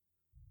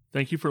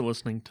Thank you for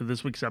listening to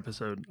this week's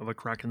episode of A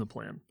Kraken the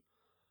Plan.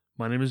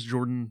 My name is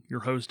Jordan,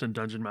 your host and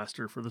dungeon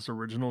master for this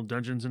original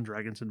Dungeons &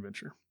 Dragons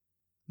adventure.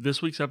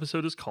 This week's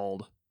episode is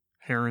called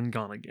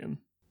Harengon Again.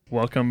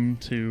 Welcome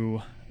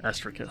to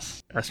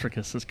Estrucus.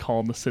 Estrucus is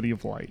called the City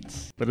of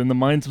Lights, but in the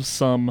minds of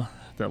some,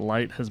 that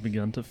light has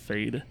begun to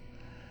fade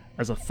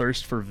as a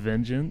thirst for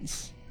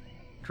vengeance,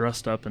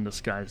 dressed up and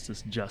disguised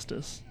as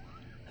justice,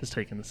 has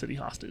taken the city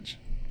hostage.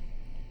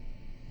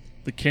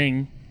 The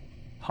king,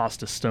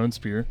 Hostus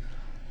Stonespear,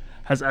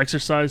 has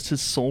exercised his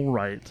sole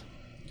right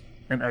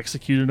and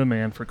executed a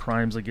man for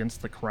crimes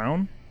against the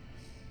crown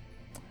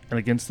and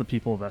against the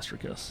people of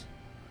Estrucus.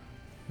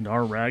 And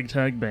our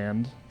ragtag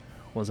band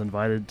was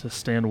invited to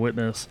stand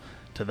witness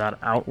to that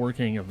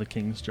outworking of the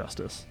king's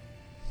justice.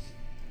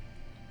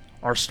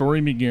 Our story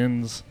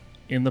begins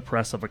in the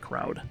press of a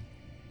crowd.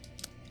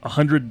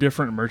 100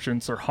 different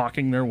merchants are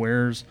hawking their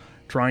wares,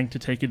 trying to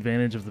take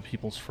advantage of the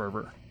people's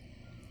fervor.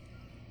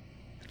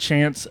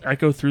 Chants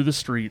echo through the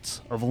streets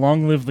of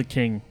 "Long live the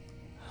king,"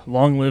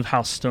 "Long live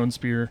House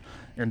Stonespear,"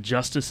 and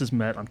 "Justice is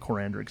met on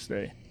Corandric's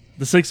Day."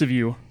 The 6 of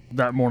you,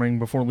 that morning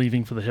before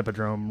leaving for the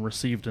Hippodrome,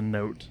 received a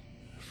note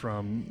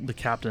from the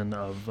captain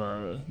of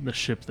the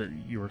ship that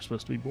you were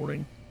supposed to be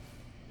boarding.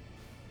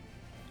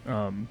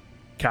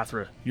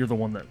 Kathra, you're the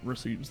one that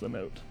receives the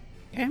note.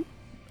 Okay.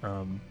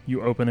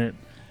 You open it,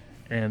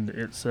 and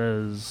it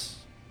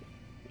says,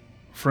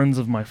 "Friends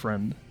of my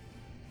friend,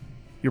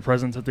 your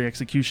presence at the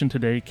execution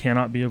today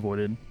cannot be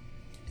avoided.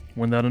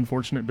 When that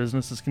unfortunate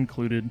business is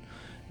concluded,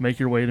 make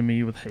your way to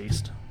me with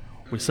haste.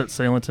 We set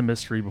sail into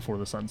mystery before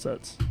the sun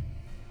sets."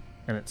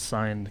 And it's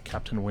signed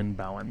Captain Wynne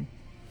Bowen.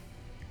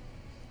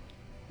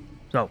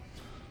 So,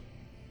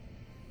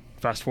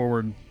 fast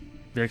forward,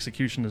 the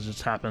execution has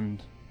just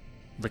happened.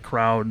 The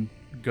crowd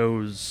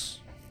goes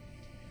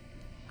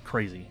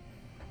crazy.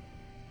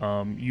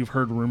 You've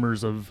heard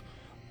rumors of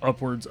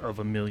upwards of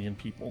 1 million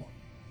people.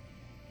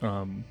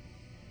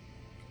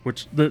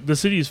 Which the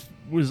city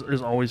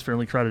is always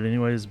fairly crowded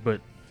anyways,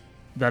 but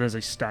that is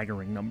a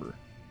staggering number.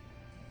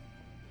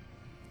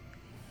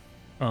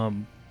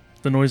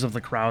 The noise of the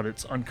crowd,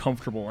 it's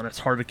uncomfortable and it's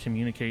hard to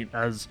communicate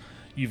as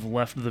you've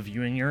left the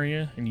viewing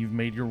area and you've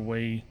made your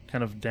way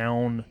kind of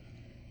down.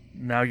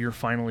 Now you're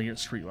finally at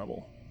street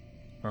level.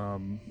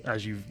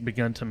 As you've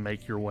begun to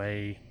make your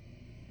way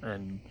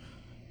and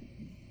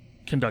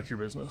conduct your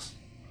business.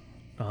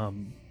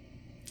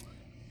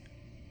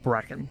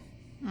 Bracken.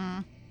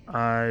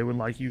 I would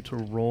like you to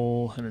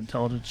roll an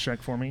intelligence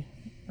check for me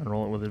and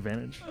roll it with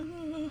advantage.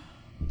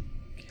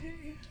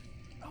 Okay.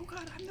 Oh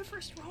god, I'm the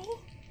first roll?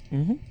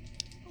 Mm-hmm.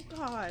 Oh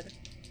god.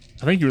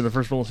 I think you were the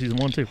first roll of season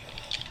 1 too.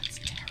 That's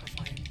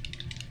terrifying.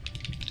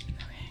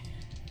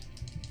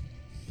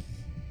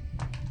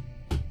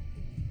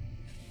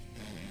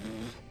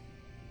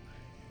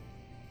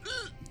 Okay.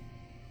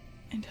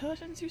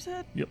 Intelligence, you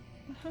said? Yep.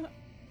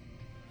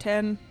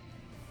 10.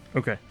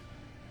 Okay.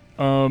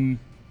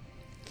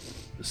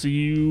 So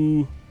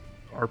you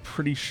are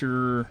pretty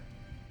sure,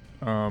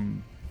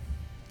 that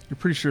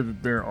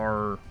there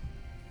are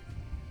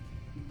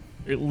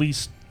at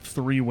least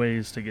 3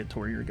 ways to get to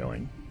where you're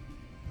going.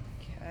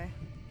 Okay.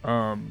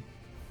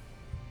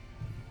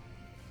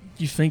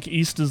 You think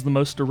east is the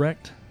most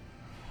direct.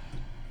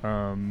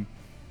 Not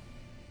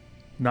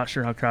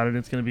sure how crowded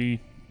it's going to be.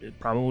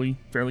 Probably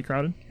fairly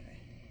crowded.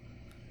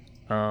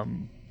 Okay.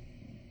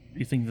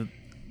 You think that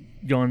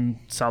going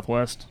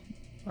southwest,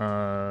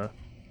 not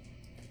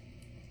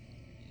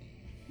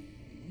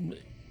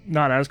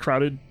as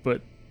crowded,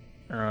 but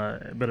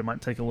it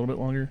might take a little bit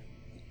longer.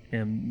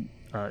 And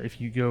if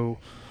you go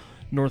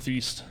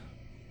northeast,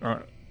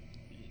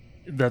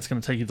 that's going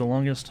to take you the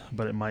longest,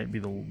 but it might be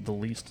the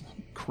least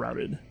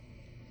crowded.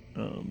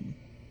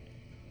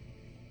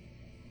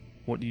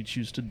 What do you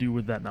choose to do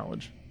with that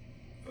knowledge?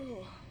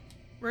 Oh.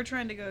 We're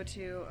trying to go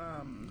to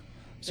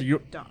So the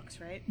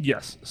docks, right?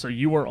 Yes. So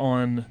you are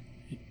on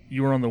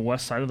the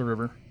west side of the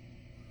river.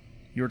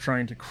 You're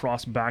trying to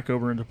cross back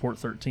over into Port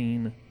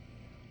 13.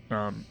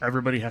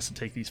 Everybody has to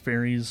take these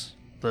ferries.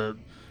 The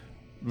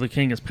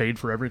king has paid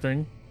for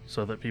everything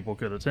so that people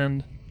could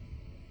attend.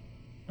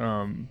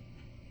 And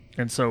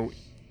so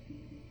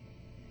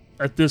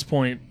at this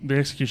point, the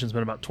execution's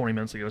been about 20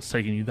 minutes ago. It's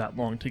taking you that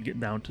long to get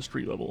down to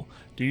street level.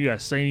 Do you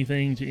guys say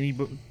anything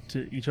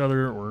to each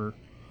other or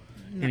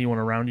anyone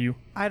around you?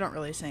 I don't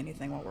really say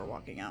anything while we're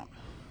walking out.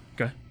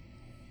 Okay.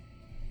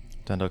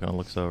 Dyndal kind of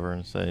looks over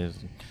and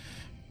says,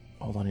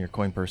 "Hold on to your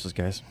coin purses,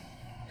 guys."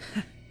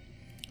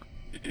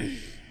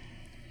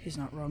 He's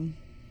not wrong.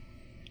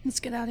 Let's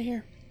get out of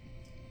here.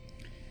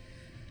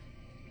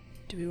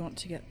 Do we want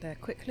to get there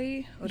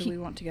quickly, or do we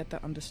want to get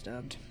there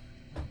undisturbed?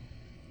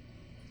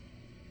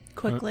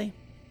 Quickly.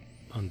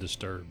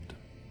 Undisturbed.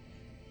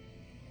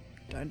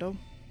 Dyndal?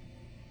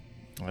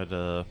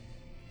 I'd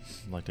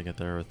like to get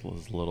there with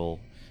as little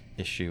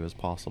issue as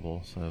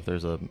possible. So if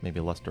there's a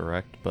maybe less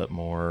direct but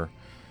more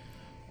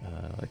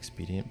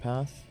expedient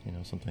path,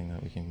 something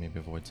that we can maybe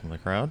avoid some of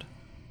the crowd.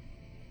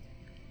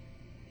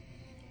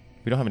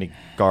 We don't have any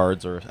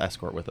guards or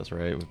escort with us,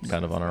 right? We're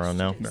kind of on our own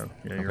now? No,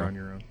 yeah, you're on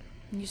your own.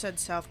 You said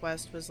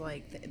southwest was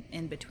like the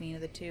in between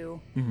of the two.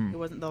 Mhm. It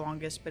wasn't the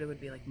longest, but it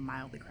would be like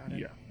mildly crowded.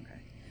 Yeah. Okay.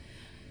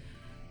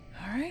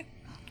 All right.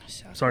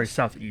 Southwest. Sorry,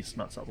 southeast,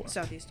 not southwest.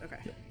 Southeast. Okay.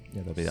 Yeah,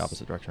 that'd be the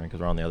opposite direction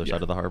because we're on the other Yeah.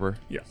 side of the harbor.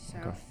 Yeah.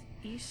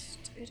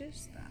 Southeast it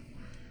is then.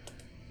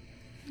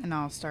 And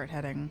I'll start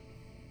heading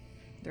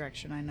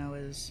direction I know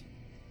is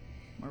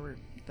where we're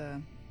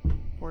the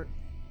port.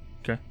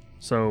 Okay.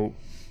 So,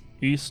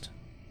 east,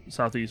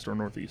 southeast, or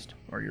northeast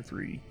are your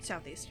three.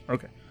 Southeast.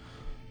 Okay.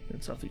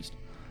 It's southeast.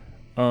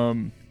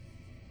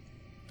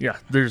 Yeah,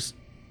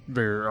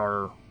 there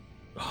are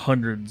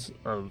hundreds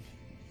of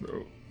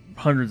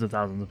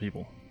thousands of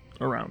people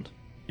around.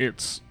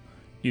 It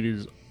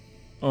is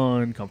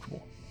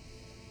uncomfortable,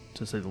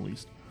 to say the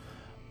least.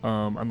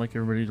 I'd like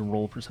everybody to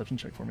roll a perception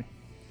check for me.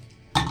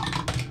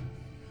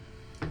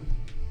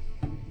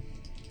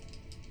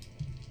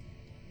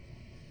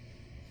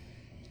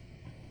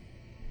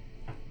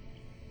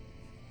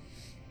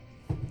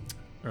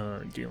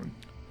 Galen.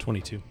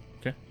 22.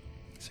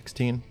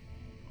 16.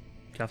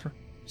 Kathra?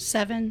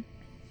 7.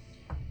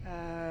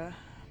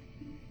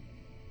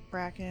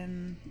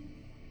 Bracken.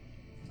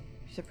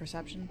 You said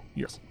perception.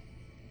 Yes.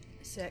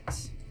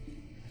 6.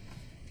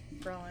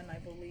 Bracken, I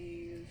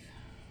believe.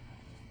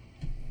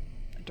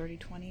 A dirty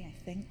 20, I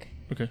think.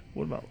 Okay.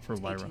 What about for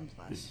Lyra? 18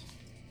 plus.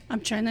 I'm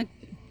trying to.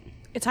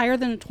 It's higher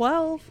than a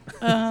 12.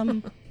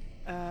 I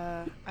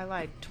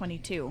lied.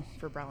 22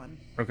 for Bracken.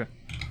 Okay.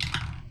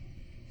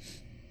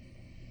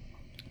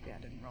 Yeah,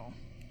 I didn't roll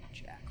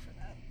jack for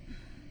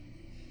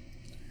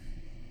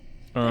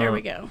that. There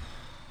we go.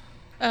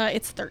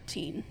 It's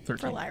 13 for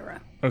 13.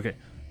 Lyra. Okay.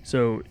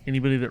 So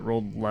anybody that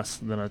rolled less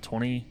than a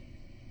 20,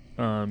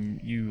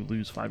 you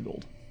lose 5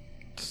 gold.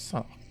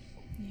 So,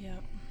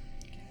 Yep.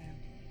 Okay.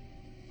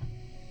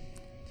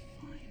 It's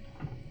fine.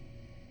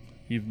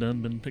 You've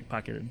done been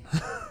pickpocketed.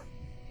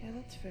 Yeah,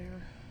 that's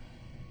fair.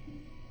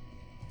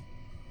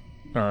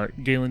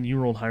 Galen, you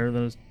rolled higher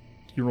than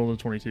you rolled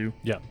a 22.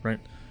 Yeah. Right.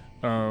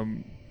 So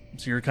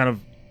you're kind of,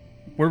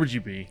 where would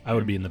you be? I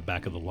would be in the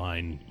back of the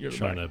line You're the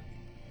trying back. to.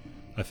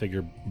 I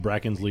figure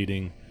Bracken's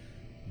leading.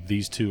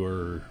 These two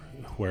are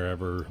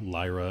wherever,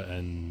 Lyra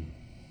and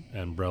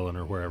Brellan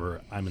or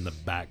wherever. I'm in the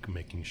back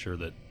making sure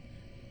that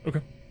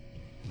Okay.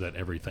 that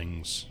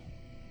everything's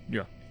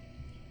Yeah.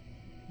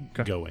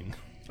 Okay. going.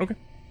 Okay.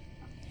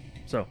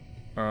 So,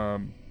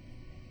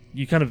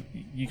 you kind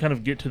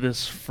of get to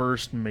this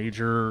first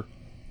major,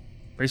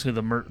 basically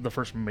the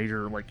first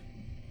major like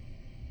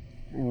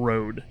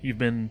road. You've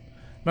been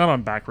not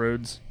on back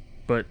roads,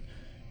 but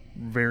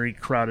very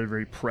crowded,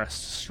 very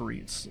pressed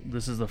streets.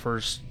 This is the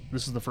first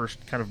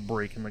kind of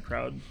break in the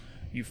crowd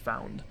you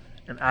found.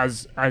 And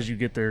as you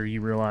get there,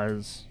 you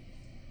realize,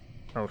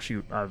 oh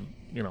shoot, I'm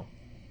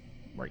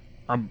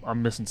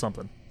missing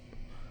something.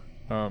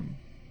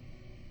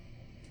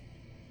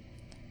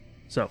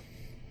 So,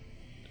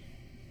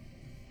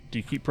 do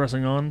you keep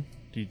pressing on?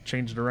 Do you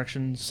change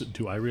directions? So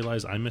do I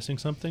realize I'm missing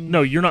something?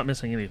 No, you're not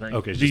missing anything.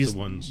 Okay, just the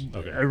ones.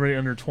 Okay. Everybody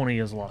under 20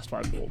 has lost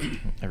 5 gold.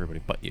 everybody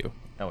but you.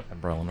 Oh,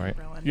 and Brellan, right?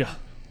 Bracken. Yeah.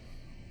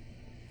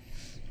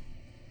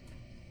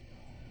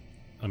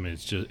 I mean,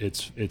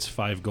 it's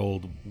 5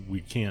 gold.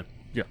 We can't.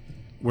 Yeah.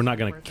 We're not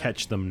going to Worth it.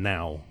 catch them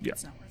now. Yeah.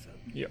 It's not worth it.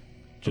 Yeah.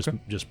 Just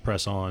just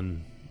press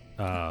on.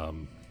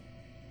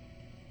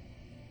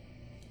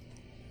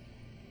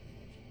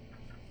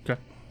 Okay.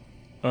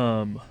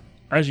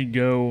 As you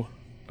go,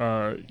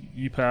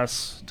 you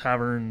pass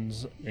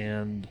taverns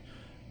and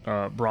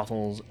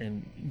brothels,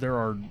 and there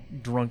are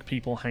drunk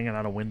people hanging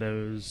out of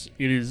windows.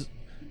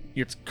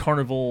 It's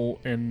Carnival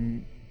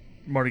and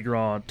Mardi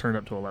Gras turned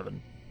up to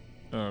 11.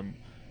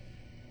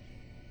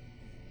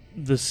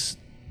 This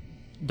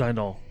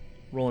Dyndal,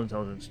 roll an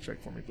intelligence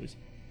check for me, please.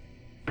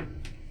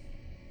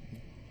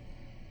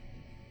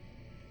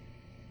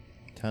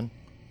 10.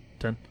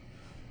 10.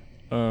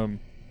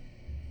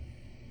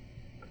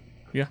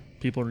 Yeah,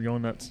 people are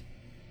going nuts.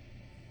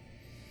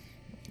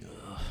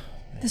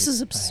 This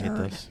is I absurd.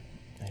 hate this.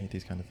 I hate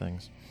these kind of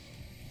things.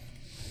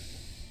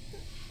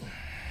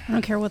 I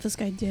don't care what this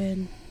guy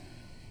did.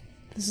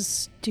 This is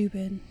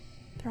stupid.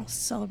 They're all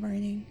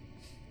celebrating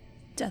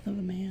death of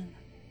a man.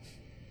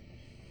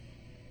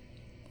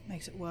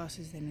 Makes it worse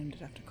is they named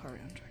it after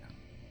Corian Dragon.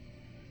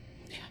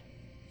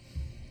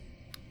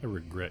 I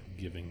regret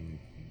giving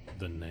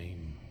the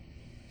name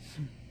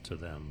to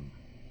them.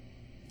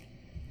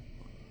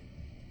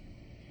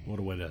 What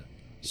a way to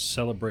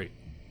celebrate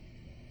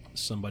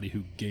somebody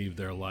who gave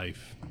their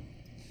life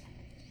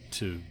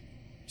to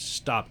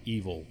stop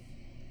evil.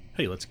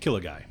 Hey, let's kill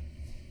a guy.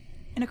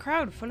 In a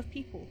crowd full of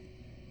people.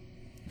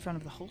 In front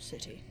of the whole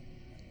city.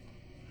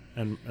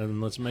 And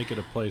let's make it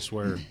a place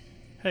where,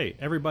 hey,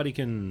 everybody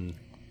can,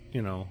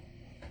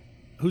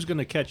 who's going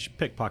to catch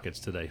pickpockets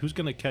today? Who's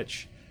going to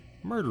catch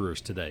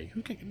murderers today?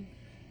 Who can?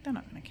 They're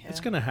not going to care.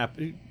 It's going to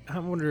happen.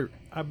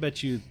 I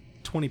bet you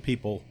 20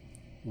 people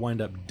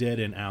wind up dead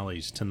in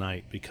alleys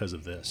tonight because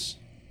of this.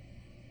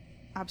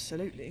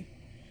 Absolutely.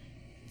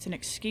 It's an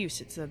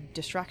excuse. It's a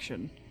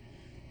distraction.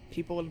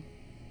 People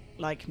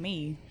like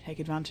me take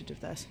advantage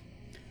of this.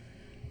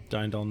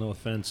 Dyndal, no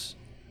offense.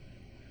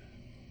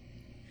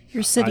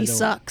 Your city don't-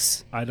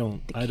 sucks. I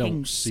don't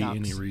king see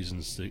any sucks.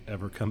 reasons to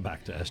ever come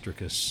back to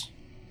Estrucus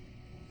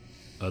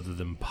other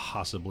than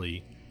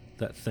possibly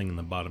that thing in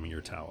the bottom of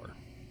your tower.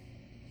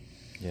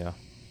 Yeah.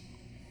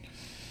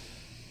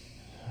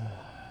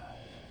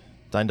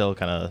 Dyndal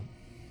kind of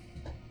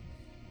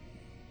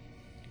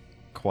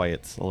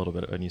quiets a little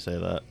bit when you say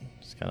that.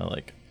 Just kind of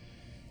like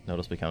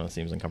noticeably kind of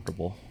seems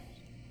uncomfortable.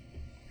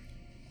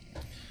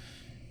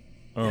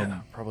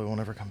 Yeah, probably won't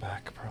ever come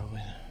back.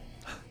 Probably.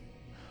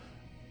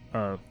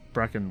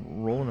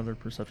 Bracken, roll another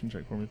perception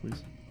check for me,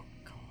 please.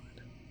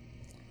 God.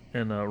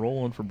 And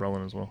roll one for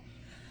Brelin as well.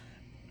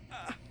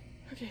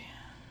 Okay.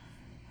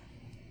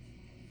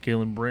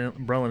 Galen,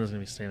 Brelin is going to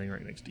be standing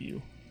right next to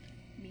you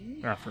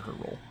Me? after her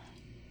roll.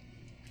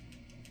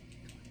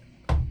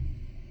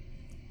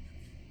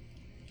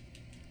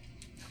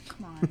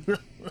 Come on.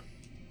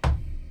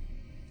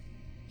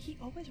 He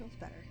always rolls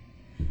better.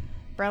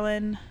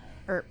 Brelin,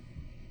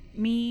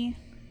 me,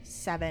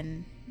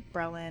 7.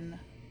 Brelin,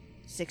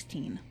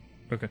 16.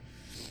 Okay.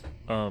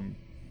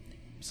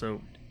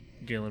 So,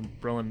 Galen,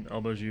 Brelin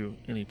elbows you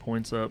and he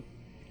points up.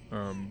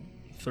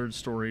 Third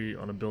story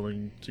on a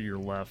building to your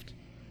left.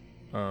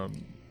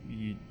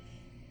 He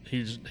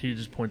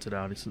just points it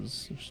out. He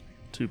says, "There's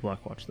 2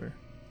 Blackwatch there.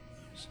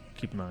 Just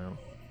keep an eye on them."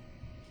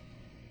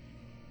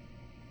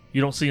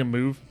 You don't see them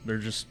move. They're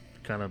just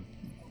kind of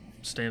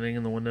standing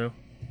in the window.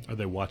 Are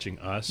they watching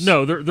us?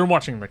 No, they're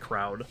watching the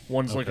crowd.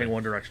 One's Okay. looking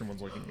one direction,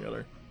 one's looking the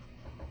other.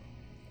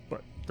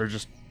 But they're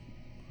just.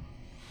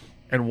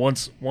 And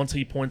once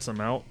he points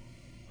them out,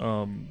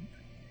 I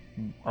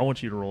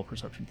want you to roll a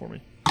perception for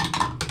me.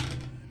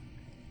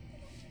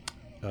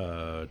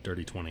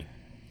 Dirty 20.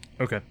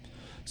 Okay.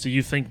 So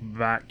you think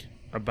back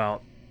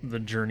about the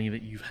journey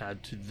that you've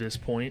had to this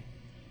point.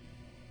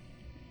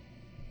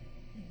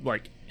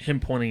 Like him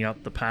pointing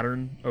out the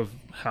pattern of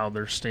how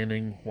they're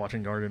standing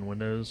watching guard in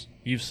windows.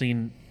 You've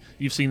seen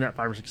that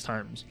 5 or 6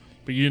 times,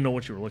 but you didn't know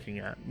what you were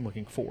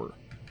looking for.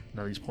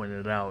 Now that he's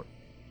pointed it out,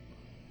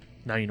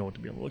 now you know what to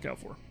be on the lookout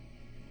for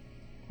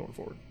going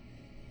forward.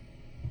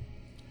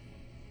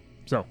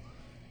 So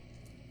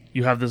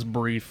you have this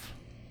brief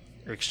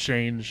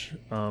exchange.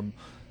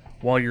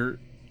 While you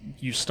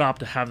stop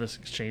to have this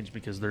exchange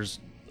because there's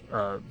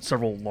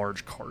several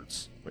large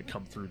carts that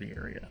come through the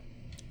area,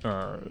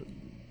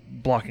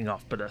 blocking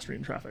off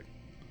pedestrian traffic.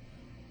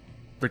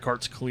 The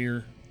cart's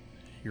clear.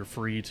 You're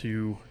free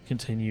to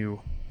continue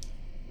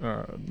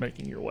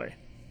making your way.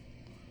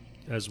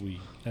 As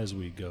we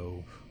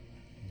go,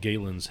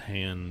 Galen's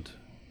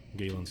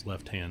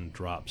left hand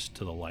drops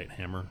to the light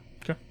hammer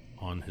Okay.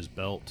 on his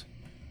belt,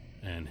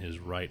 and his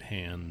right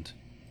hand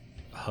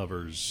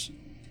hovers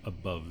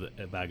above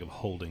the bag of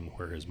holding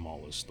where his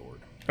maul is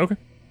stored. Okay.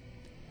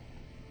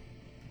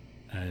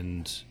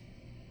 And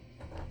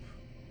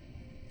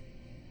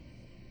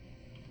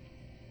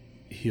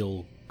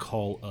he'll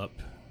call up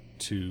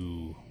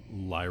to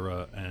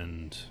Lyra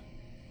and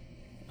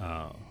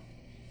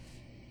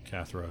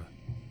Kathra.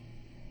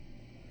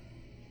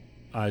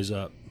 Eyes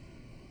up.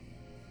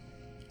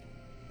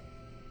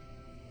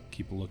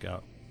 Keep a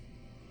lookout.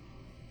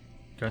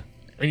 Okay.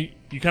 And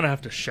you kind of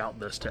have to shout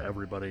this to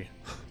everybody.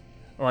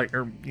 You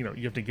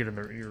have to get in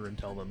their ear and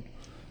tell them,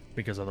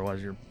 because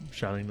otherwise you're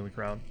shouting to the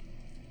crowd.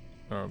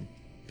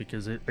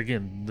 Because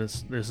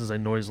this is a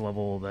noise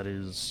level that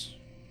is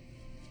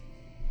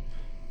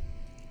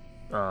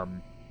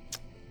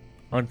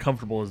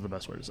uncomfortable is the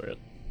best way to say it,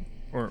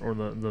 or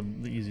the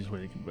easiest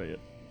way to convey it.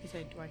 You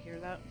say, do I hear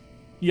that?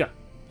 Yeah,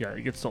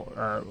 it gets to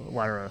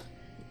Lyra's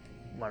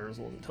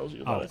the one that tells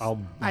you about it.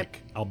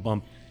 I'll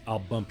bump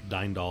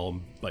Dyndal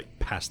like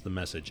pass the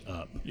message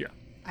up. Yeah.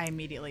 I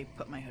immediately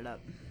put my hood up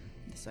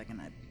the second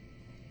it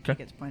Okay.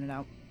 gets pointed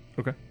out.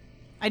 Okay.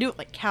 I do it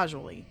like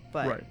casually,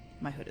 but Right.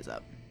 my hood is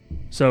up.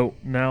 So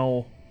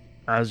now,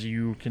 as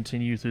you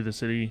continue through the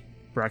city,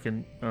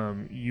 Bracken,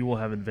 you will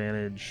have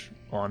advantage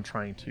on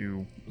trying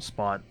to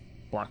spot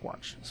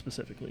Blackwatch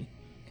specifically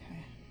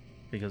Okay.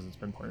 because it's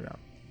been pointed out.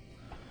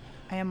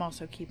 I am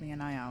also keeping an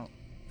eye out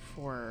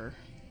for.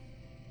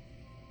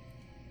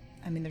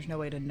 I mean, there's no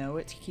way to know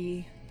it's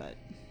key, but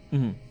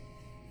Mm-hmm.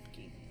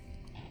 key.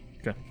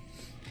 Okay.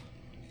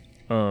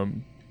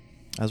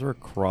 As we're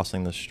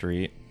crossing the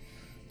street,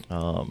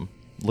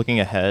 looking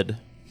ahead,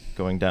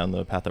 going down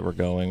the path that we're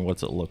going,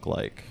 what's it look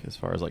like as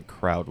far as like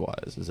crowd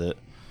wise? Is it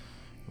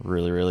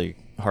really, really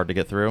hard to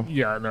get through?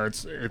 Yeah, no,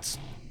 it's.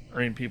 I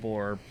mean, people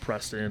are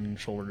pressed in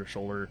shoulder to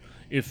shoulder.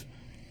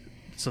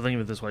 So think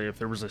of it this way: if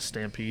there was a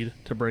stampede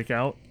to break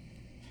out,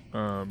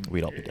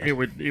 We'd all be dead. It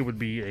would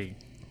be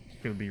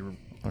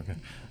Okay.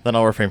 Then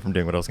I'll refrain from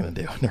doing what I was going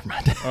to do. Never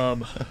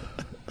mind.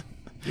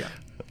 yeah.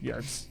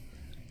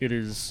 It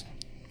is.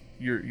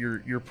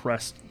 You're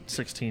pressed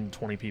 16,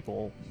 20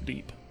 people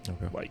deep.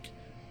 Okay. Like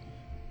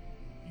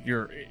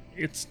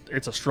it's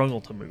a struggle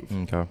to move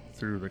Okay.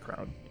 through the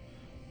crowd.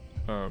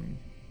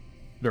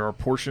 There are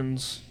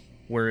portions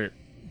where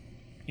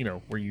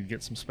where you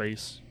get some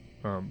space,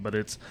 but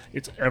it's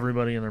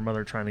everybody and their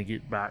mother trying to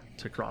get back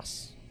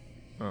across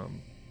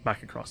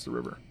the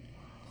river.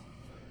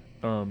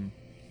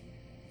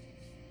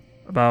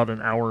 About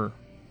an hour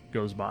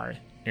goes by,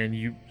 and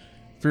you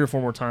 3 or 4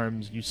 more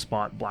times you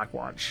spot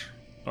Blackwatch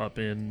up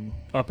in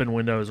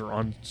windows or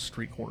on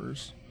street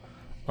corners.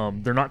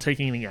 They're not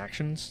taking any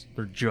actions.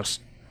 They're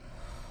just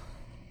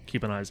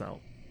keeping eyes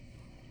out.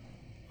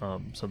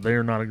 So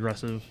they're not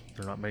aggressive.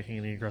 They're not making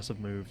any aggressive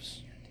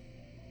moves.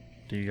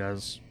 Do you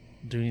guys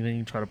do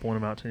anything? Try to point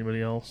them out to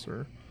anybody else,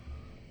 or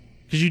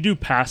because you do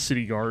pass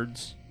city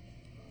guards,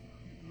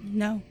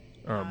 No.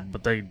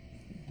 but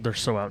they're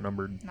so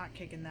outnumbered. Not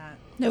kicking that.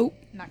 Nope.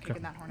 Not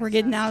kicking that horn. We're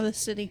getting out of the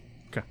city.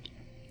 Okay.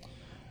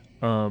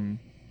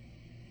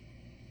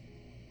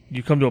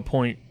 You come to a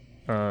point.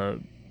 The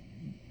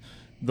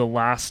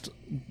last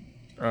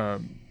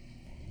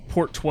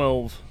Port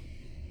 12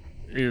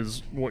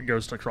 is what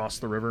goes to cross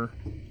the river.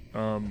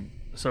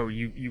 So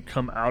you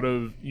come out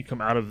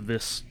of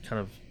this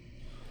kind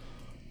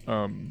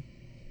of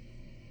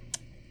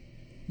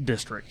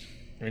district,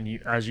 and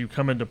as you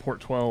come into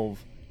Port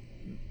 12,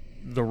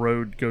 the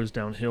road goes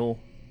downhill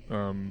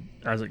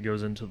as it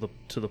goes into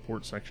the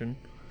port section.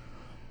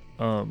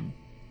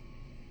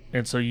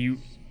 And so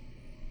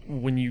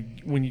when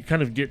you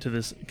kind of get to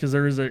this, because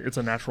it's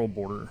a natural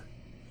border.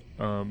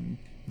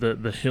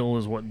 The hill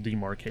is what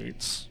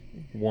demarcates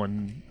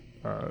one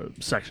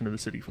section of the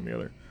city from the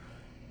other.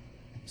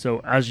 So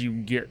as you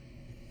get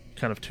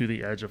kind of to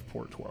the edge of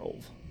Port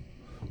 12,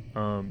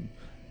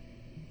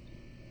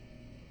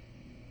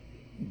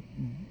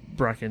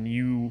 Bracken,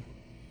 you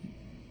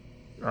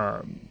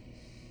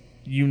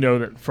know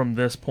that from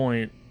this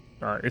point,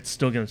 it's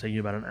still going to take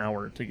you about an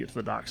hour to get to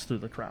the docks through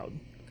the crowd.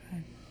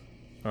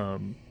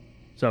 Okay.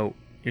 So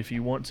if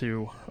you want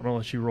to, I'm going to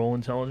let you roll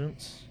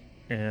intelligence,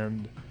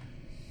 and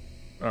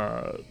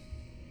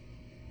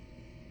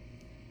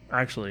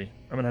actually,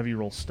 I'm going to have you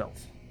roll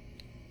stealth.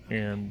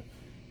 And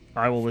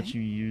I will let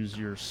you use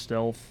your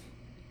stealth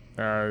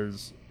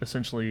as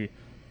essentially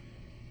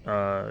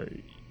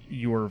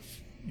you're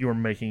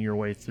making your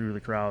way through the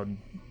crowd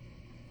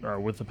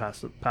with the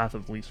path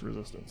of least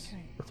resistance.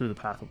 Okay. Or through the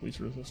path of least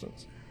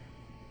resistance.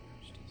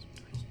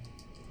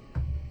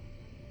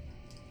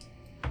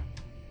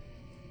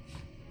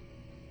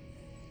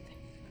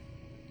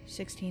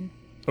 16.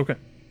 Okay.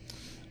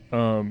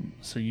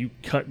 So you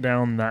cut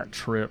down that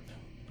trip.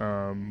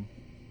 You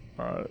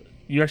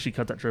actually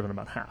cut that trip in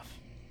about half,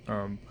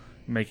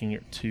 making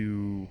it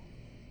to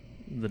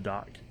the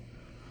dock.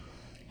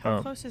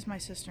 How close is my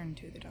cistern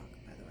to the dock,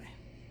 by the way?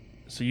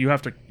 So you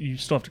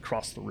still have to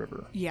cross the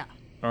river. Yeah.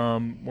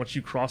 Once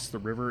you cross the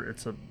river,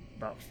 it's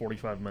about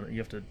 45 minutes. You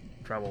have to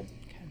travel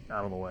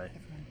out of the way.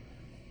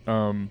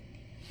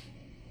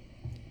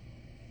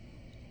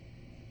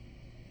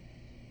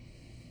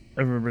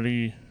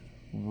 Everybody,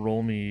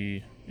 roll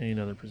me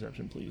another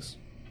perception, please.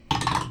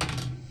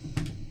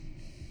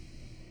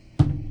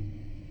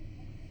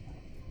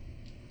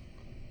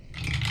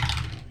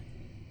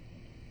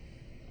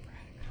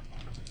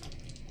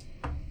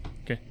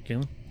 Okay,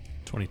 Galen?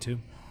 22.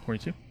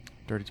 22?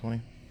 Dirty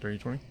 20. Dirty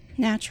 20?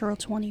 Natural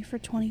 20 for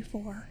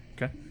 24.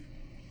 Okay.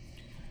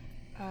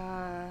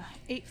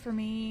 8 for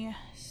me,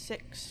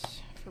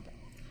 6 for Belle.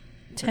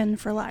 10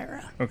 for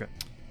Lyra. Okay.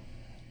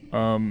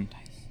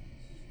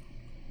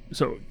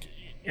 So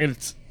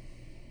it's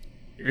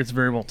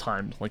very well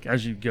timed. Like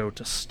as you go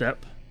to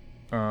step,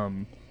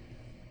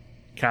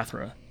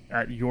 Kathra,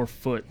 at your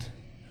foot,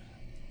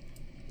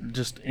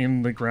 just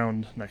in the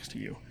ground next to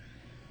you,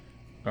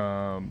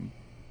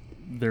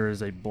 there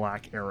is a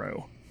black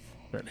arrow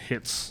that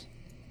hits.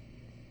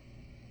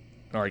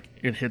 Like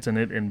it hits and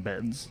it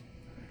embeds.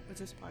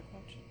 What's this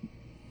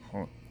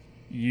Blackwatch?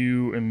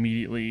 You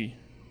immediately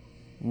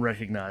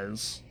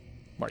recognize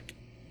like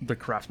the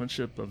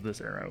craftsmanship of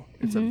this arrow.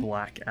 It's a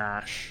black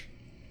ash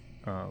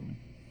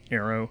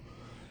arrow,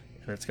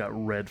 and it's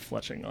got red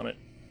fletching on it.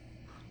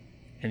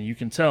 And you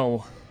can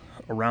tell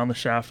around the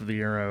shaft of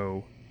the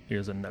arrow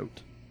is a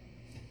note.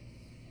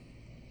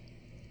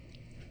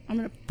 I'm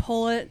going to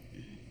pull it.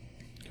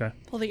 Okay.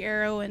 Pull the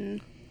arrow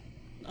and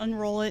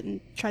unroll it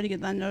and try to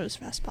get that note as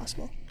fast as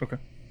possible. Okay.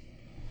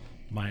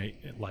 My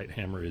light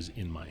hammer is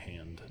in my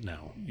hand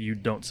now. You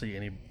don't see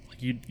any.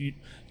 Like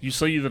you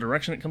see the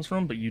direction it comes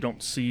from, but you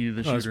don't see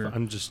the shooter.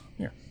 I'm just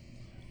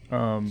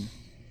So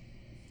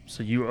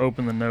you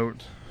open the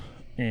note,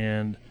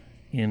 and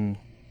in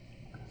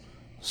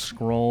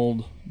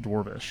scrawled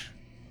Dwarvish,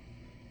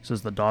 it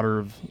says, "The daughter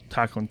of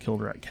Tackle and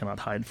Kildrat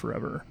cannot hide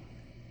forever."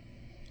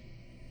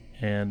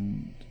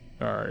 And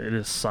it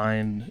is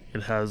signed.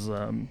 It has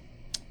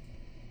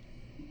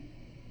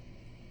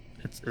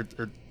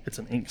it's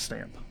an ink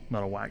stamp,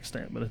 not a wax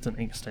stamp, but it's an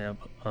ink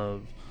stamp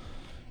of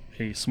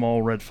a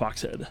small red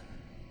fox head,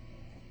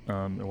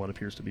 and what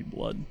appears to be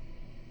blood.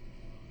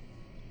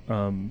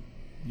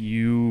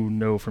 You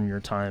know from your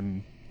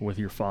time with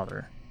your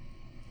father,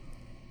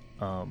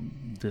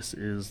 this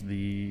is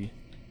the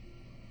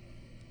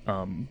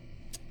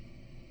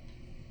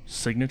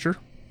signature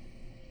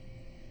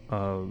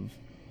of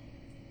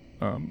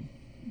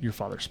your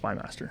father's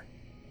spymaster,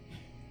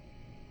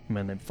 a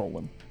man named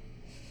Folin.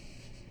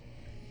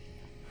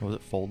 Was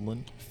it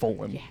Foldland?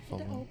 Folin. You had to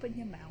open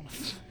your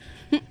mouth.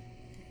 You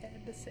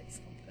had to say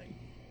something.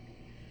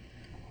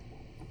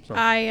 So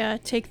I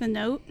take the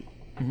note,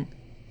 Mhm.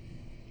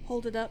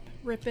 hold it up,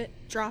 rip it,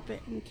 drop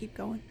it, and keep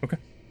going. okay.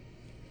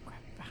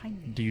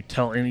 Behind me. Do you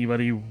tell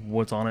anybody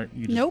what's on it?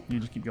 You just, Nope. You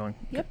just keep going.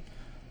 Yep.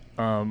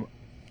 Um,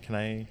 Can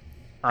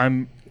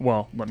I?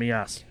 Well, let me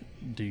ask.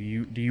 Do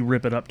you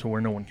rip it up to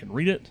where no one can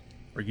read it,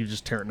 or you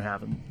just tear it in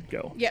half and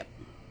go? Yep.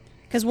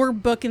 Because we're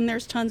booking,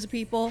 there's tons of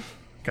people.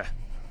 Okay.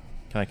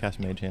 Can I cast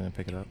Mage Hand and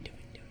pick it up?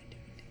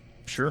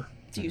 Sure.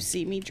 Do you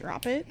see me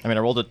drop it? I mean,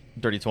 I rolled a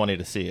dirty 20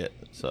 to see it,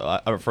 so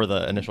for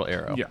the initial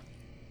arrow. Yeah.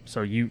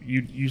 So you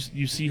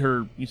see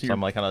her. You see So her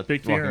I'm like kind of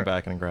pick the walking arrow.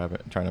 back and grab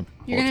it, trying to.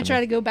 You're going to try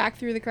to go back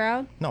through the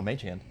crowd? No,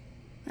 Mage Hand.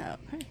 Oh,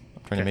 okay.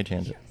 I'm trying to Mage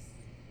Hand it.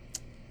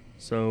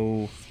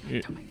 So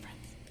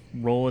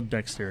roll a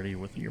dexterity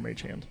with your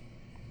mage hand.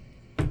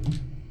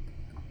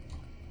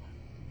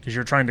 Because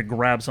you're trying to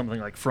grab something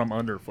like from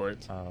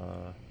underfoot.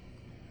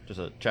 Just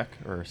a check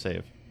or a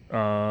save.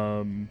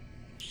 Roll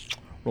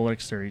a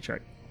dexterity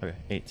check. Okay,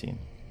 18.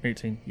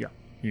 18. Yeah,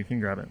 you can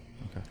grab it.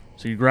 Okay.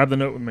 So you grab the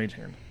note with mage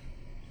hand.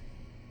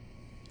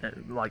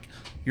 Like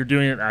you're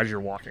doing it as you're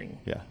walking.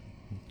 Yeah,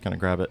 kind of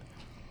grab it.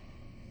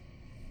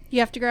 You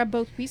have to grab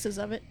both pieces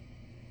of it.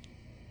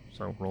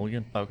 So roll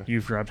again. Okay.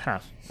 You've grabbed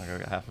half. Okay, I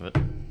got half of it.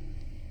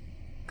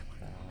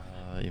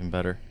 Even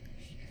better.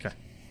 Okay.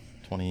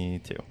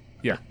 22.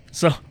 Yeah.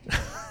 So,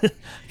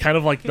 kind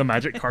of like the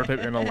magic carpet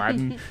in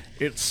Aladdin,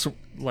 it's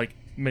like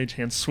Mage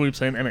Hand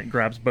swoops in and it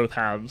grabs both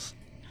halves.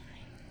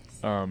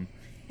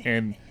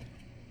 And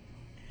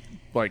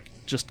like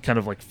just kind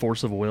of like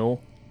force of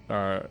will,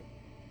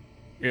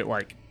 it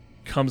like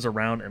comes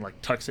around and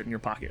like tucks it in your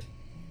pocket,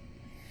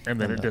 and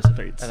then it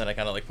dissipates. And then I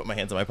kind of like put my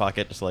hands in my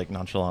pocket, just like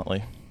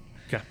nonchalantly.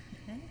 Okay.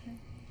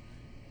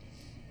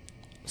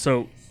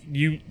 So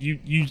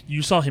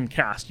you saw him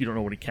cast. You don't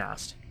know what he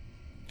cast.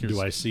 Do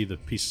I see the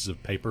pieces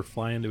of paper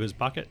fly into his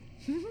pocket?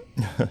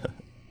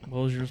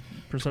 What was your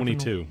perception?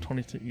 22.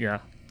 22. Yeah.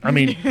 I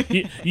mean,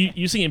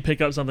 you see him pick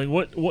up something.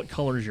 What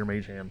color is your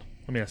mage hand?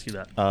 Let me ask you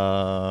that.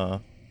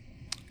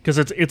 Because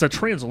it's a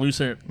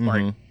translucent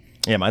like.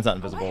 Yeah, mine's not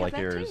invisible have like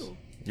that yours. too.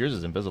 Yours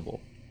is invisible.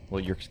 Well,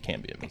 yours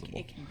can be invisible.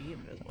 It can be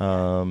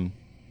invisible.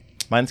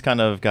 Mine's kind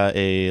of got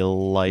a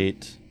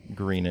light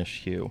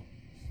greenish hue.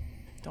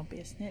 Don't be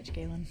a snitch,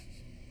 Galen.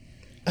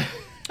 Don't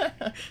be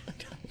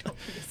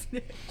a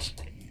snitch.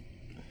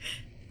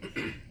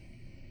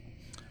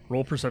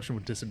 Roll perception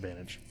with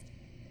disadvantage,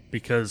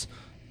 because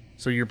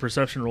so your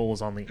perception roll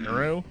is on the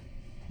arrow,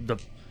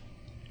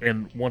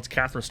 and once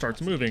Kathra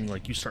starts moving,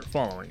 like you start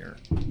following her.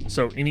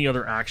 So any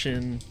other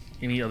action,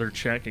 any other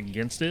check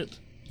against it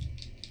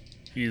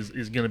is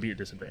going to be at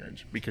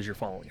disadvantage because you're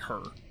following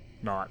her,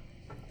 not.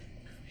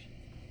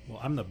 Well,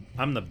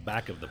 I'm the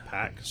back of the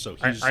pack, so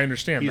I he's,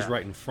 understand he's that.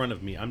 right in front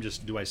of me. I'm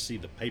just, do I see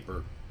the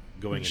paper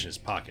going in his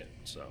pocket?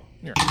 So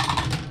Yeah.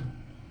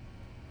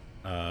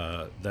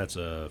 that's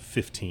a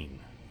 15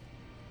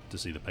 to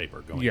see the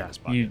paper going in Yeah. his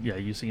pocket.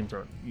 You see him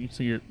throw it. You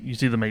see it. You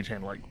see the mage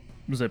hand like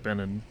zip in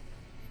and.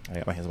 I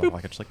got my hands in my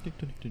pocket, just like.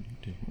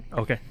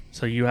 Okay.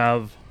 So you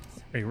have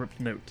a ripped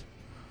note.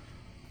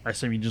 I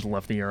assume you just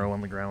left the arrow on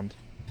the ground.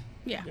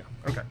 Yeah. Yeah.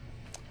 Okay.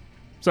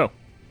 So,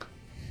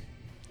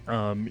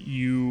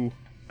 you,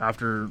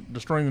 after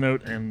destroying the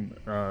note and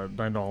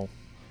Dyndal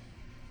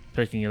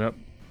picking it up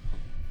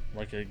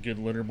like a good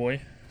litter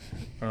boy.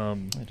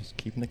 Just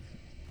keeping the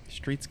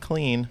streets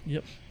clean.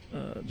 Yep.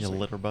 You Just like,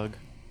 litter bug.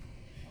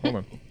 hold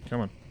on.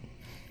 Come on.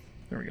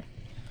 There we go.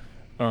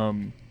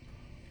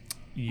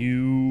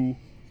 You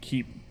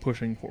keep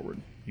pushing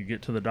forward. You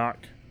get to the dock.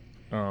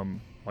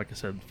 Like I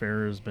said,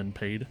 fare has been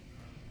paid.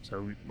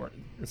 So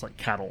it's like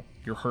cattle.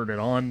 You're herded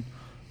on.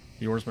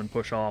 The oarsmen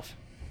push off.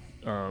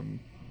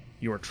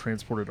 You are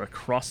transported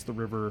across the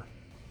river,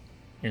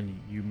 and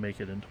you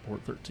make it into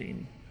Port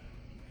 13.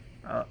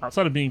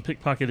 Outside of being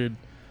pickpocketed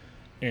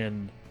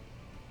and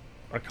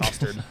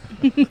accosted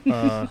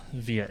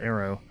via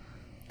arrow,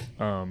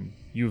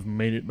 you've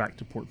made it back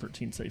to Port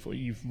 13 safely.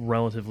 You've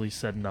relatively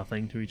said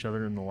nothing to each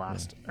other in the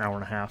last hour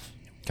and a half.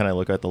 Can I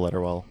look at the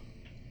letter while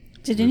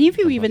Did any of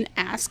you even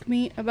ask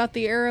me about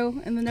the arrow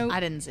and the note? I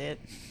didn't see it.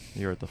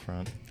 you're at the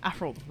front? I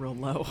rolled real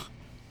low.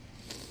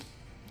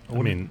 I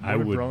mean, I What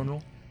did would. Rowan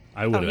roll?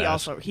 I would Oh, he have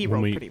also asked he when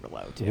rolled we, pretty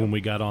low too. when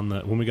we got on the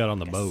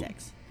Like a boat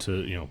 6.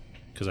 to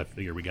because I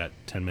figure we got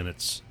 10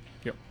 minutes.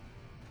 Yep.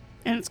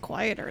 And it's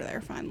quieter there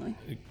finally.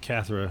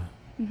 Kathra,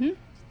 Mm-hmm.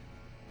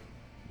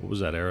 what was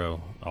that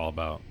arrow all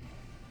about?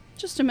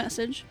 Just a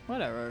message.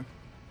 Whatever.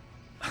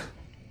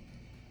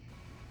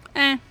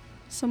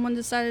 Someone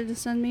decided to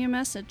send me a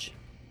message.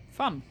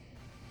 Fun.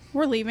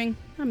 We're leaving.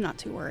 I'm not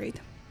too worried.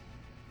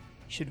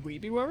 Should we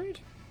be worried?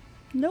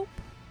 Nope.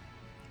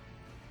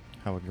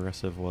 How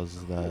aggressive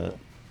was that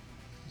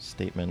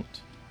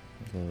statement?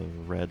 The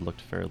red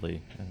looked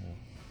fairly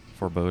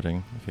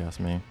foreboding, if you ask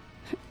me.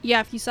 Yeah,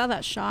 if you saw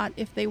that shot,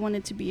 if they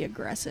wanted to be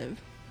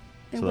aggressive,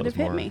 they So that would have was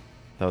hit more- me.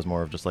 That was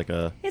more of just like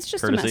a It's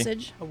just courtesy? a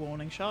message. A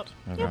warning shot.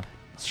 Okay. Yep.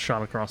 It's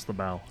shot across the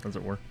bow, as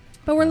it were.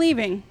 But we're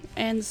leaving,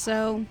 and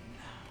so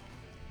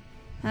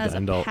as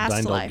a past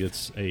Dyndal life.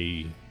 gets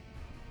a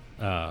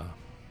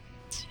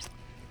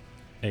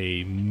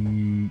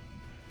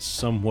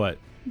somewhat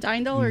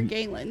Dyndal or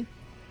Galen?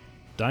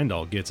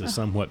 Dyndal gets a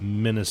somewhat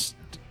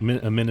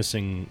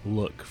menacing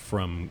look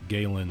from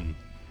Galen,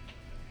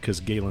 because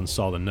Galen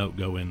saw the note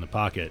go in the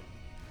pocket.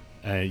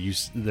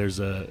 There's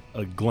a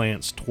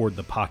glance toward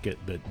the pocket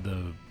that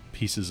the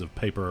pieces of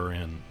paper are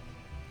in.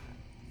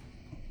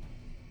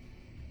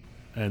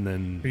 And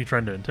then... Are you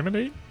trying to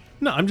intimidate?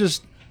 No, I'm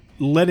just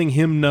letting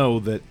him know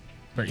that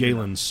That you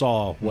Galen know.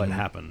 saw what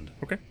happened.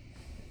 Okay.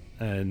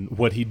 And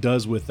what he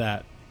does with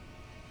that,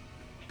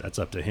 that's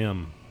up to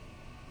him.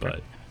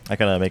 But I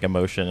kind of make a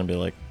motion and be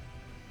like,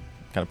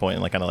 kind of point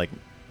and like kind of like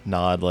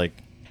nod, like,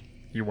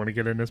 You want to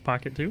get in his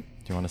pocket too? do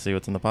you want to see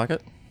what's in the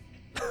pocket?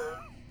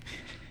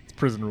 It's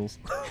prison rules.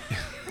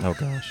 Oh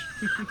gosh.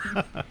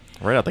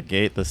 Right out the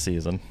gate this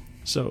season.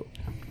 so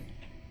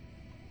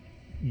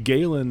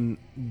Galen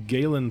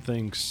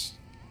thinks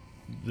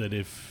that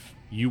if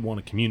you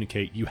want to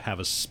communicate, you have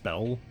a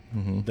spell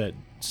that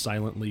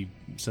silently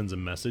sends a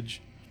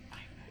message.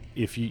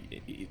 If you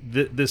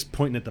this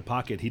pointing at the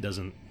pocket, he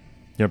doesn't.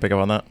 You don't pick up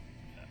on that?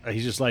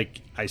 He's just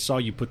like, I saw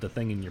you put the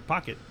thing in your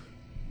pocket.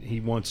 He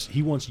wants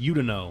you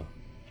to know.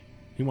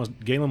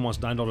 Galen wants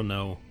Dyndal to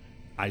know,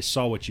 I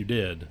saw what you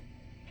did.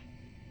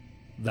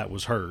 That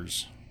was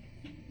hers.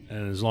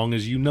 And as long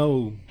as you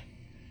know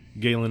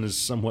Galen is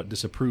somewhat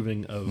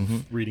disapproving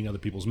of reading other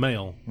people's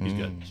mail, he's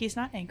good. He's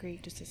not angry,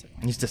 just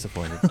disappointed. He's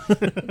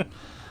disappointed.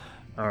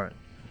 All right.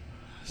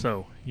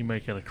 So you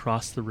make it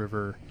across the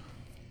river.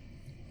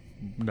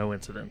 No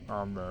incident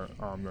on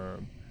the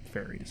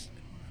ferries.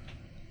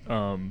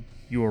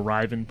 You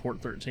arrive in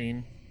Port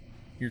 13.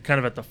 You're kind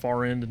of at the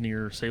far end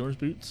near Sailor's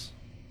Boots.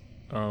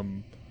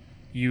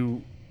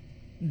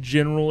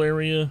 General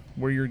area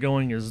where you're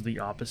going is the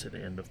opposite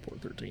end of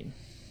Port 13.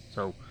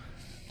 So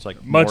It's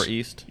like Much- more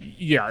east.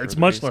 yeah, it's Further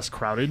much east. less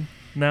crowded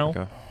now.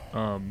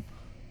 Okay.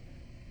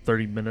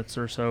 30 minutes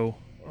or so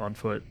on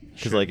foot.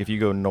 Because like if you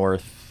go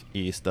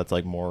northeast, that's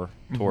like more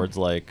towards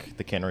like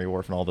the Cannery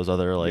Wharf and all those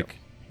other like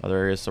other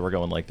areas. So we're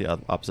going like the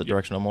opposite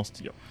direction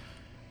almost. Yep.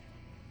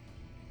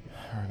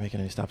 Are we making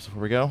any stops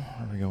before we go?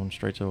 Are we going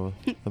straight to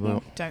the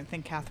boat? Don't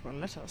think Kathra will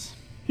let us.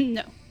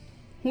 No.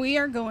 We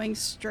are going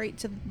straight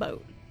to the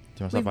boat.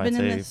 Do you want to We've stop by and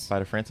been in say this- bye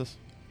to Francis?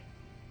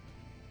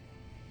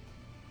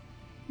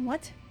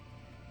 What?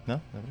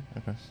 No? Nobody?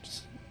 Okay.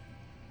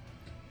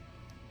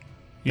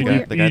 You The guy-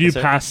 do, the guy you at do the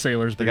sa- pass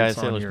Sailor's The Boots guy at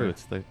on Sailor's your-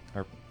 Boots,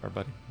 our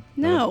buddy.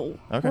 No.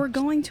 Okay. We're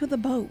going to the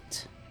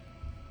boat.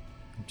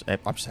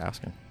 I'm just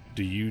asking.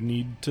 Do you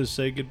need to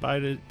say goodbye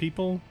to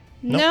people?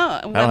 Nope. No.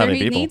 I don't Whether have any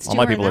he people. needs All to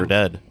my or people are not.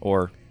 dead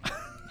or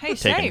Hey,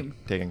 taken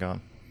same.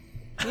 gone.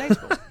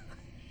 Relatable.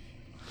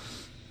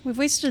 We've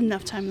wasted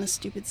enough time in this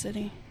stupid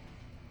city.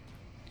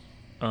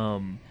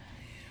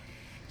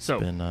 So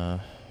Been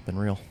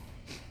real.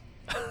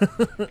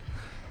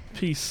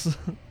 peace.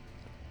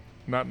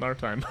 Not in our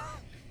time.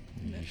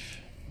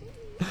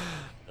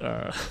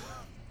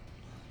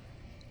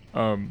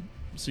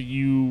 So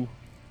you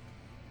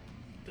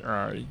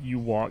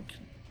walk.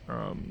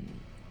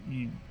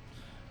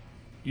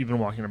 You've been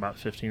walking about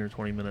 15 or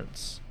 20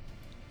 minutes,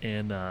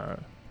 and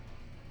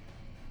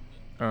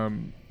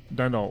Dyndal,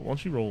 why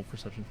don't you roll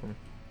perception for me?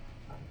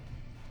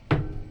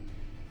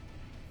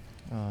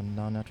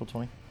 Non-natural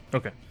 20.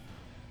 Okay.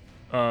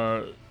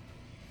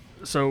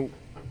 So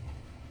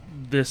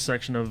this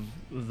section of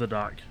the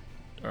dock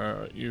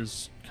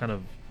is kind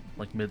of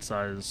like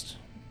mid-sized.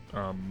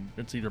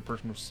 It's either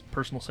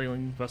personal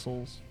sailing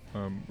vessels,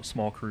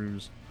 small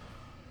cruise,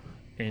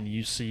 and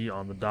you see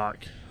on the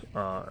dock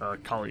a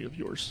colleague of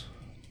yours,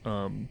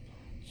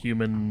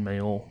 human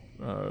male.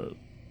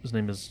 His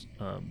name is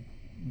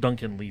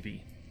Duncan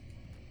Levy.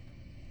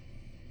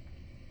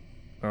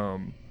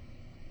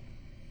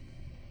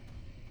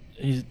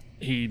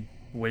 He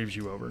waves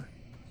you over.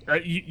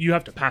 You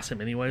have to pass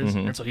him anyways,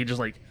 and so he just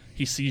like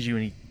he sees you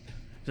and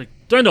he's like,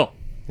 Dyndal.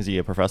 Is he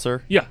a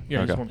professor? Yeah,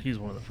 Okay. he's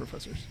one of the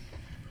professors.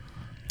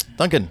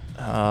 Duncan,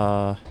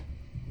 how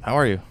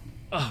are you?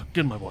 Oh,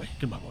 good, my boy.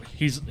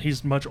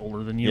 He's much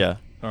older than you.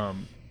 Yeah.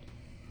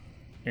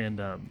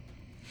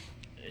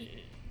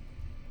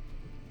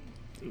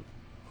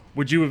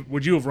 Would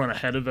you have run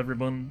ahead of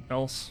everyone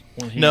else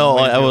when he? No,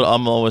 waved you?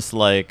 I'm almost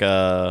like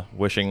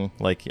wishing,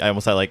 like I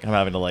almost had like I'm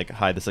having to like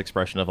hide this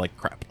expression of like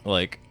crap,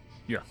 like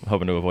Yeah.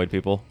 hoping to avoid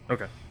people.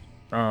 Okay.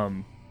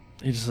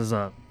 He just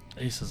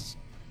says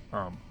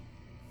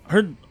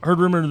heard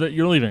rumor that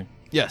you're leaving.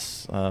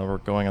 Yes, we're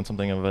going on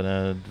something of an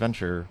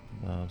adventure.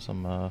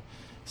 Some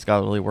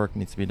scholarly work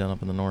needs to be done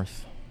up in the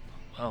north.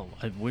 Well,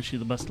 I wish you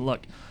the best of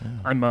luck. Yeah.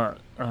 I'm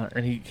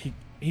and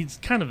he's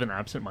kind of an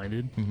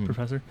absent-minded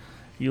professor.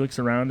 He looks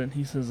around and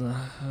he says,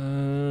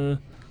 and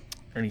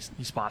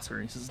he spots her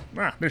and he says,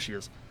 there she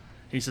is.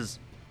 He says,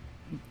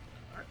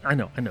 I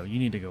know, you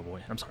need to go,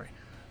 boy. I'm sorry.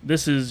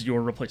 This is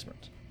your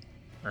replacement.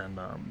 And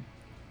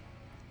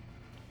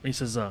he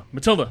says,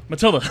 Matilda.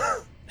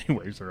 He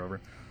waves her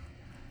over.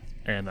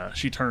 And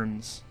she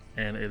turns,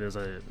 and it's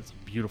a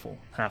beautiful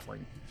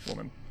halfling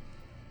woman.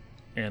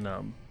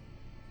 And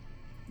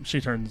she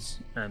turns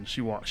and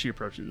she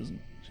approaches and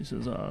she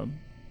says,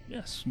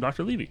 yes,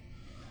 Dr. Levy.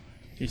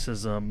 he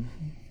says,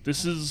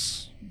 this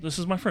is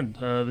my friend.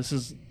 This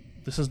is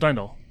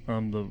Dyndal,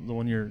 the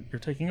one you're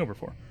taking over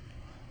for.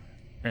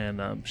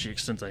 And she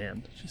extends a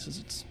hand. She says,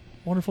 "It's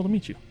wonderful to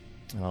meet you."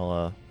 And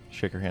I'll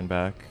shake her hand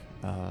back.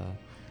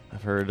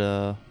 I've heard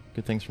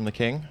good things from the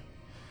king.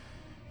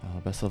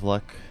 Best of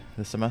luck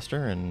this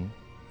semester, and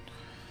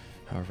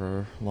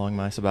however long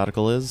my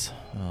sabbatical is,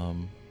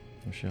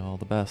 wish you all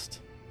the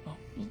best. Oh,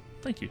 well,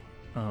 thank you.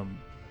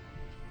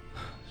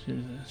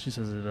 She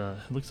says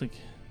it looks like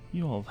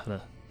you all have had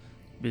a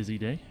busy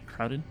day,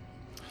 crowded.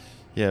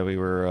 Yeah, we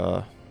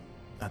were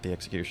at the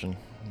execution.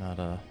 Not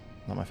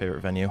my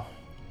favorite venue.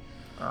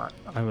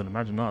 I would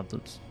imagine not.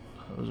 Those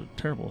are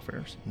terrible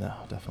affairs. No,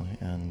 definitely.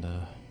 And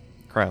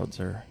crowds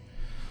are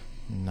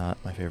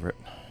not my favorite.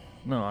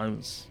 No, I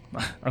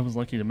was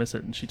lucky to miss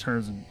it. And she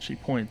turns and she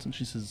points and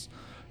she says,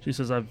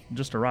 "I've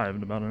just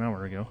arrived about an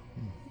hour ago,"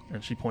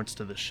 and she points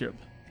to the ship,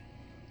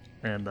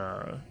 and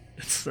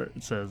it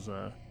says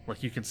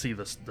like you can see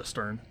the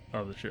stern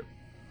of the ship,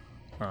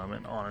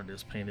 and on it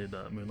is painted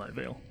Moonlight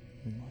Veil.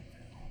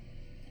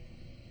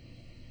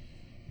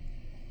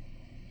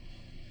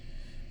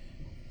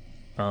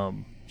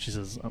 She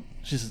says,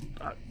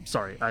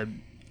 sorry,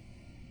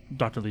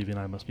 Dr. Levy and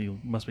I must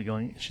be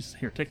going. She says,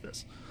 "Here, take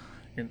this."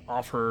 And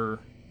off her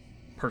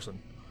person,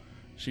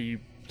 she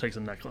takes a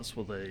necklace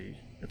with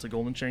it's a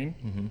golden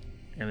chain,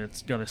 and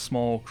it's got a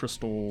small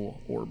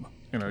crystal orb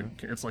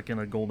it's like in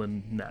a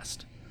golden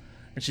nest.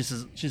 And she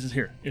says,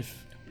 "Here,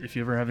 if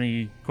you ever have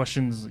any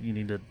questions, you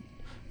need to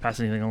pass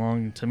anything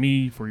along to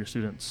me for your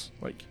students,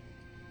 like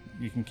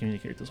you can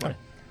communicate this way."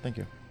 Thank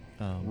you.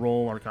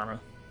 Roll Arcana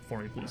for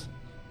me, please.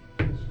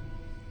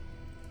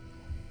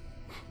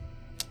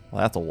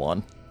 Well, that's a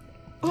 1.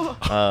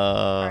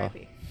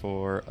 R.I.P.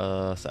 For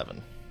a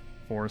 7.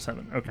 4 or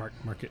 7. Okay.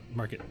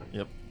 Mark it.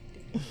 Yep.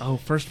 Oh,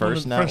 first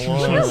nat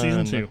one of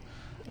season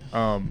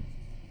 1. 2.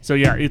 So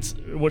yeah, it's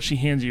what she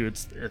hands you.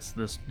 It's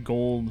this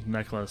gold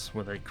necklace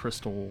with a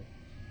crystal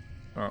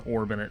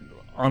orb in it.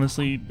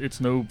 Honestly, it's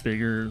no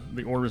bigger.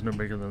 The orb is no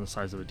bigger than the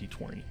size of a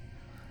D20.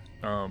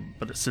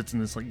 But it sits in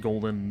this like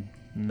golden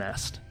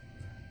nest,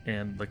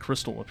 and the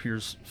crystal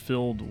appears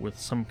filled with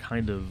some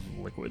kind of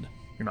liquid.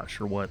 You're not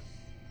sure what.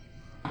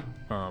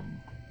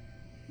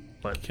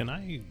 But Can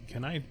I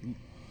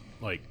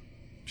like,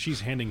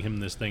 she's handing him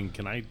this thing,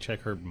 can I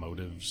check her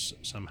motives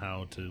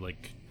somehow to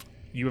like...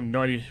 You have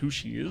no idea who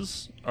she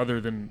is,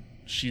 other than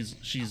she's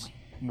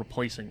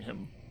replacing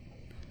him.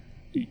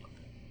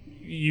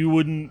 You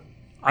wouldn't...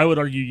 I would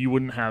argue you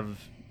wouldn't have...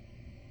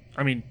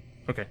 I mean,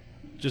 okay.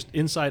 Just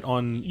insight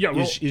on... Yeah, roll,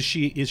 is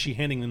she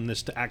handing him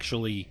this to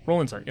actually...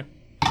 Roll insight, yeah.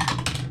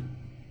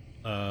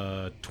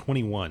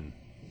 21.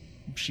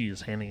 She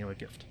is handing him a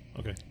gift.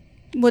 Okay.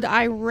 Would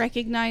I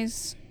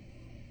recognize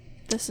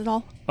this at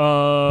all?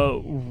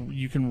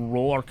 You can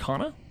roll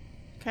Arcana.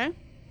 Okay.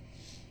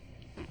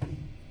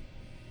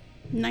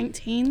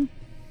 19.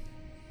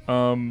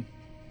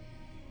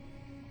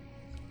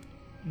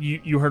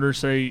 You heard her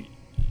say,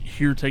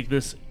 "Here, take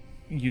this.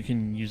 You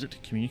can use it to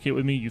communicate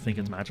with me." You think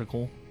it's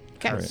magical.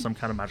 Okay. Has some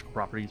kind of magical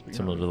properties. But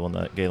Similar to the one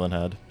that Galen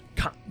had.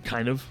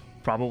 Kind of,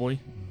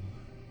 probably.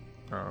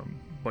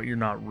 But you're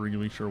not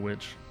really sure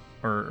which,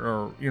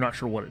 or you're not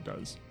sure what it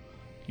does.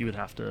 You would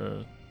have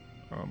to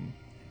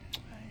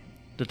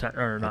detect,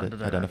 or not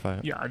detect. Identify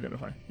it? Yeah,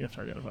 identify. You have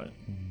to identify it.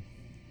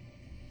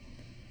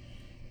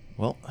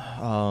 Well,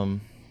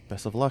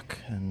 best of luck,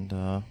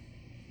 and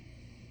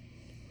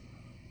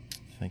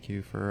thank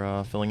you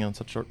for filling in on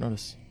such short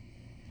notice.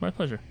 My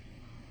pleasure.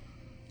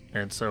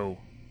 And so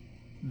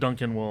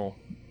Duncan will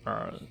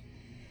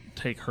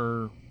take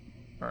her.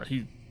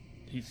 He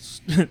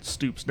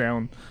stoops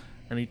down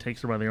and he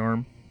takes her by the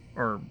arm,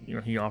 or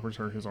he offers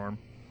her his arm,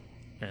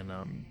 and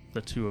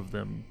the two of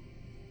them,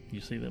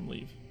 you see them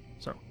leave.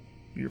 So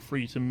you're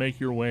free to make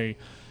your way.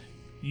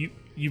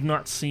 You've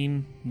not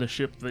seen the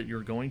ship that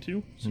you're going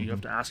to, so you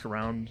have to ask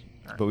around.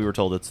 But we were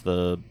told it's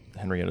the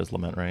Henrietta's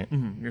Lament, right?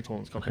 Mm-hmm. You're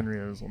told it's called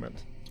Henrietta's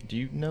Lament. Do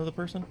you know the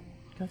person,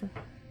 Kathra?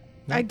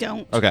 No? I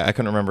don't. Okay, I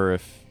couldn't remember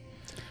if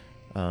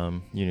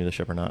you knew the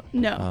ship or not.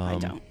 No, I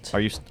don't.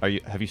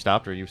 Have you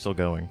stopped, or are you still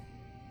going?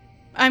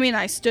 I mean,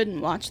 I stood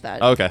and watched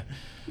that. Okay.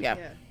 Yeah.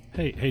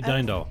 Hey,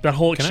 Dyndal. That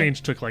whole Can I-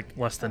 exchange took like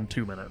less than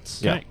 2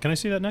 minutes. Yeah. Can I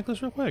see that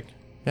necklace real quick?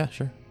 Yeah,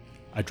 sure.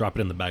 I drop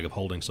it in the bag of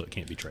holding so it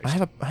can't be traced.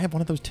 I have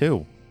one of those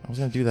too. I was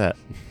gonna do that.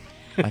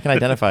 I can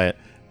identify it.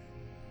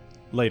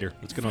 Later.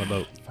 Let's get on a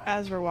boat.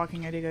 As we're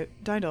walking, I do go,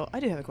 Dyndal,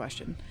 I do have a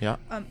question. Yeah.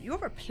 Your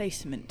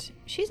replacement,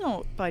 she's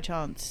not by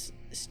chance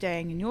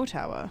staying in your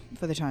tower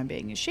for the time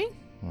being, is she?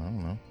 Well, I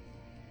don't know.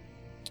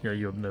 Yeah,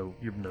 you have no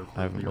clue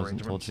I of the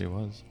wasn't told arrangements. she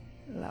was.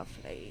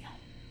 Lovely.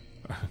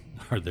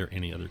 Are there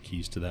any other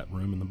keys to that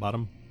room in the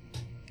bottom?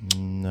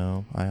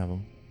 No, I have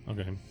them.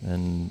 Okay.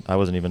 And I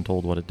wasn't even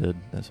told what it did,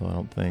 so I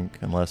don't think,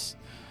 unless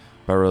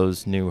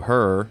Burroughs knew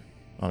her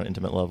on an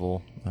intimate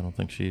level, I don't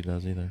think she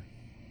does either.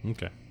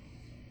 Okay.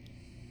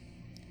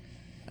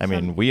 I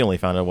mean, we only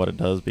found out what it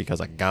does because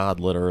a god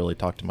literally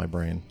talked to my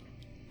brain.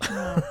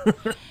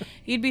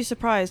 You'd be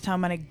surprised how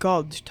many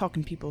gods talk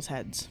in people's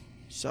heads.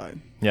 So.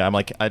 Yeah, I'm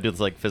like, I do this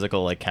like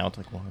physical like count,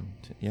 like 1,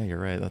 2. Yeah, you're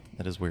right.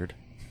 That is weird.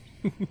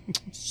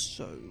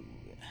 So.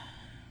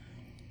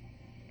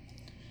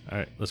 All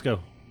right, let's go.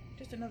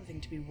 Just another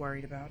thing to be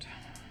worried about.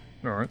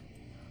 All right.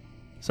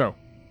 So,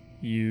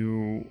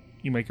 you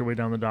make your way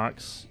down the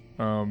docks.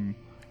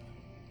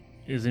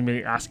 Is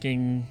anybody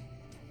asking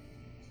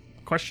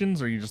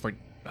questions, or are you just like?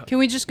 Can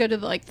we just go to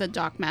the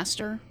dock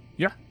master?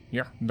 Yeah.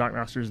 Dock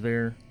master's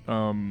there.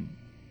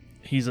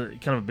 He's a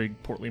kind of a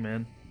big, portly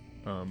man.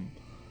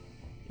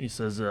 He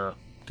says,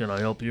 "Can I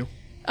help you?"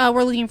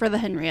 We're looking for the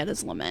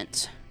Henrietta's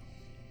Lament.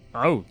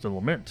 Oh, the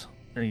lament.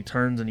 And he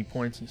turns and he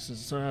points. And he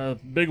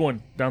says, "Big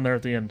one down there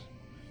at the end.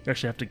 You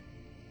actually have to."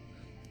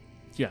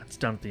 Yeah, it's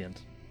down at the end.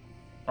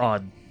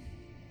 Odd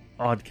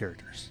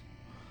characters.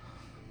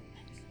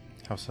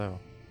 How so?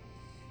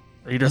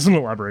 He doesn't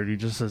elaborate. He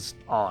just says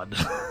odd.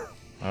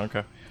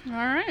 Okay. All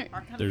right.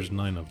 There's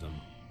 9 of them.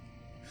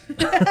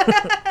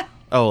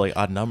 Oh, like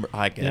odd number.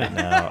 I get it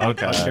now.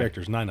 Okay. Odd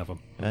characters, 9 of them.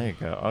 There you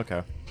go.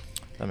 Okay.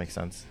 That makes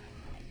sense.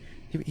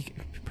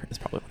 It's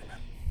probably what he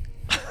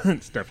meant.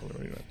 It's definitely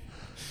what he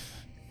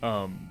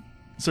meant.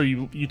 So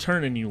you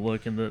turn and you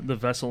look, and the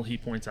vessel he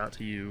points out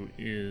to you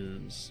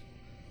is,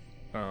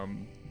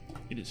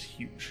 it is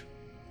huge.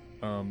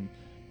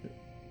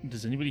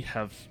 Does anybody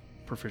have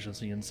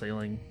proficiency in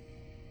sailing?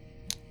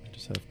 I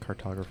just have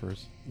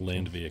cartographers.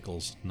 Land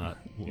vehicles, not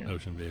Yeah.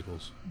 ocean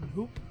vehicles.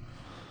 Nope.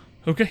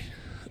 Okay.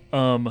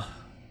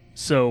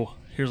 So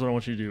here's what I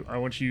want you to do.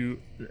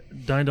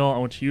 Dyndal, I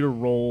want you to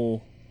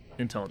roll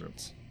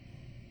intelligence.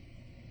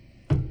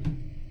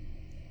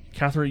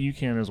 Kathra, you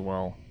can as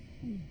well,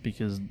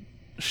 because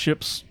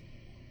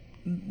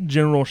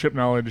general ship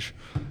knowledge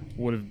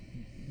would have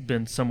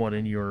been somewhat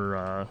in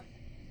your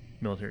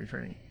military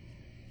training.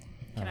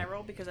 Can I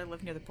roll because I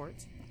live near the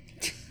ports?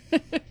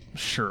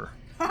 Sure.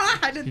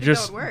 I didn't think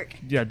Just- that would work.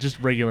 Yeah, just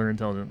regular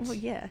intelligence. Well,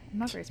 yeah. I'm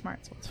not very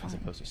smart, so it's As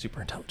fine. opposed to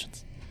super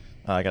intelligence.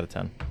 I got a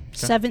 10.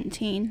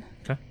 17.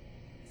 Okay.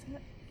 Is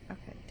it?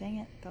 Okay, dang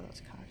it. Thought that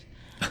was cocked.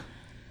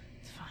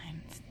 It's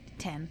fine. It's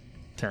 10.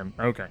 10.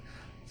 Okay.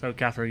 So,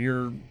 Kathra,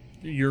 you're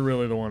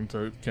really the one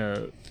to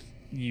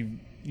you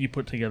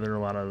put together a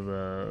lot of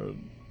the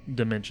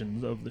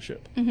dimensions of the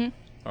ship. Mm-hmm.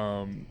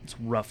 It's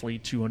roughly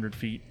 200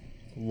 feet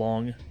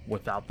long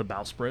without the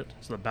bowsprit.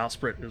 So the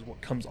bowsprit is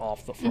what comes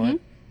off the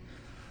front.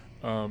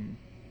 And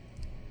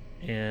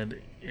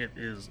it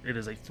is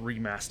a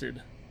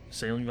 3-masted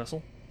sailing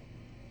vessel,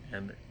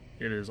 and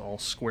it is all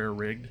square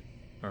rigged.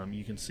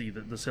 You can see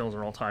that the sails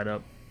are all tied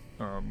up.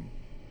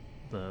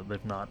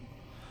 They've not,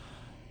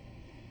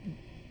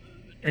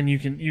 and you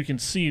can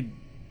see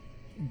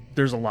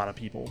there's a lot of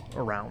people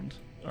around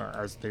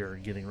as they're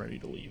getting ready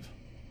to leave.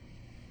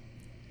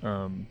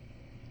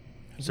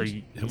 So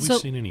you, Have we So-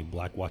 seen any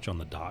Black Watch on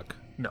the dock?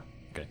 no,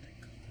 Okay.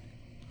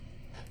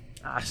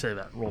 I say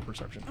that roll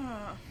perception.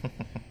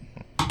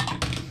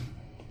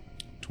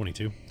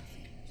 22.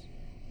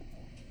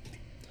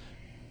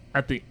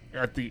 At the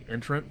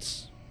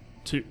entrance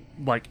to,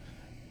 like,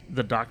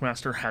 the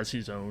dockmaster has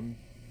his own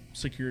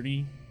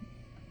security,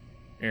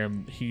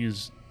 and he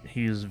is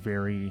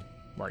very,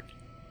 like,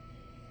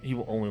 he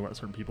will only let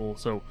certain people.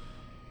 So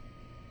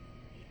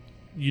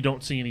you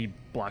don't see any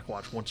Black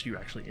Watch once you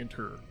actually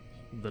enter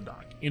the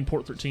dock. In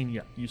Port 13,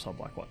 yeah, you saw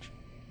Black Watch,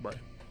 but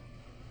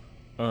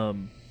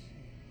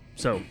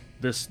so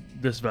this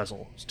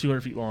vessel is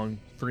 200 feet long,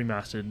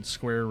 3-masted,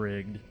 square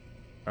rigged.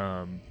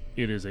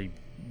 It is a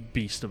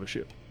beast of a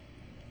ship.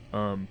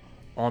 On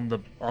the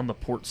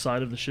port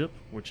side of the ship,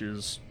 which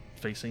is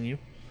facing you,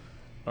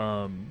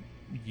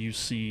 you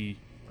see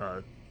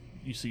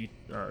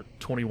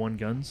 21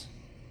 guns,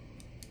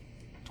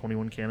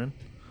 21 cannon.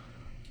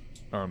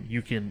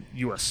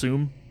 You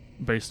assume,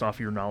 based off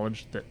your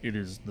knowledge, that it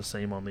is the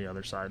same on the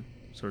other side.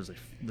 So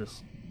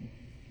this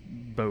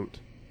boat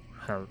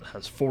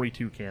has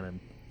 42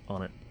 cannon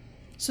on it.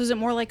 So is it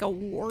more like a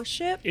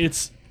warship?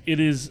 It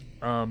is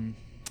not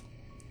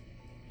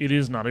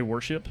a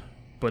warship,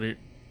 but it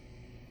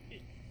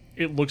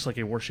looks like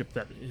a warship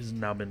that has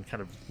now been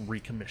kind of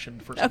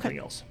recommissioned for something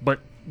else. But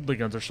the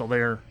guns are still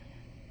there.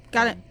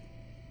 Got it.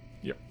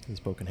 Yep, This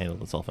boat can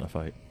handle itself in a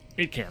fight.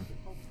 it can.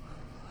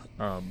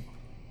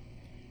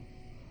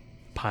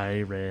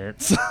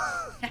 Pirates.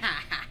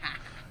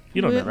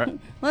 You don't know that.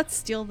 Let's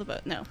steal the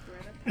boat. No.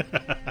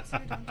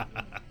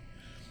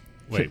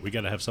 Wait, we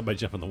got to have somebody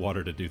jump in the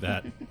water to do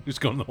that. Who's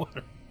going in the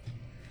water?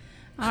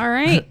 All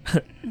right.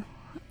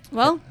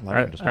 Well,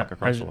 Larry can just walk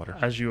across as, the water.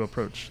 as you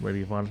approach,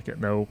 Lady Ivanka,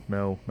 no,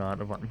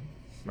 not Ivan.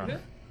 Not.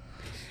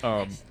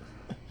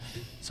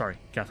 Sorry,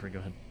 Catherine, go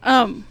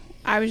ahead.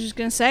 I was just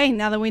gonna say,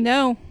 now that we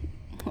know,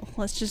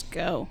 let's just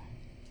go.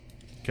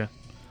 Okay.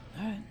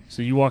 All right.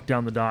 So you walk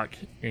down the dock,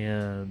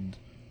 and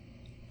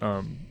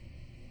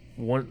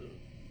one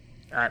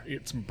at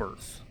its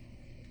berth,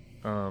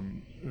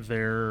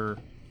 there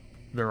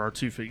are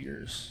 2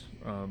 figures,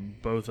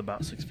 both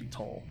about 6 feet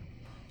tall.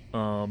 The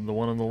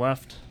one on the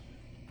left,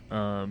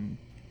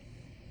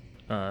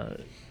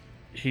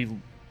 he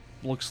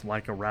looks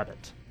like a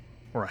rabbit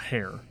or a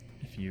hare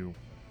if you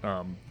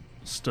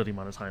stood him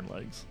on his hind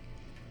legs.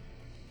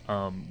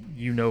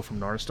 you know from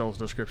Narstel's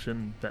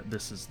description that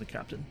this is the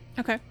captain.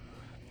 Okay.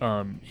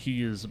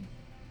 He is,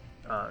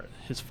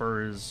 his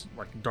fur is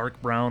like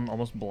dark brown,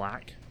 almost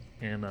black,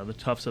 and the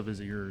tufts of his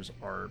ears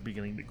are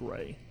beginning to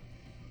gray.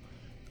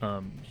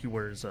 He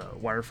wears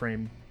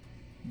wireframe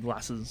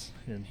glasses,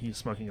 and he's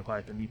smoking a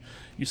pipe, and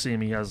you see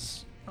him, he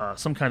has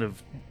some kind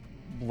of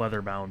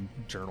leather-bound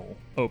journal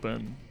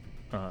open,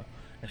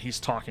 and he's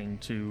talking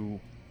to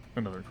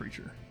another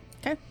creature.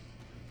 Okay.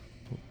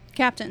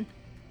 Captain.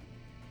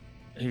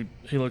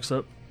 He looks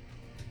up.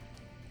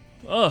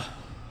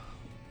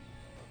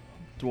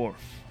 Dwarf,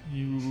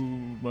 you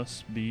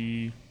must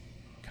be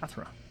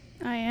Kathra.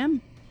 I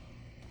am.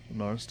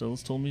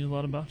 Narstel's told me a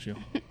lot about you.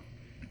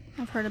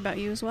 I've heard about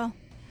you as well.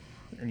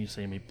 And you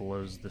see him, he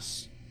blows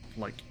this,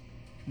 like,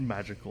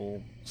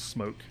 magical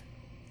smoke.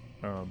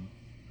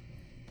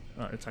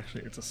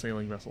 It's a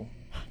sailing vessel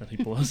that he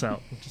blows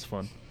out, which is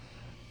fun.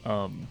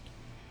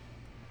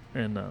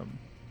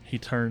 He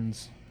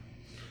turns,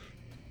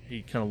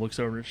 he kind of looks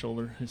over his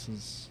shoulder. He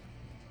says,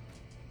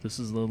 "This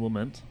is the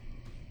Lament.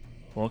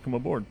 Welcome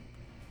aboard.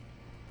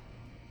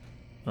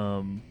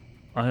 I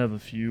have a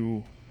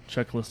few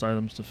checklist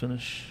items to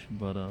finish,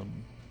 but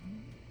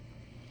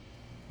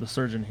the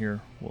surgeon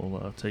here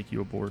will take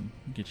you aboard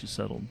and get you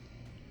settled."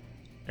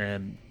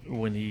 And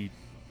when he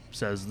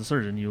says the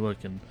surgeon, you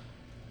look, and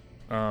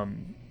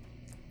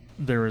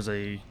there is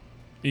a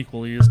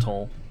equally as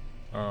tall,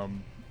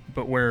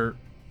 but where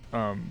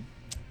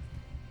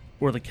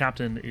the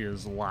captain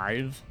is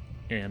lithe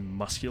and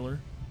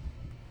muscular,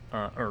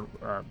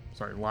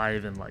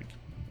 lithe and like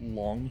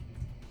long.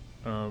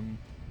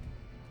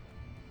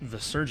 The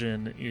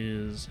surgeon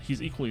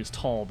he's equally as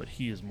tall, but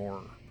he is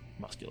more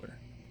muscular.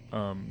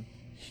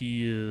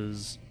 He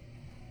is,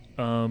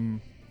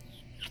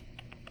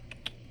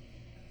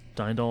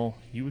 Dyndal,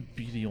 you would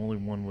be the only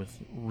one with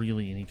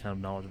really any kind of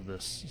knowledge of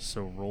this.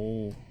 So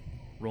roll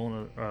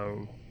an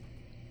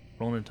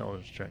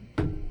intelligence check.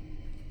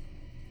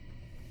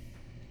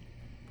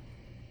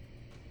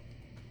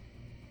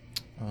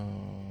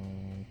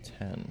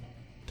 10.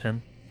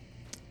 10.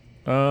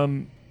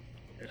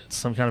 It's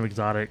some kind of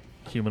exotic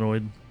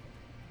humanoid.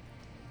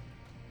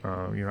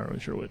 You're not really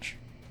sure which.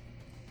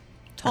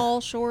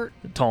 Tall, short.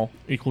 Tall,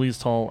 equally as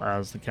tall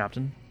as the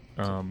captain.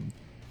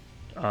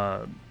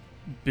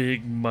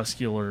 Big,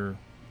 muscular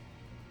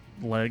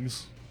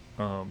legs.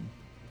 Long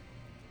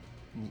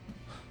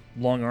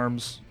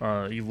arms.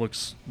 He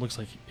looks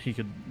like he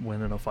could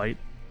win in a fight.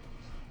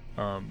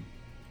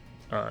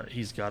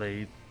 He's got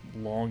a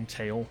long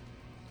tail,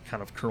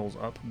 kind of curls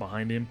up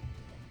behind him.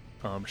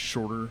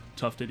 Shorter,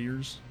 tufted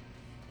ears.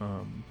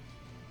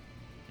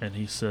 And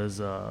he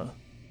says,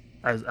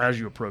 as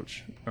you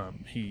approach,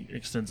 he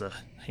extends a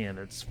hand.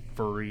 It's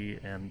furry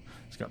and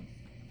it's got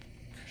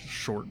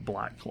short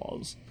black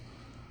claws.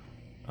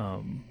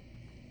 I'm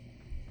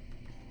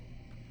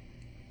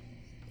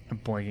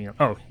blanking on.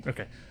 Oh,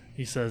 okay.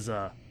 He says,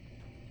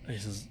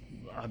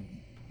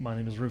 "My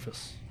name is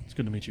Rufus. It's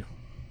good to meet you."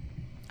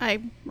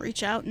 I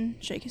reach out and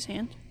shake his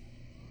hand.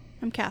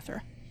 I'm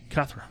Kathra.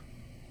 Kathra,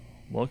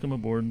 welcome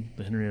aboard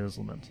the Henrietta's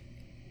Lament.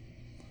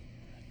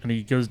 And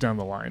he goes down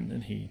the line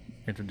and he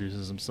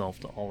introduces himself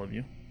to all of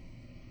you.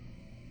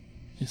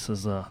 He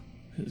says,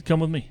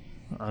 "Come with me.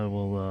 I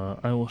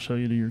will show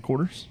you to your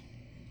quarters.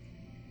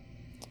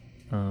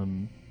 I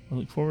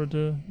look forward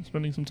to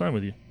spending some time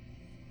with you."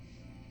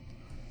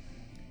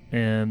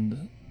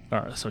 And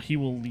so he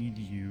will lead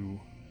you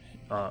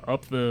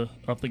up the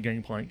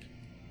gangplank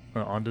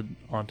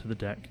onto the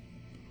deck.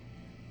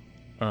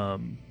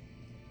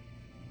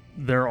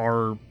 There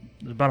are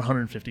about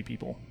 150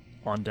 people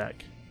on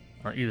deck,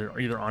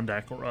 either on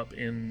deck or up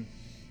in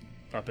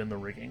the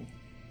rigging.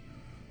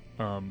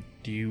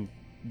 Do you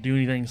do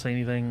anything? Say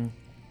anything?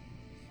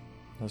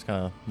 I was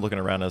kind of looking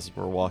around as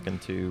we're walking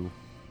to,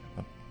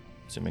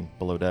 assuming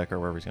below deck or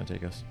wherever he's going to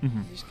take us.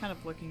 Mm-hmm. Just kind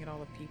of looking at all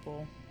the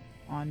people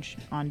on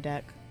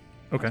deck.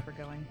 Okay. As we're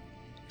going.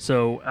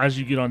 So as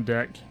you get on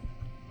deck,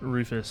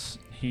 Rufus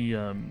he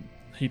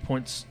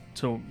points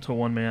to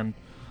one man,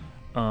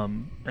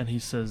 and he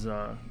says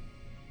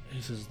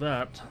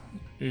that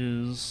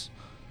is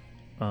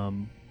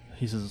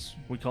he says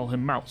we call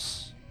him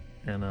Mouse,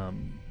 and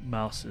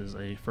Mouse is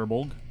a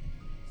furbolg.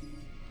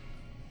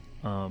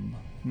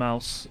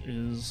 Mouse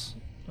is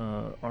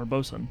our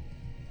bosun,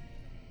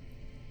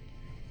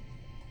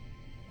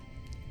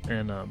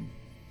 and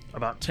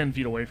about 10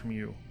 feet away from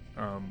you,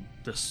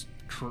 this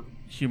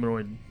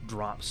humanoid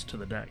drops to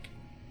the deck.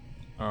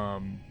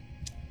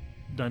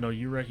 Dyndal,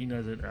 you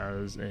recognize it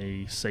as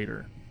a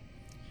satyr.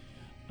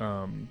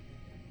 And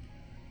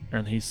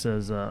he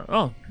says,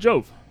 "Oh,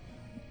 Jove,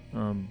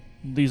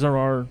 these are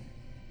our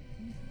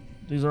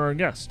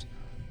guests."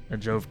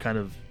 And Jove kind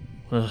of,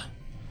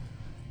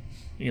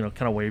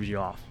 waves you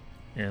off,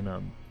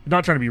 and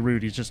not trying to be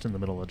rude. He's just in the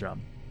middle of the job.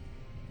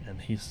 And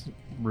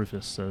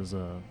Rufus says,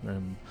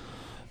 "And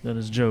that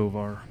is Jove,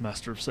 our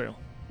master of sail.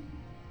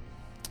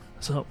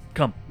 So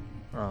come,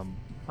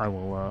 I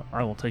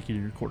will take you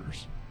to your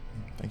quarters."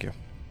 Thank you.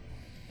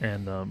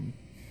 And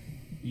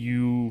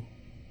you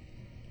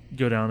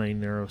go down a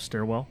narrow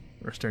stairwell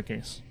or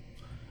staircase.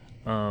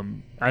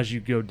 As you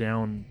go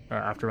down,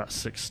 after about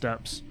 6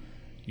 steps,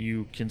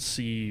 you can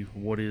see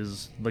what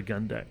is the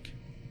gun deck.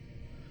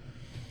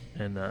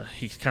 And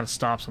he kind of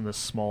stops on this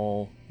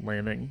small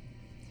landing,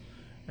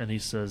 and he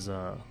says,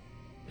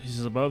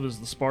 above is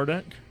the spar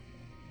deck.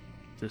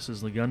 This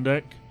is the gun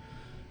deck.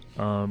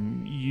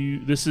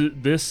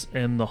 This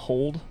and the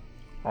hold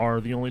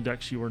are the only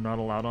decks you are not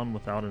allowed on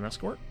without an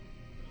escort.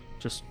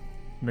 Just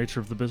nature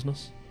of the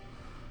business.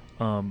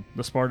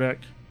 The spar deck,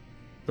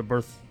 the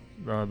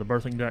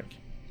birthing deck,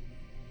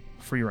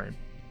 free reign.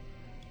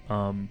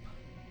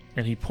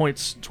 And he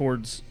points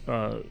towards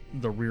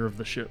the rear of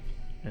the ship,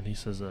 and he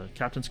says,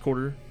 "Captain's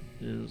quarter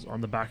is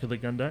on the back of the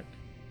gun deck.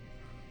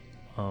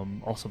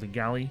 Also the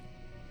galley,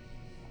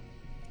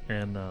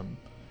 and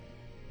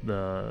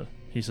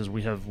he says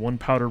we have one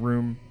powder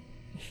room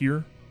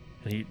here,"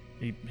 and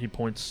he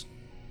points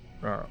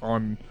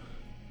on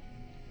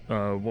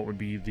what would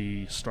be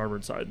the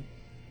starboard side.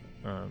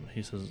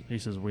 He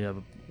says we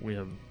have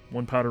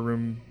one powder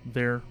room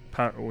there.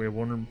 We have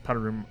one powder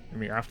room in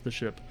the aft of the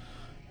ship,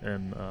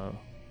 and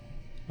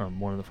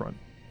one in the front.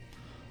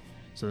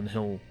 So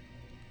then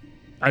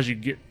as you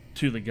get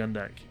to the gun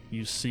deck,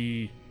 you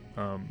see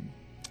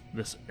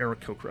this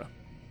Aarakocra.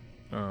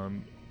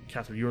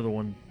 Kathra, you're the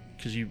one,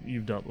 because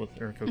you've dealt with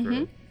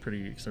Aarakocra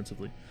pretty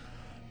extensively.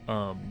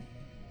 And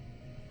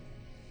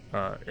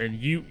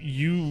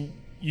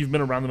you've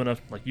been around them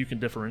enough, like you can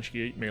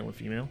differentiate male and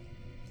female.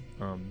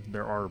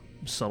 There are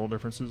subtle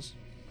differences,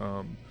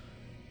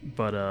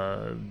 but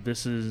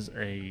this is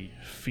a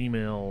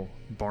female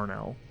barn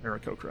owl,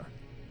 Aarakocra.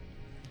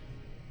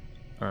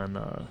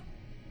 And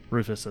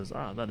Rufus says,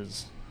 that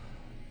is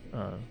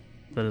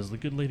the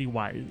good lady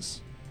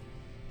Wise.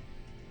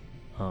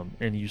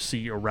 And you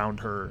see around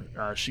her,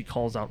 she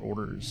calls out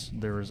orders.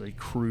 There is a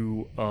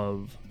crew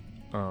of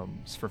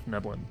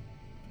Svirfneblin.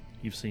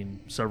 You've seen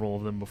several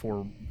of them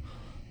before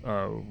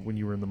when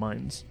you were in the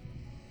mines.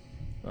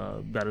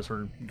 That is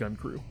her gun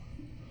crew.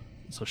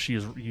 So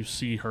you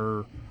see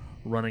her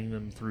running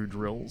them through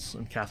drills.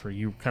 And Kathra,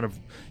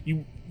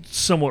 you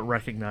somewhat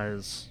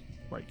recognize,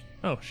 like,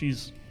 oh,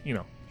 she's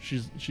a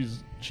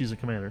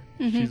commander.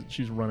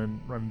 She's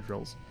running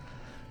drills,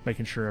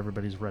 making sure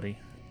everybody's ready.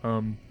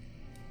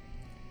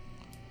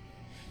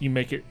 You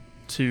make it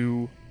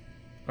to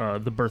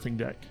the berthing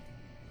deck,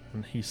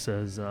 and he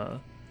says,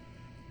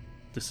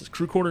 "This is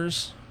crew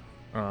quarters,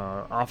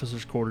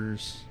 officers'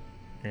 quarters,"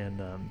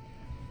 and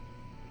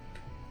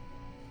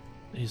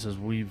he says,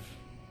 "We've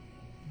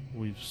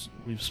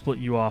split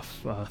you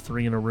off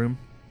 3 in a room.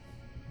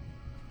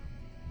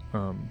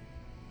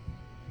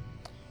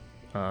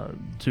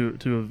 Two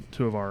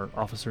of our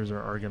officers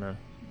are gonna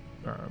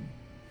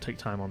take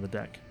time on the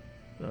deck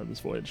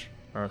this voyage,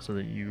 so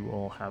that you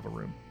all have a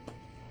room."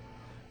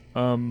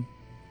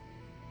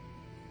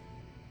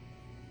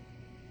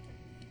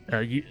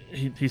 He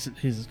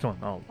says, "Come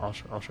on,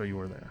 I'll show you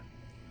where they're."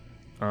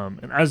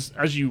 And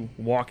as you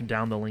walk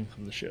down the length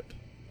of the ship,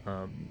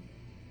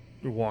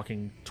 you're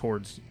walking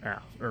towards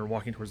the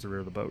rear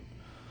of the boat.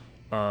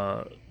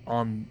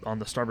 On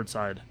the starboard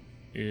side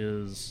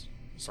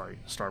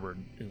starboard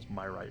is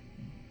my right.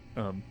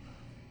 On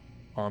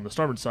the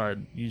starboard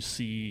side, you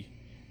see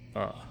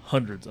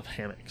hundreds of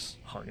hammocks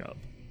hung up.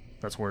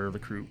 That's where the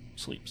crew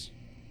sleeps.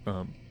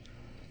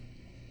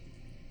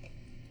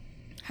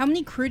 How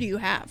many crew do you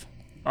have?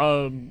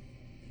 Not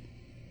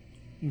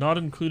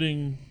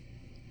including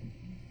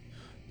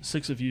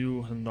 6 of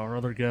you and our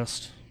other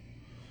guest,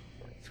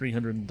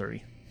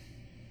 330.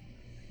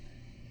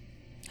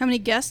 How many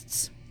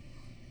guests?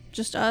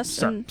 Just us?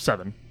 7.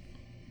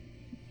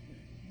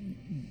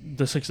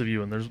 The 6 of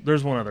you, and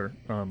there's one other.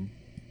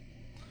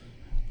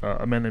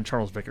 A man named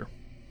Charles Vicker.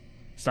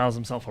 Styles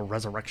himself a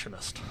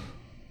resurrectionist.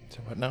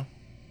 So what now?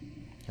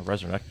 A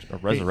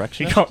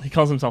resurrectionist? He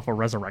calls himself a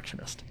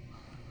resurrectionist.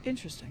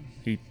 Interesting.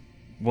 He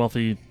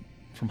wealthy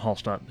from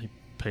Hallstatt. He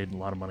paid a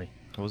lot of money.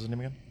 What was his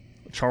name again?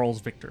 Charles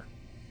Victor.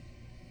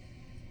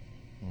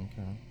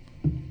 Okay.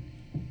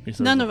 He says,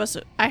 None of us.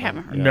 I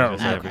haven't heard. No,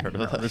 of it. I Okay. haven't heard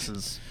of that. This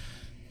is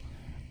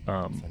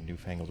It's a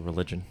newfangled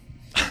religion.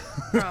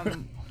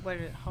 From what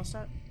is it,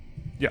 Hallstatt?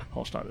 yeah,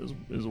 Hallstatt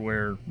is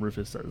where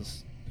Rufus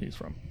says he's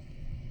from.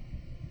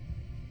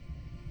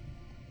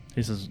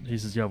 He says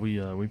yeah,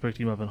 we picked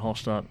him up in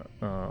Hallstatt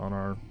on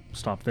our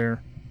stop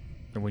there.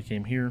 Then we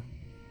came here.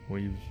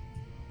 We've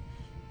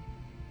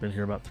been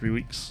here about 3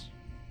 weeks.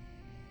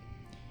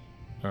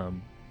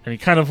 And he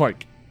kind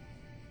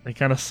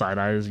of side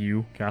eyes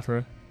you,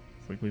 Kathra.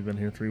 It's like we've been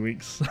here 3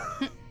 weeks.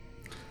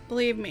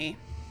 Believe me.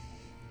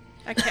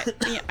 I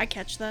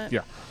catch that.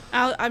 Yeah.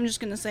 I'm just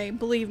gonna say,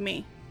 believe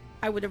me,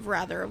 I would have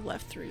rather have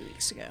left 3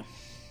 weeks ago.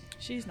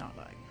 She's not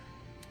lying.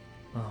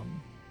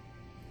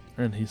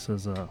 And he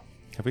says,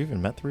 Have we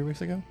even met 3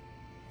 weeks ago?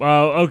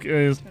 well,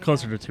 okay, it's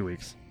closer to 2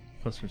 weeks.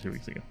 Closer to 2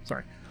 weeks ago.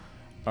 Sorry.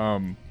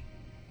 And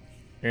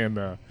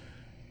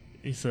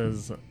he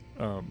says,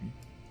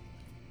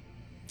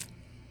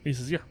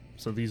 yeah.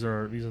 So these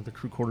are the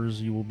crew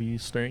quarters you will be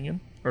staying in,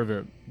 or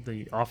the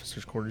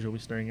officers' quarters you'll be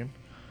staying in.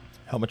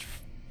 How much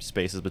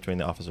spaces between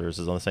the officers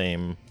is on the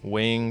same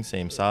wing,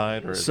 same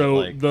side, or is So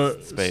it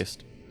like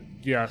spaced?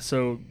 Yeah,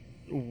 so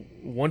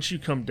once you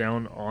come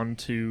down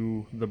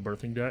onto the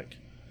berthing deck,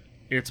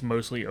 it's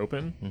mostly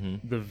open.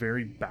 Mm-hmm. The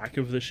very back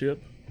of the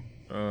ship,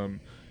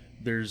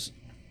 there's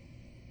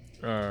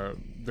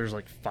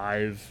like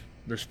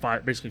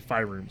basically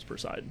 5 rooms per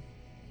side.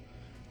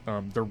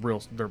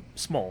 They're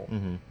small,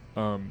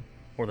 Mm-hmm.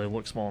 or they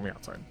look small on the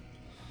outside.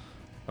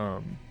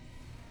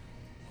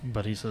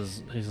 But he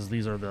says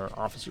these are the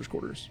officers'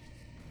 quarters.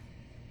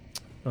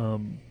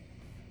 And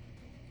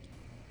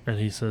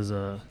he says,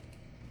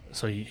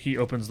 so he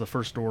opens the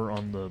first door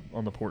on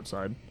the port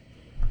side.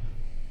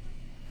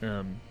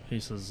 He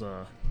says,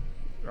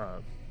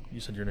 you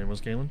said your name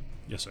was Galen?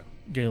 Yes, sir.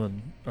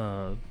 Galen,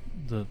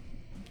 the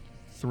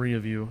 3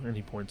 of you, and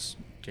he points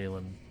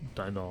Galen,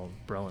 Dyndal,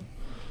 Bracken.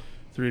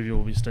 3 of you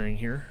will be staying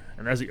here.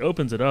 And as he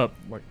opens it up,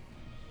 like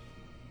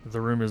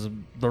the room is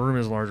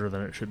larger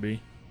than it should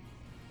be.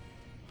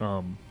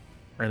 And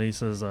he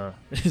says,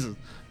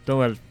 don't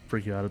let it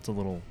freak you out. It's a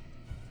little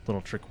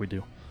trick we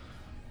do.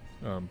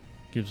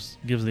 Gives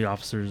the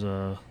officers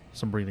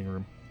some breathing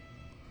room.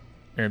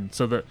 And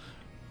so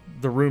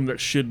the room that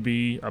should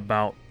be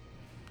about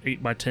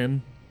 8 by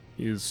 10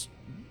 is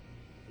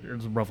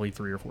roughly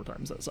 3 or 4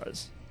 times that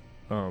size.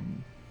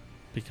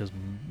 Because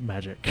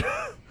magic.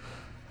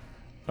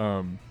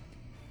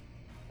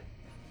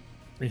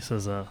 He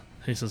says,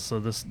 so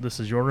this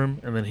is your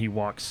room, and then he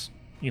walks,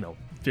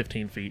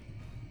 15 feet,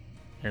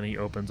 and he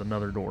opens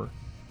another door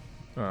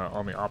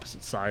on the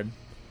opposite side,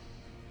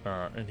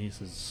 and he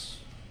says,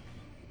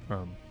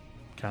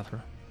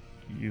 Kathra,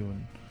 you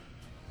and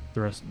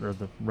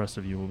the rest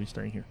of you will be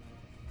staying here.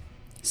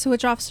 So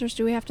which officers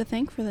do we have to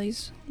thank for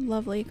these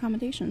lovely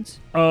accommodations?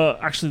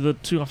 Actually, the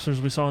 2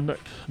 officers we saw on deck,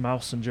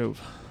 Mouse and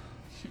Jove.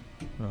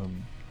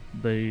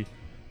 They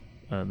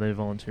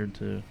volunteered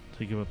to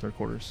give up their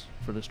quarters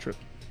for this trip.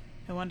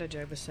 No wonder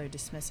Joe was so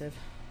dismissive.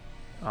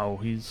 Oh,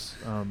 he's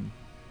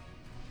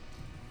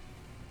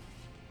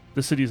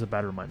the city is a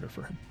bad reminder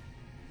for him.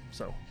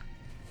 So,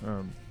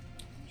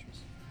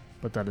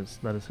 but that is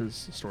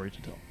his story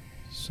to tell.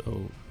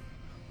 So,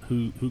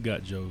 who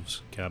got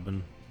Jove's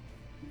cabin?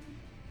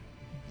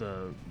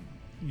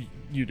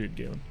 You did,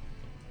 Galen.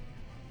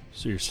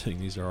 So you're saying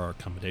these are our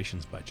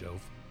accommodations by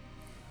Jove?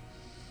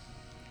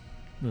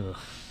 Ugh.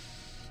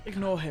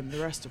 Ignore him, the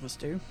rest of us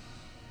do.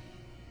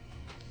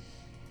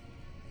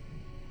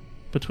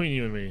 Between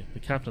you and me, the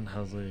captain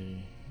has a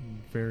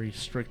very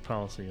strict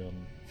policy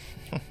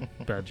on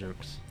bad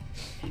jokes.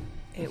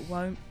 It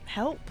won't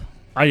help.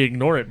 I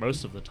ignore it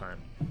most of the time,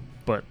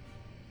 but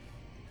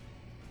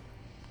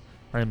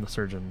I am the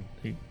surgeon.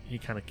 He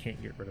kind of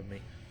can't get rid of me.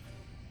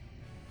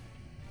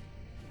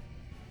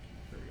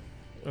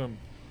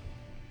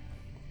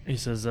 He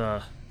says,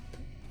 now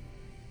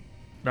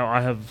I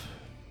have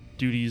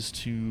duties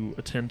to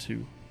attend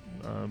to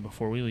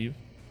before we leave,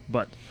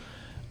 but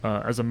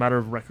as a matter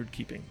of record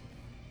keeping,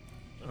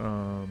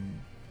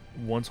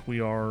 once we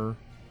are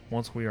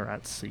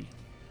at sea,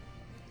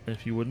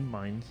 if you wouldn't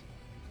mind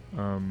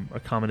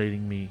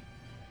accommodating me,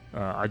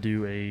 I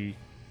do a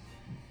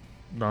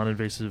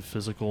non-invasive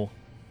physical.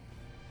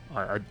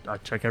 I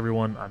check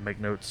everyone. I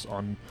make notes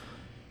on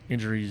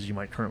injuries you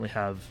might currently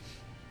have,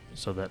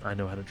 so that I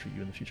know how to treat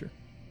you in the future.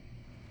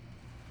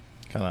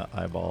 Kind of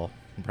eyeball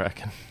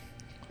Bracken.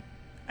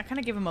 I kind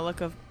of give him a look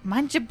of,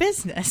 mind your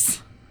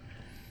business.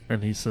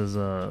 And he says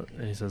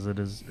it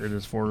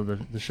is for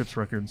the ship's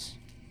records.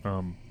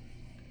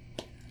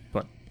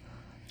 But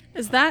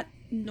Is that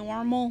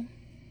normal?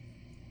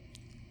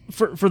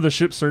 for the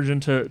ship surgeon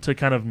to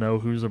kind of know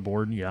who's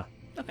aboard, yeah.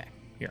 Okay.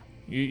 Yeah.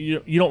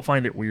 You don't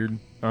find it weird.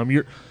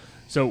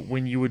 So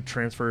when you would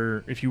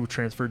transfer, if you would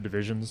transfer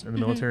divisions in the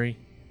military,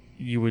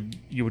 you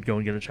would go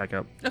and get a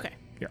checkup. Okay.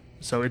 Yeah.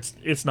 So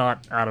it's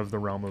not out of the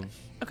realm of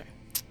Okay.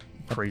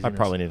 craziness. I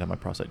probably need to have my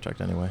prostate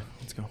checked anyway.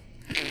 Let's go.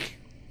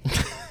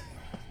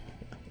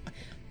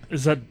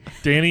 Is that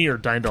Danny or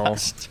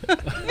Dyndal?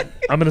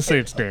 I'm gonna say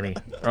it's Danny.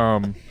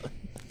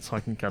 So I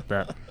can cut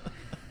that.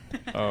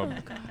 Oh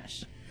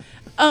gosh.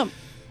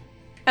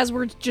 As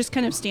we're just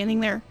kind of standing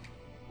there,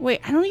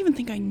 wait, I don't even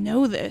think I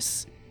know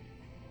this.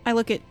 I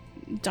look at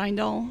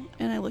Dyndal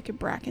and I look at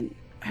Bracken.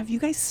 Have you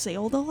guys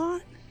sailed a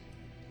lot?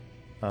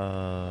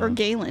 Or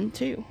Galen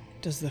too?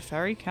 Does the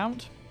ferry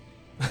count?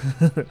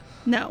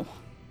 No.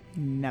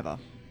 Never.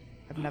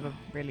 I've never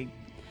really.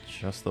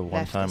 Just the one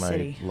Left the time I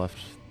city. left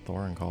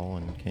Thorencall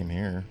and came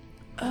here.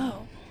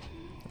 Oh.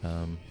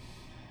 And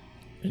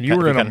you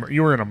were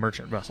in a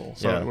merchant vessel,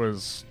 so Yeah. it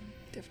was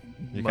Different.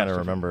 You much kind of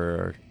different.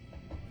 remember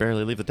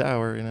barely leave the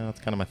tower. That's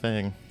kind of my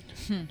thing.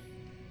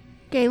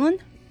 Galen?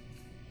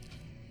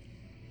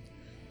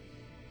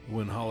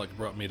 When Hollick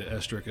brought me to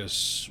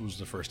Estrucus was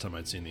the first time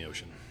I'd seen the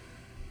ocean.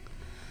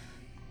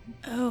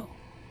 Oh.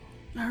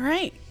 All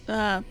right.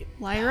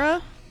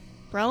 Lyra?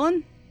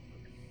 Bracken?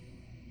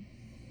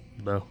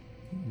 no.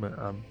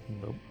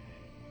 Nope.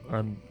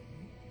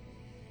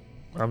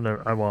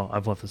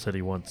 I've left the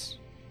city once,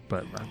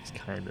 but I was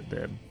kind of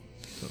dead.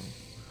 So.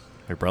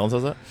 Wait, Brellan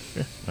says that?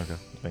 Yeah. Okay,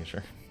 just making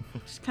sure.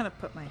 Just kind of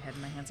put my head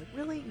in my hands, like,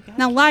 really? You gotta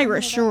Now, keep Lyra telling me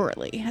that?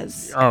 surely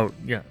has. Oh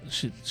yeah,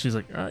 she's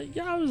like,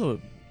 yeah, I was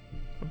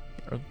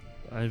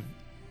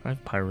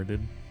I've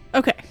pirated.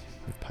 Okay.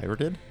 You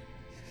pirated?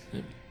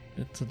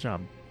 It's a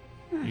job.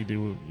 You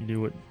do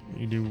what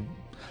you do.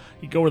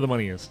 You go where the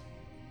money is.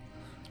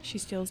 She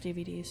steals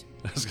DVDs.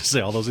 I was gonna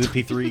say all those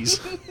MP3s.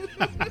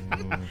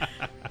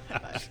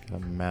 A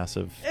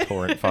massive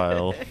torrent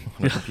file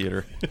on a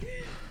computer.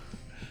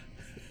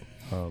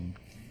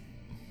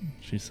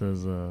 She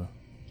says,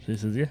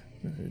 yeah,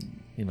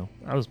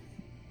 I was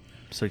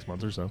 6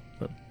 months or so,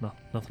 but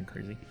nothing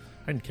crazy.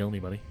 I didn't kill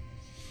anybody.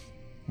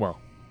 Well,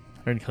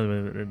 I didn't kill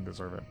anybody that didn't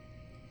deserve it.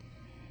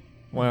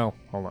 Well,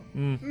 hold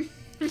on.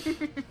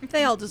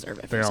 They all deserve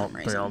it for some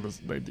reason.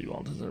 They do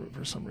all deserve it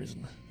for some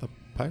reason. The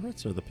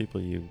pirates or the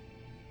people you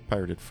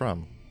pirated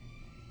from?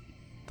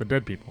 The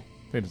dead people,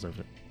 they deserved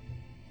it.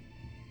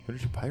 Who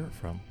did you pirate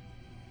from?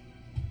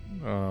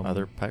 Other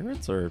Other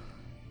pirates or?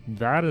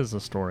 That is a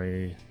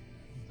story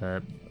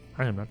that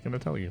I am not going to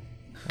tell you.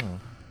 Oh.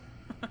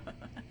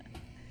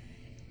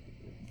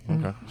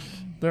 Okay.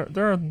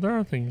 There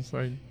are things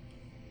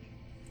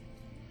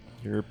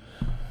You're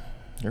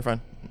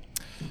fine.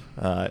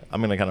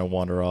 I'm gonna kind of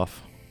wander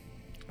off.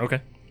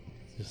 Okay.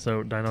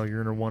 So, Dyndal,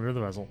 you're gonna wander the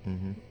vessel.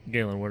 Mm-hmm.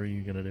 Galen, what are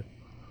you gonna do?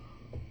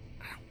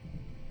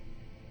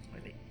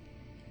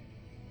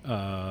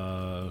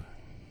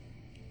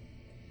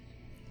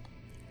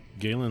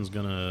 Galen's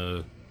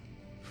gonna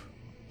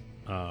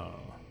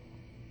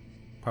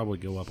probably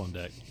go up on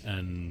deck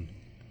and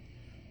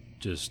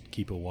just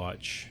keep a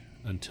watch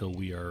until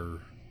we are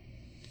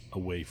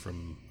away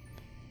from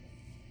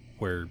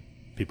where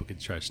people could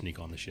try to sneak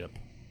on the ship.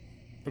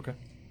 Okay.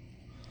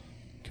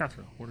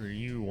 Kathra, what are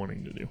you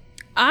wanting to do?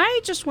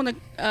 I just want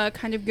to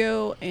kind of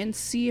go and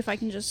see if I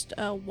can just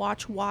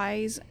watch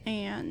Wise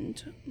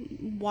and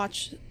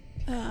watch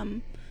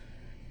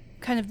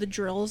kind of the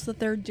drills that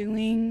they're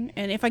doing.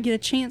 And if I get a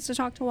chance to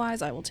talk to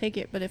Wise, I will take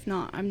it. But if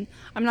not, I'm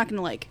not going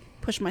to like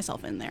push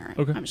myself in there.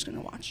 Okay. I'm just going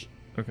to watch.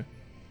 Okay.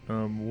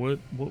 What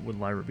would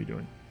Lyra be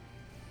doing?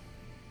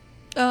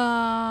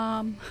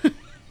 Not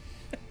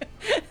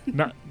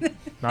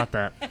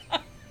that.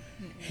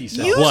 He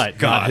said, You- "What?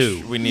 Gosh, Not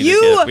who?" we need You-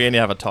 to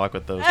have a talk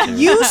with those two.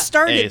 You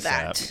started ASAP.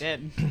 that.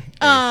 Did.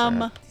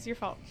 ASAP. It's your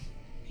fault.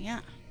 Yeah.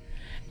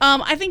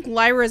 I think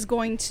Lyra is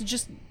going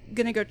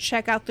to go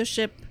check out the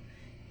ship,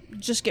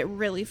 just get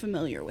really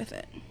familiar with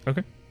it.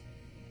 Okay.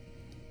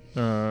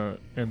 And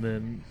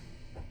then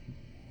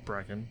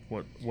Bracken,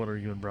 what are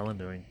you and Brelin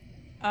doing?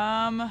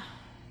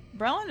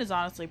 Brelin is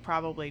honestly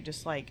probably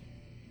just like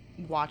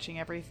watching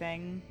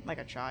everything like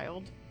a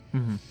child.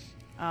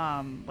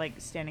 Mm-hmm. Like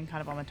standing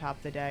kind of on the top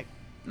of the deck.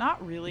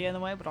 Not really in the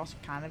way, but also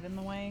kind of in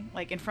the way.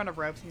 Like in front of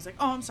ropes, he's like,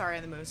 "Oh, I'm sorry,"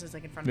 and the moose is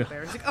like in front of the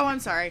bear. He's like, "Oh, I'm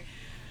sorry."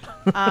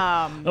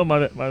 Oh,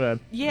 my bad.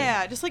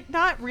 Yeah, just like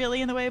not really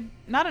in the way,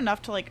 not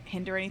enough to like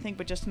hinder anything,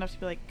 but just enough to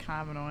be like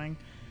kind of annoying.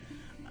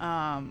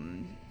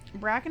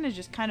 Bracken is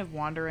just kind of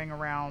wandering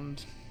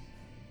around,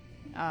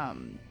 not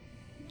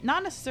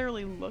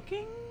necessarily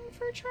looking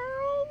for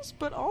Charles,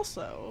 but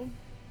also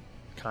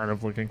Kind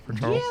of looking for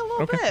Charles. yeah, a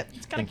little Okay. bit.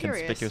 It's kind of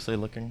curious. Inconspicuously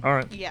looking. All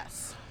right.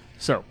 Yes,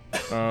 So,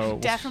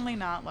 definitely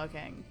not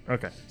looking.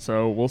 Okay,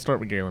 so we'll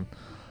start with Galen,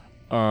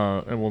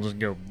 and we'll just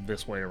go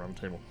this way around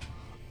the table.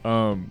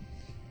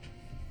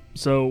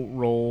 So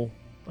roll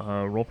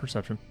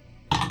perception.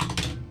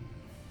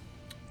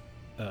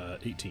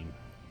 18.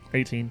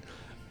 18.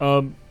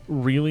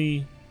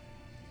 Really,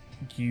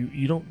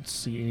 you don't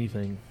see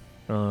anything.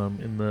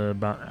 In the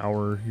about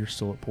hour you're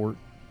still at port,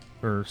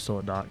 or still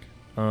at dock.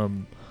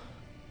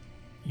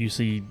 You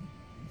see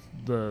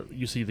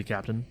the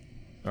captain.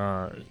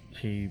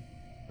 He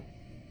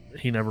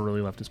never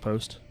really left his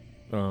post.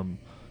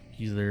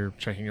 He's there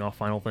checking off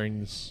final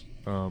things.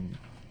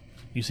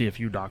 You see a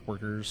few dock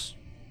workers.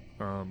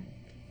 And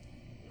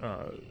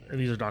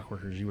these are dock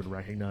workers you would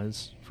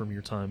recognize from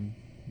your time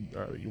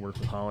you worked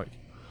with Hollick.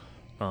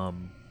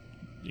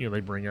 They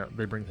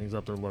bring things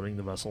up. They're loading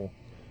the vessel,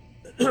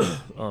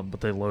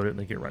 but they load it and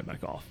they get right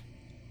back off.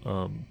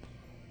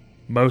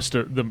 Most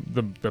of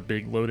the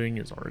big loading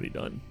is already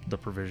done. The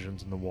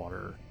provisions and the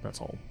water, that's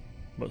all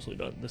mostly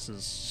done. This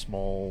is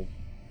small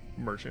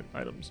merchant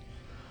items.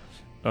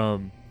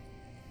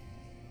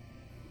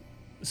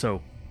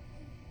 So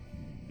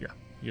yeah,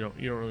 you don't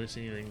really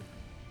see anything.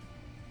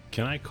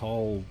 Can I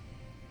call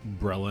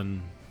Brelin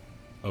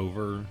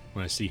over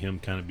when I see him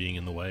kind of being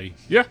in the way?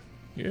 Yeah.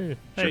 Hey,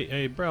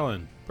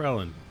 Brelin,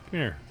 come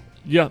here.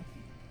 Yeah.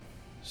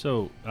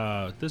 So,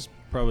 this is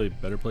probably a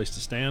better place to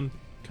stand,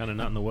 kind of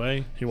not in the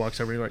way. He walks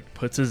over. He like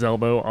puts his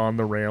elbow on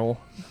the rail.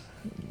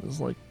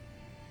 It's like,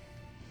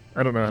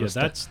 I don't know how Yeah, to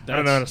that's- I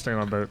don't know how to stand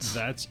on boats.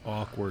 That's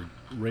awkward.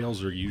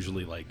 Rails are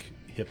usually like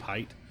hip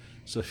height,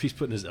 so if he's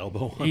putting his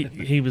elbow on it,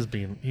 He was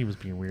being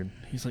weird.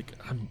 He's like,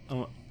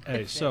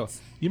 hey, It so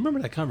fits. you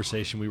remember that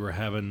conversation we were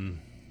having?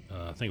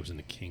 I think it was in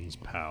the King's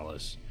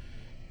Palace,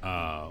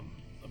 about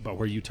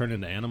where you turn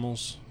into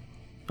animals.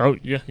 oh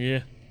yeah.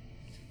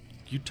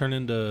 You turn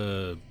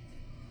into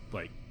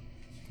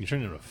you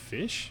turn into a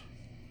fish.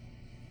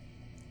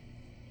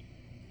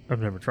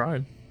 I've never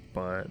tried,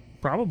 but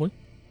probably.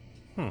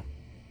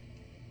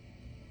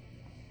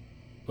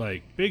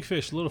 Like big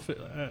fish, little fish.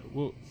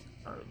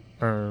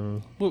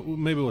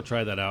 Maybe we'll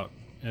try that out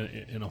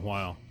in a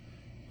while.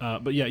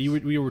 But yeah,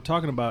 we were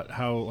talking about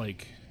how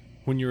like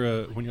when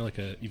you're like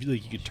you feel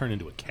like you could turn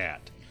into a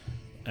cat.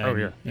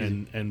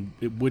 And, and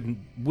it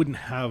wouldn't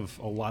have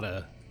a lot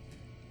of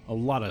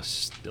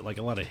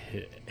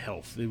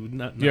health. It would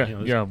not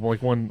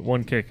like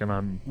one kick and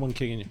I'm one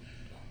kick in you.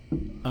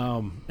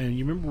 And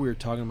you remember we were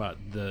talking about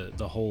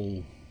the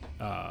whole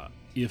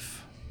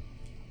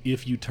if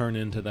you turn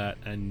into that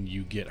and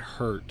you get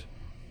hurt,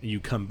 you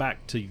come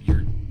back to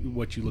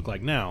what you look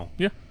like now.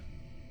 Yeah.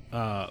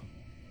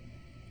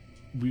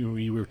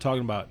 We were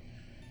talking about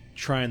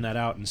trying that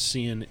out and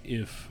seeing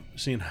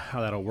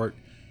how that'll work.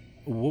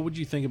 What would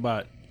you think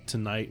about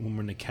tonight when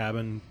we're in the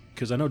cabin?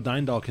 Because I know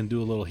Dyndal can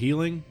do a little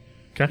healing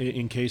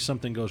in case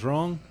something goes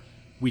wrong.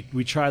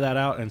 We try that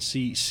out and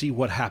see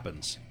what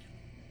happens.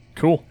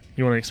 Cool.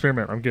 You want to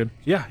experiment? I'm good.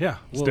 Yeah.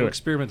 We'll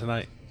experiment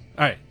tonight.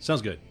 All right,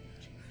 sounds good.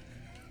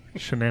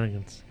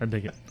 Shenanigans. I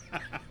dig it.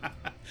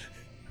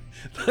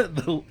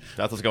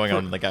 That's what's going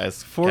on in the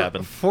guy's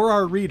cabin. For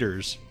our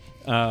readers,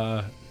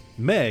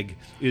 Meg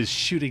is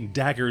shooting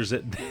daggers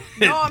at...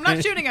 No, I'm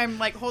not shooting. I'm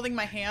like holding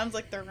my hands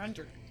like they're around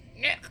your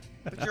neck.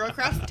 But you're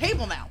across the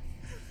table now.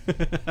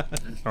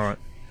 All right.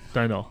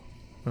 Dyndal.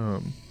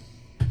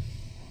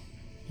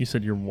 You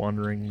said you're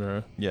wandering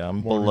the... Yeah,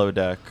 I'm below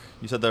deck.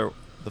 You said the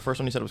first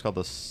one you said was called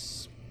the...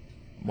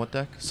 What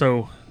deck?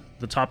 So,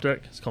 the top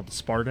deck is called the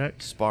spar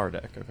deck. Spar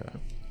deck, okay.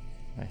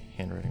 My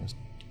handwriting was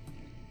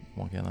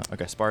wonky on that.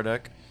 Okay, spar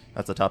deck.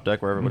 That's the top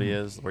deck where everybody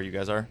is, where you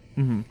guys are?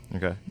 Mm-hmm.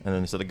 Okay. And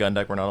then so the gun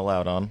deck we're not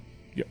allowed on.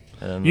 Yep.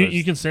 And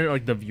you can stand at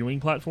like the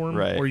viewing platform,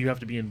 right, where you have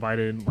to be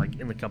invited like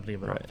in the company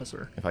of an right.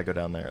 officer. If I go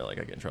down there, like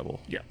I get in trouble.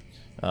 Yeah.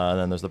 And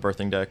then there's the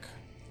birthing deck,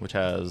 which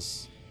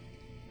has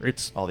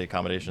it's all the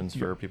accommodations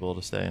for people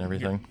to stay and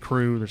everything.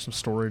 Crew. There's some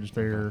storage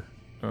there.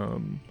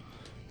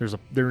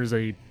 There is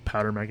a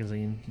powder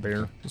magazine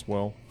there as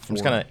well. I'm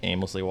just kind of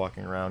aimlessly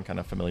walking around, kind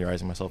of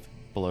familiarizing myself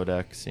below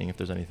deck, seeing if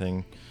there's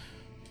anything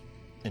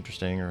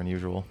interesting or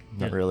unusual.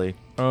 Not really.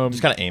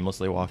 Just kind of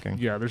aimlessly walking.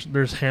 Yeah,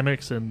 there's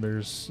hammocks and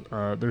there's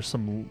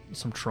some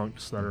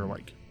trunks that are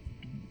like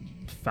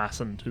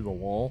fastened to the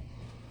wall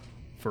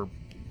for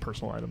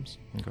personal items.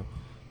 Okay.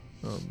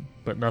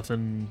 But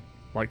nothing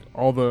like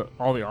all the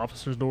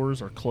officers'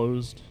 doors are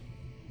closed.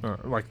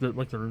 Like the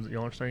rooms that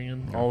y'all are staying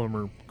in, all of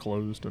them are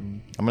closed.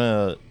 And I'm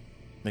gonna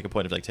make a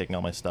point of like taking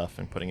all my stuff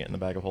and putting it in the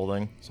bag of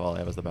holding. So all I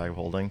have is the bag of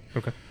holding.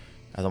 Okay.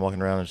 As I'm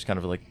walking around, I'm just kind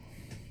of like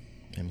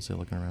aimlessly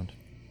looking around.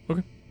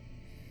 Okay.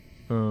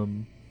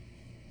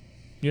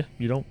 Yeah,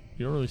 you don't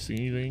really see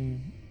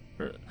anything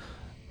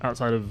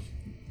outside of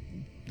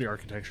the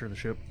architecture of the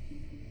ship.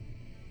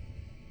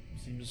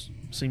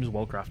 Seems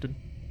well crafted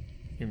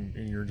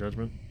in your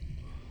judgment.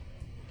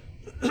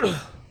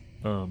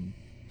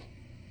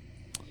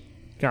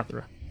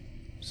 Kathra.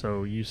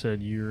 So you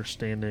said you're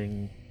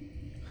standing.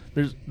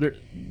 There's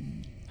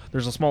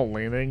a small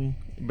landing,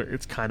 but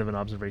it's kind of a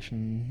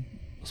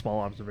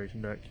small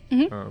observation deck.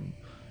 Mm-hmm.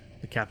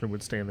 The captain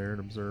would stand there and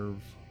observe,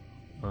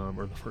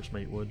 or the first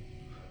mate would.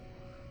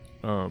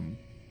 So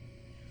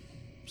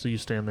you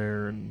stand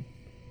there, and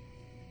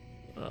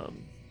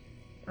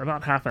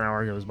about half an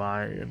hour goes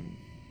by, and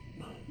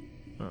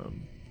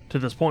to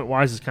this point,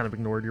 Wise has kind of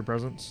ignored your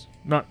presence.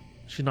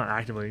 She's not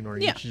actively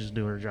ignoring you. She's just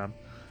doing her job.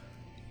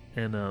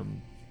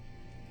 And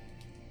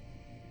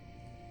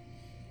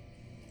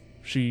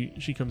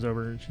she comes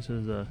over and she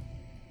says,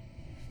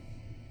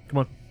 "Come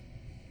on."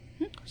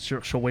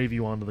 She'll wave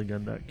you onto the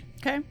gun deck.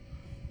 Okay.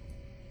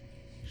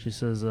 She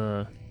says,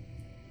 "You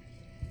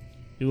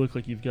look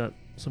like you've got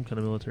some kind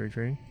of military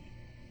training."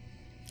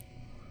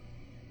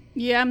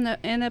 Yeah, I'm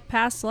in a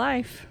past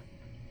life.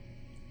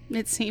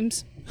 It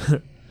seems.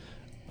 You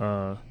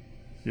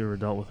ever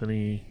dealt with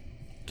any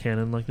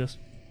cannon like this?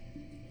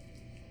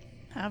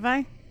 Have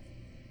I?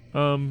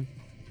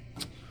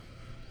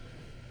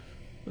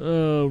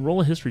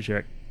 Roll a history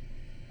check.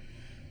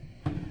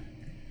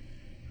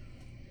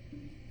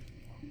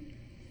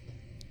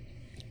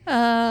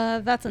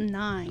 That's a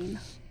 9.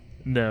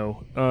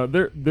 No.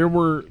 There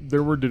was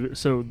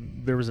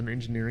an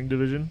engineering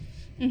division.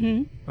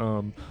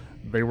 Mm-hmm.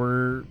 They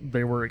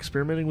were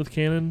experimenting with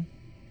cannon,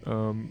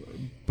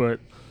 but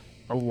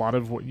a lot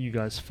of what you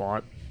guys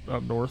fought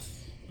up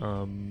north,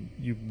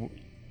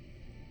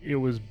 it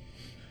was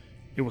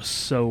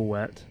so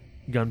wet.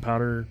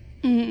 Gunpowder,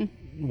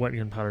 wet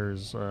gunpowder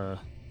is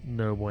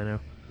no bueno.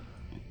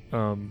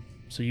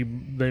 So you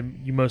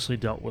mostly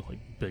dealt with like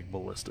big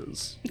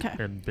ballistas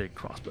and big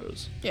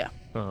crossbows. Yeah.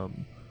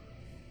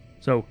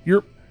 So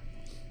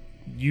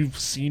you've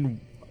seen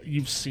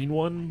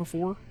one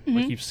before,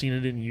 like you've seen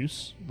it in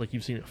use, like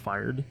you've seen it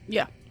fired.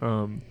 Yeah.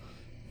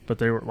 But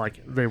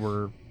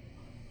that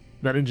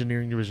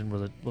engineering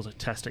division was a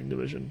testing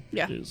division.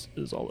 Yeah.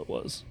 Is all it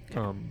was.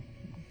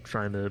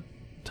 Trying to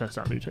test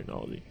out new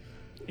technology.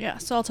 Yeah.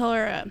 So I'll tell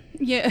her.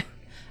 Yeah,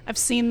 I've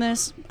seen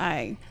this.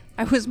 I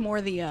was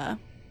more the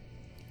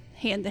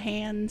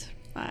hand-to-hand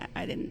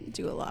I didn't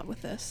do a lot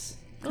with this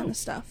kind of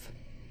stuff.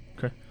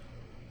 Okay.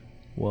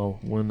 Well,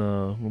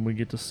 when we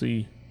get to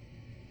see,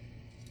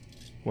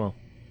 well,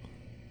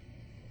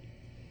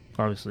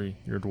 obviously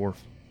you're a dwarf.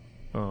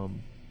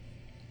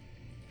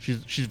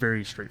 She's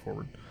very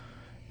straightforward.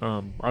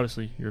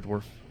 Obviously you're a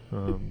dwarf.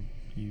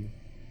 You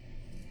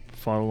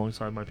fought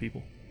alongside my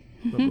people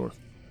up north.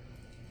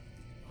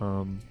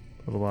 I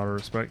have a lot of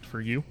respect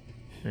for you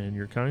and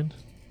your kind.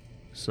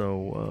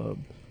 So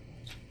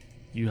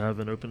you have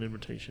an open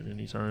invitation.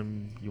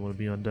 Anytime you want to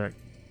be on deck,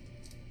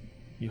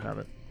 you have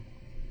it.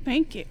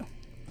 Thank you.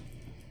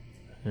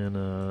 And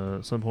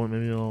at some point,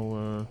 maybe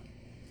I'll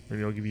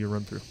give you a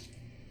run through.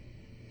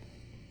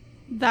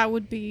 That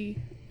would be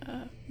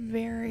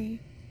that'd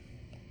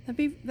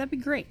be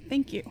great.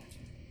 Thank you.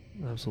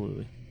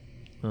 Absolutely.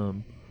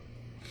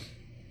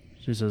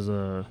 She says,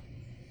 "You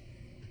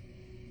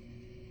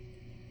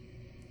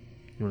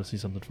want to see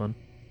something fun?"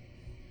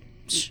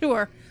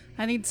 Sure.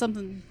 I need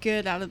something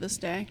good out of this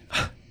day.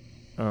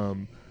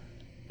 And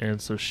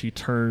so she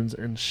turns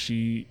and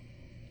she,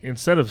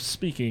 instead of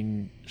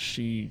speaking,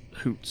 she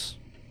hoots,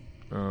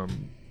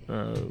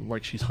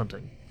 like she's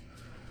hunting.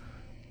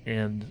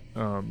 And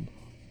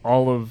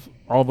all of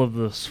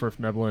the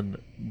Svirfneblin,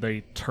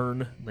 they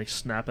turn, they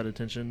snap at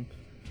attention,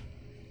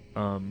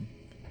 and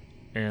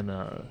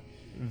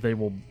they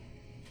will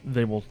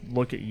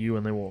look at you,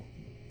 and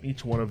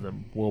each one of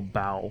them will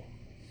bow.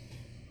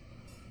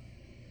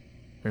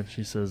 And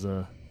she says,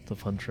 "It's a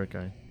fun trick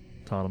I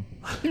taught him."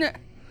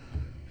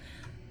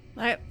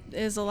 That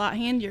is a lot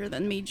handier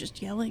than me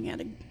just yelling at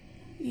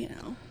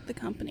the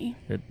company.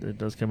 It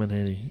does come in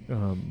handy.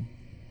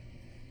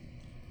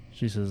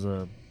 She says,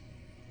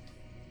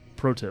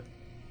 "Pro tip: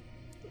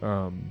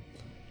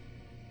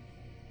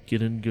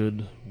 get in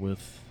good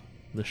with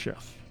the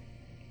chef,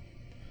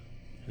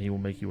 and he will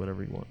make you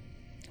whatever you want."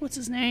 What's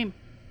his name?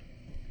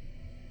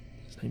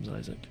 His name's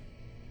Isaac.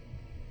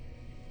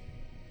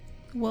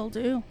 Will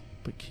do.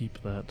 But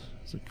keep that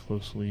as a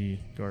closely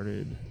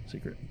guarded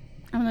secret.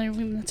 I'm not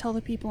even going to tell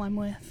the people I'm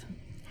with.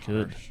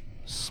 Good. Harsh.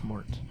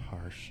 Smart.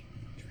 Harsh.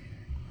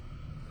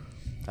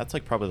 That's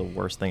like probably the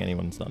worst thing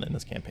anyone's done in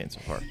this campaign so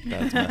far.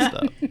 That's messed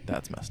up.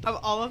 That's messed Of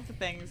up. all of the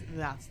things,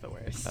 that's the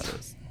worst. That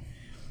is.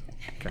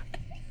 Okay.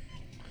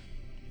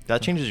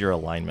 That changes your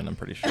alignment, I'm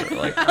pretty sure.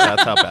 Like,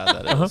 that's how bad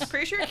that is. Uh-huh. I'm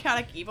pretty sure you're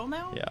chaotic evil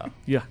now.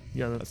 Yeah.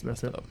 Yeah, that's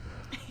messed it. up.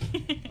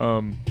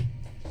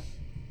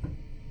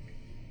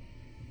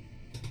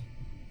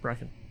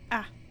 Bracken,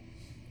 Ah,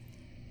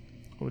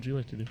 what would you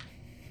like to do?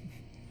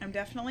 I'm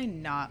definitely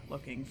not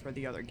looking for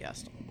the other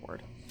guest on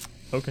board.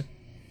 Okay.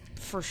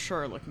 For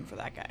sure looking for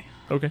that guy.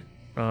 Okay.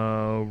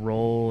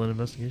 Roll an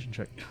investigation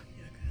check. Yeah,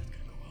 that's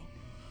gonna go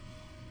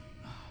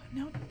well.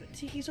 No, but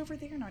see, he's over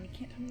there now, and he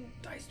can't tell me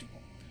what dice to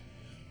roll.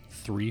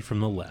 3 from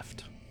the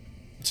left.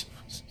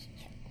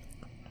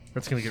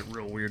 That's gonna get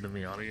real weird in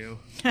the audio.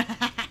 I'm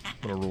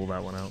gonna rule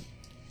that one out.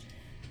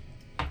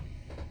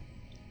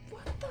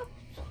 What the?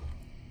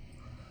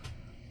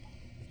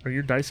 Are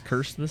your dice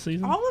cursed this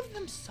season? All of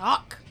them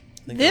suck. I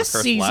think they were This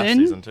cursed last season-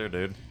 season too,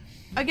 dude.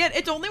 Again,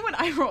 it's only when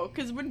I roll,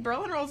 because when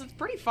Berlin rolls, it's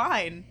pretty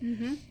fine.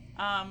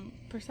 Mm-hmm.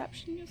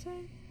 Perception, you say?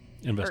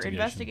 Investigation. Or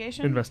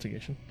investigation?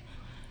 Investigation.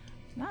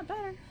 Not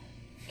better.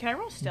 Can I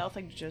roll stealth,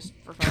 like, just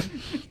for fun?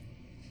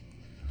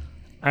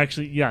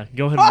 Actually, yeah.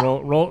 Go ahead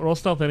and roll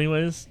stealth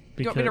anyways.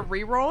 You want me to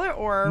re-roll it,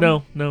 or?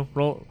 No.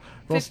 Roll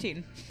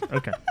 15.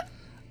 Okay.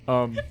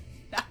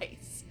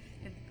 Nice.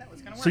 That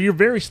was gonna work. So you're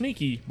very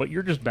sneaky, but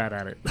you're just bad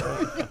at it. I'm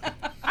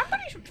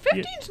pretty sure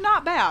 15's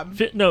not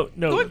bad. No.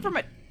 Going from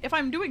it, if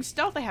I'm doing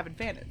stealth, I have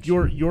advantage.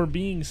 You're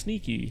being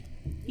sneaky,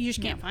 You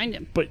just can't find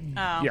him. but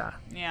Oh, yeah.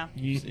 Yeah.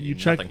 You See,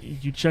 check nothing.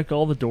 you check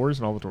all the doors,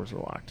 and all the doors are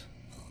locked.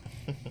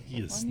 He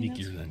is Well, I mean,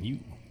 sneakier than you.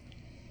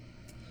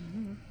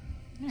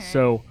 Alright.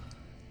 So,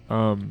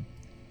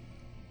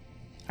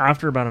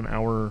 after about an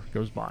hour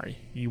goes by,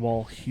 you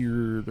all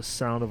hear the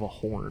sound of a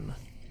horn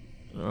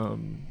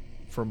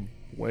from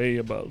way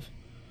above.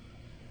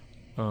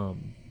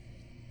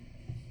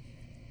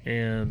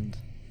 And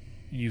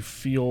you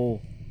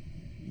feel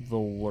the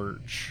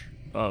lurch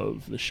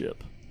of the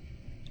ship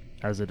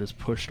as it is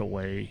pushed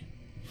away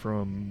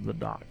from the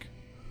dock.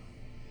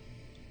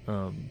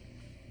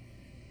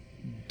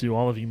 Do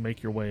all of you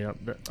make your way up?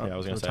 Yeah, I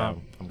was to gonna the say top?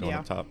 I'm going Yeah.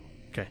 up top.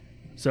 Okay,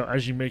 so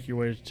as you make your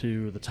way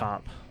to the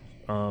top,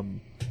 kind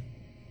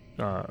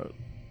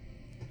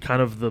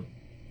of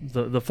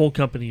the full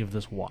company of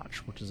this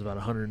watch, which is about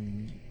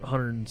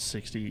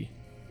 160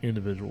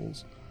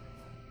 individuals,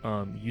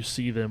 you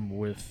see them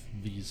with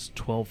these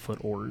 12-foot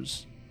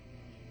oars,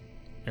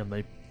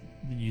 and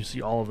you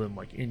see all of them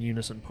like in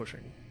unison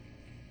pushing,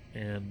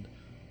 and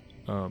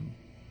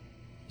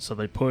so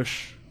they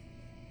push,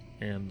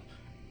 and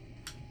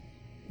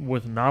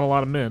with not a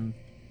lot of men,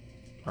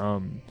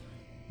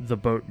 the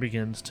boat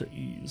begins to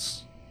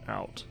ease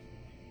out,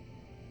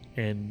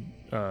 and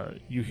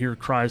you hear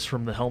cries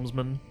from the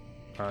helmsman.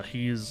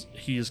 He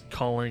is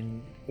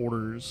calling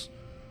orders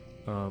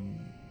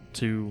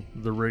to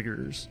the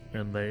riggers,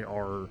 and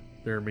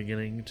they're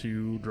beginning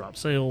to drop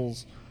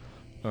sails.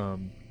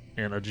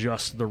 and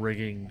adjust the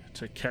rigging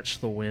to catch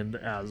the wind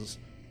as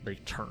they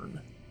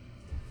turn.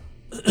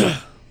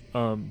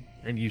 And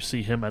you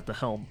see him at the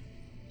helm.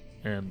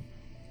 And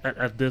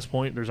at this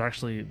point,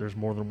 there's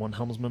more than one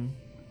helmsman,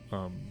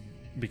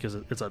 because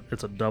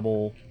it's a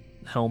double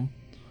helm.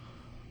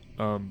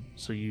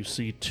 So you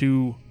see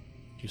two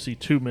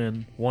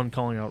men, one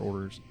calling out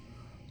orders.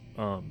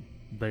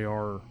 They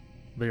are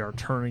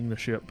turning the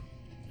ship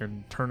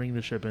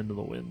into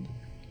the wind.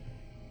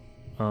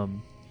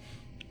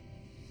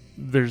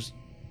 There's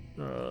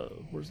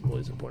where's the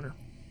laser pointer?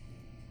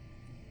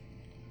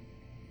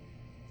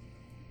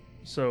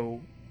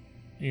 So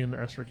in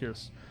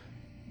Estrucus,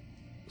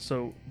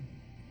 so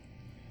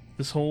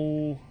this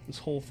whole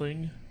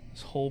thing,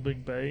 this whole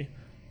big bay,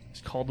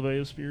 is called the Bay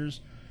of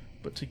Spears.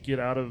 But to get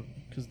out of,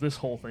 because this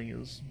whole thing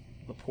is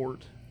the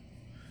port,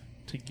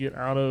 to get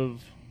out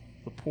of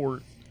the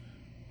port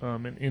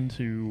and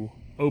into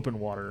open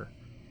water,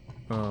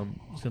 it's going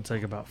to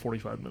take about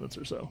 45 minutes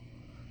or so.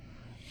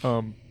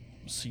 So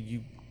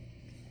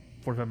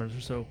 45 minutes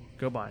or so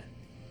go by.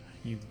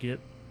 You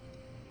get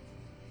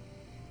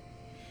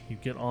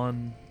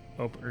on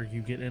open, or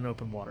you get in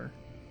open water.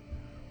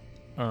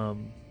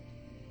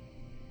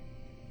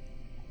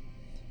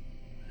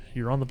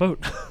 You're on the boat.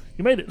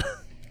 You made it.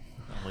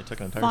 Only took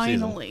an entire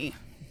Finally.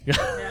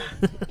 Yeah.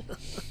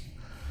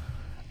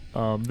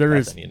 There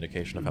That's is any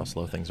indication of how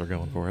slow things are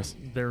going for us.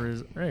 there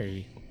is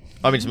a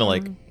I mean, it's been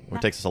like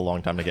it takes us a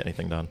long time to get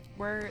anything done.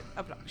 We're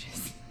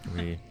obnoxious.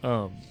 We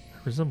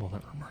resemble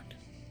that remark.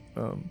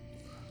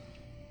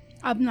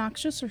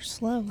 Obnoxious or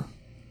slow?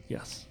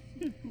 Yes.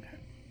 Okay.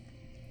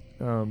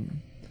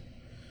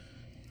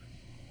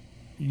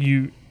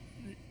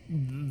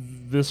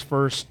 This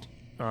first,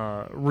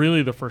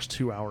 really the first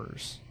 2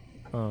 hours,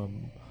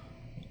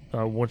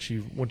 once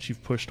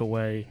you've pushed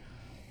away,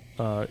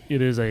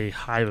 it is a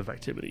hive of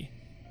activity.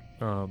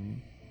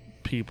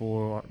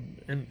 People are,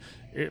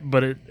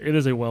 but it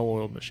is a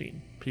well-oiled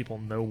machine. People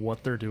know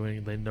what they're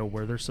doing. They know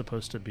where they're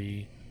supposed to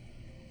be.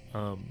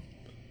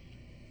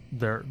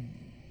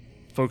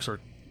 Folks are,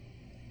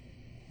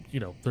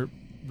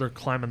 they're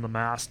climbing the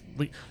mast.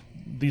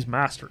 These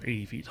masts are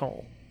 80 feet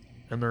tall,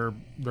 and they're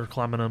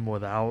climbing them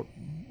without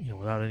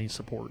any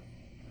support.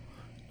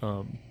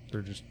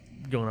 They're just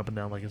going up and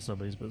down like it's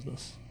nobody's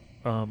business.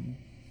 You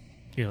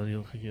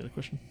had a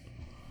question?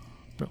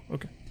 No,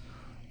 okay.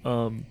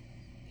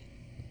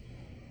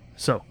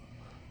 So,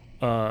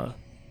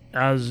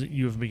 as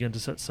you have begun to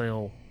set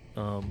sail,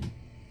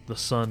 the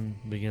sun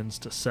begins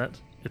to set.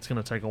 It's going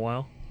to take a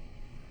while.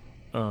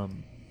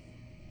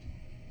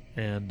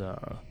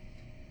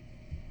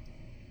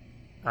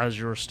 As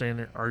you're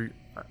standing, are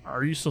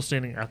you still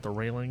standing at the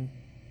railing?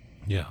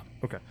 Yeah.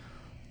 Okay.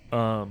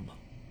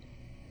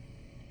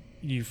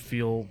 You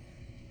feel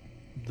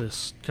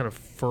this kind of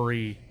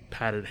furry,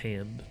 padded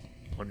hand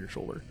on your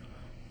shoulder,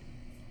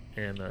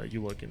 and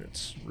you look, and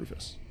it's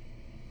Rufus.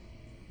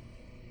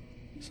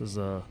 This is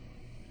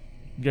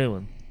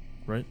Galen,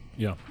 right?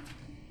 Yeah.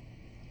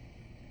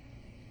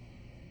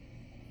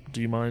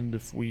 Do you mind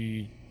if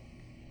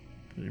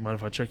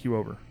I check you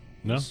over?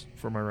 No. Just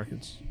for my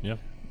records. Yeah.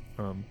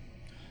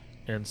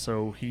 And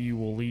so he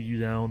will lead you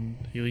down.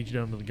 He leads you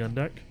down to the gun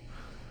deck.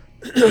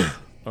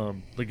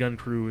 The gun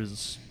crew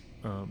is.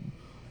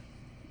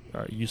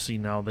 You see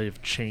now they've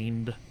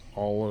chained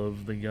all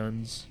of the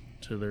guns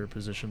to their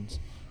positions.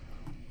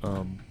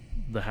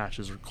 The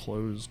hatches are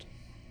closed.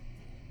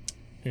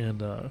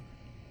 And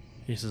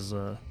he says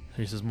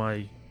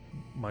my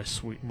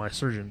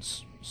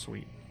surgeon's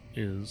suite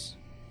is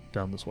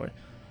down this way.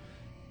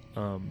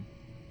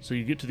 So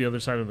you get to the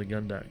other side of the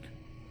gun deck,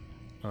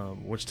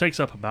 which takes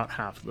up about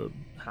half the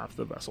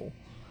vessel.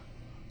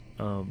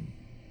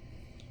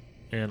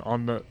 And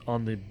on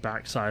the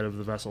back side of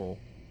the vessel,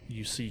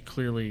 you see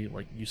clearly,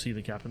 you see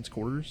the captain's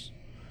quarters.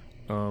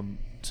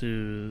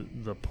 To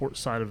the port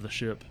side of the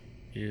ship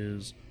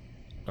is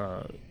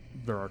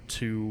there are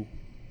three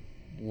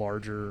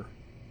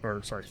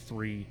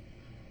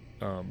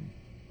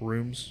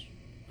rooms,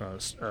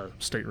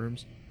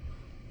 staterooms,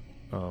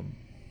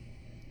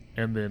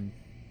 and then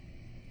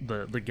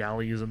the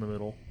galley is in the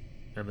middle,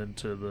 and then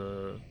to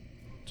the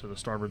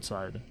starboard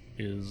side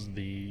is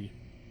the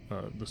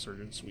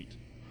surgeon's suite,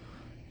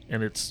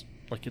 and it's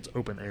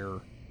open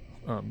air.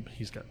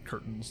 He's got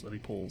curtains that he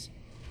pulls,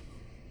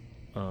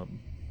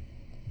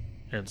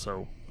 and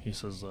so he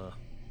says,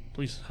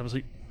 "Please have a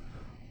seat."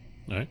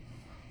 All right.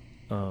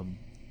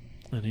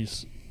 And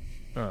he's,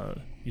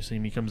 you see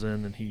him. He comes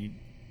in, and he's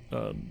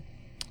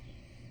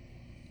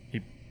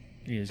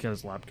got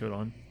his lab coat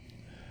on,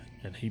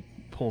 and he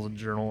pulls a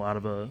journal out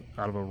of a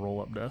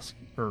roll-up desk,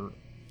 a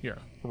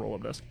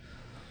roll-up desk.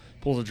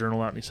 Pulls a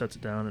journal out, and he sets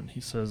it down, and he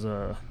says,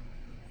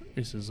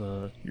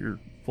 "Your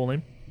full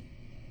name?"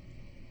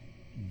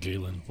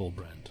 Galen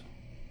Volbrand.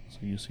 So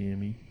you see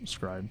him. He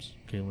scribes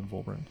Galen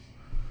Volbrand.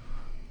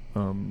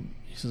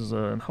 He says,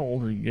 "And how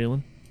old are you,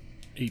 Galen?"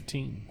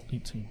 18.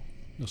 18.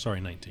 No,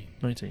 sorry, 19.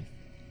 19.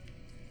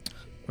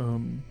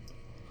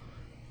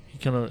 He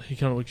kind of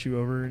looks you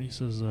over, and he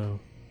says, "You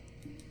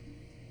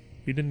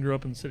didn't grow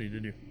up in the city,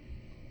 did you?"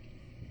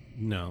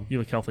 No. You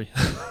look healthy.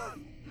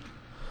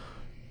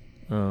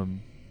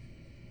 And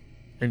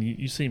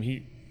you see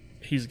him.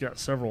 He's got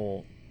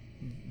several.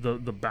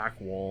 The back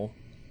wall,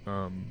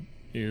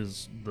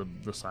 is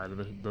the side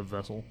of the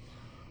vessel,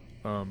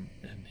 and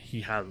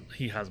he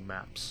has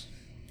maps,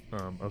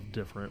 of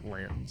different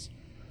lands,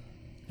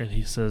 and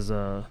he says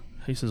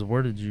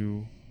where did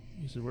you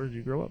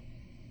grow up?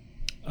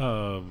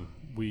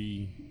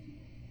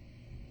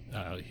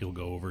 He'll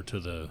go over to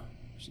the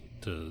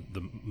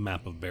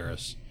map of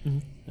Barris, Mm-hmm.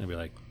 and be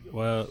like,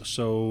 well,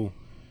 so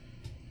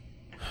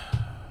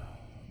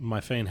my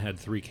Fane had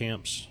 3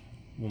 camps.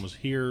 One was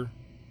here,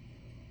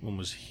 one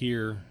was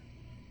here,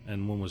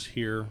 and one was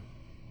here.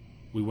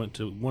 We went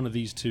to one of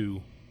these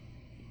 2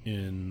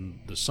 in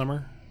the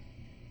summer,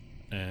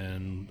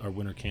 and our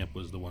winter camp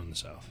was the one in the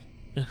south.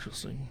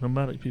 Interesting.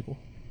 Nomadic people.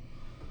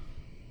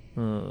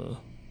 In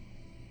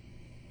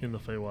the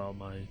Feywild,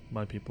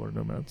 my people are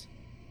nomads.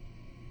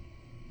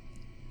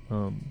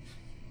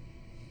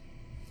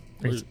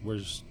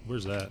 Where's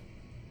that?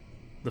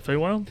 The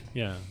Feywild?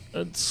 Yeah.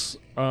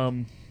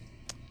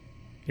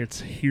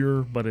 It's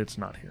here, but it's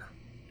not here.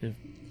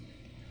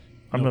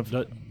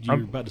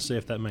 You're about to say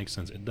if that makes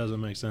sense. It doesn't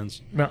make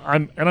sense. No,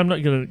 I'm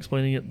not good at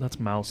explaining it. That's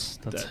Mouse.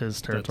 That's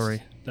his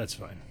territory. That's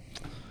fine.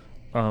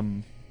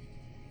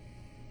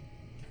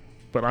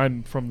 But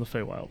I'm from the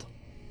Feywild,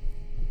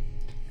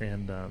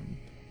 and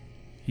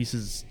he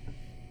says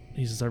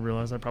I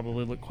realize I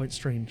probably look quite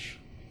strange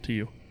to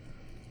you.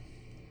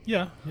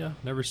 Yeah.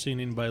 Never seen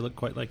anybody look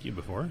quite like you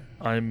before.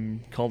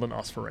 I'm called an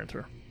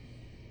Osferanter.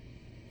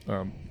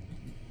 An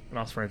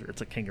Osferanter,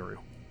 it's a kangaroo.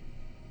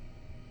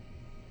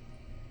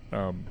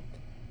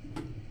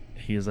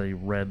 He is a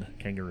red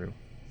kangaroo,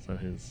 so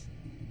his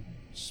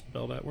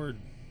Spell that word.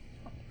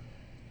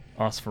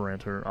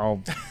 Osferanter.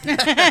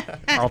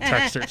 I'll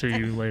text it to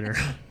you later.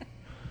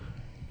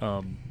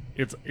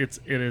 It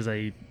is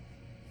a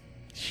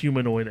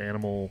humanoid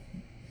animal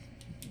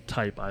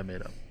type I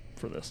made up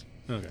for this.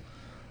 Okay.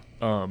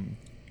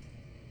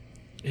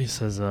 He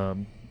says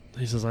I'm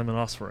an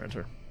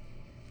Osferanter.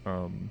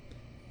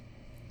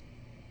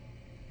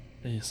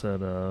 He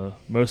said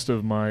most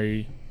of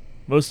my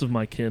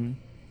kin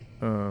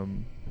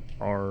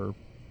are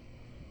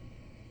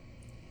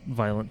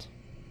violent,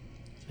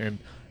 and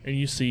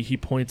you see he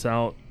points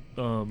out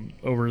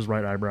over his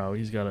right eyebrow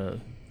he's got a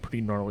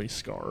pretty gnarly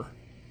scar.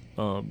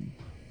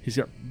 He's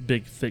got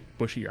big, thick,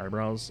 bushy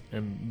eyebrows,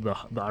 and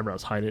the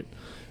eyebrows hide it,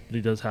 but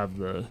he does have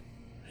a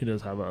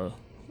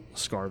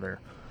scar there,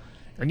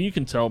 and you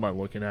can tell by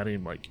looking at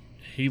him, like,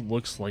 he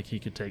looks like he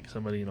could take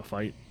somebody in a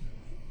fight.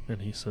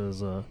 And he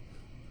says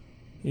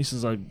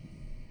I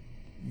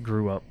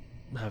grew up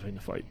having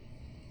to fight,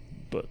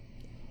 but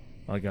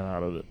I got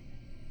out of it,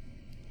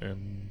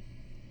 and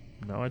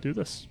now I do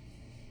this.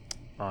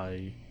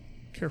 I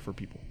care for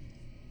people.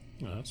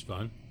 Well, that's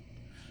fun.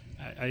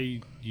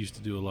 I used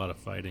to do a lot of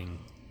fighting.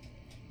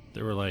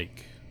 There were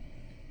like,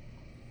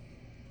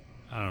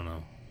 I don't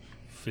know,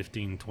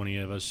 15, 20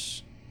 of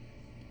us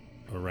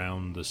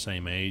around the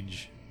same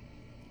age,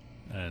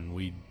 and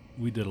we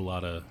did a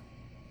lot of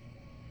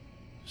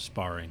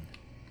sparring.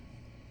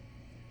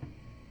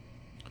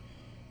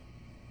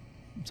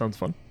 Sounds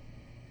fun.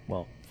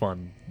 Well,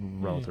 fun,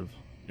 relative.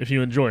 If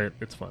you enjoy it,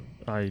 it's fun.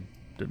 I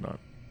did not.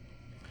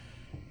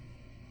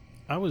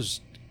 I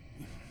was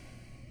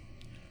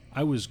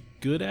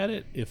good at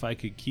it if I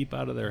could keep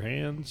out of their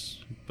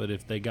hands, but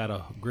if they got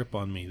a grip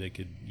on me, they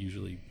could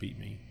usually beat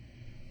me.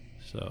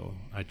 So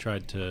I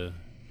tried to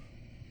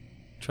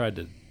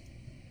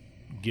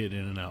get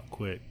in and out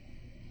quick.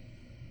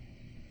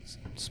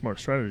 Smart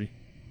strategy.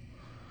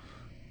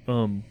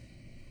 Do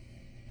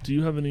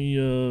you have any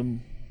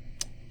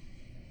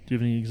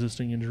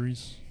existing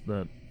injuries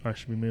that I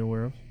should be made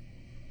aware of?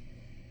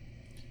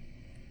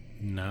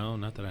 No,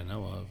 not that I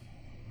know of.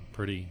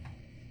 Pretty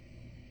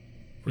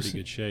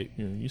good shape.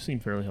 Yeah, you seem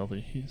fairly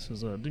healthy. He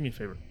says, "Do me a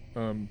favor.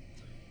 Are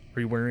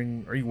you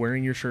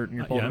wearing your shirt and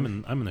your Yeah,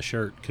 pauldron?" I'm in the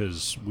shirt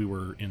because we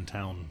were in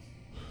town.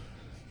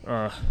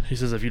 He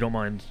says, "If you don't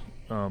mind,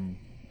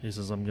 he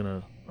says I'm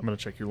gonna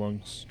check your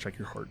lungs, check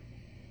your heart."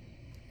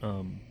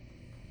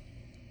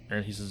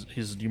 And he says,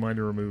 "Do you mind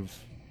to remove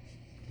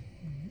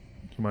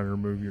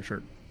your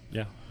shirt?"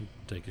 Yeah,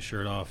 take his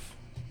shirt off,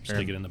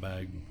 stick it in the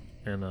bag,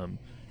 and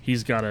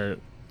he's got a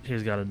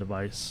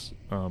device.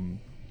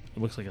 It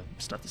looks like a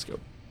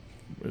stethoscope.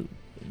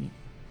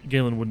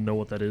 Galen wouldn't know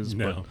what that is,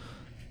 No. but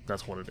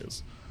that's what it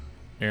is.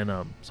 And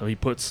so he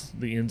puts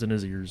the ends in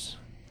his ears,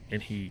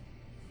 and he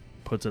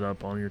puts it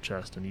up on your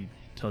chest, and he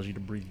tells you to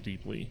breathe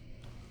deeply.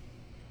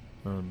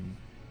 And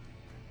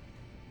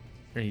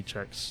he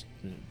checks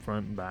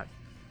front and back,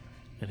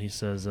 and he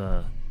says,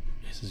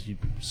 "You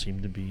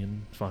seem to be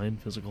in fine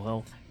physical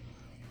health.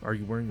 Are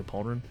you wearing the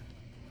pauldron?"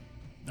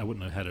 I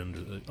wouldn't have had it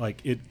under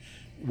it.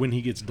 When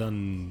he gets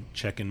done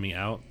checking me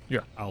out,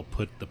 Yeah. I'll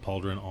put the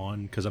pauldron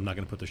on because I'm not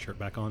going to put the shirt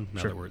back on now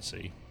Sure. that we're at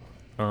sea.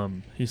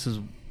 He says,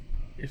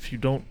 "If you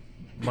don't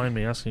mind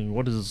me asking,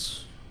 what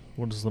is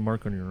the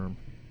mark on your arm?"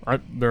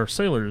 There are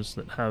sailors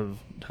that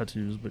have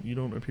tattoos, but you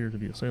don't appear to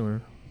be a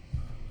sailor.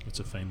 It's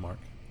a Fane mark.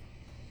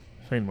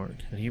 Fane mark.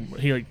 And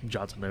he like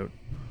jots a note.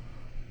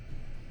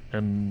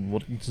 And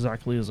what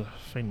exactly is a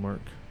Fane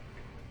mark?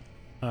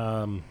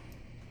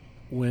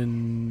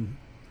 When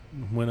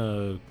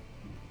a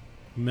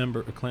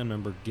clan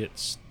member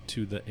gets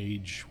to the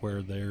age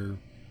where they're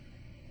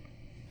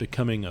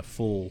becoming a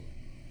full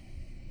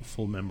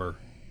member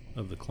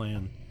of the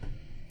clan,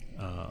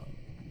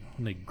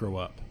 when they grow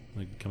up,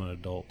 they become an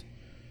adult,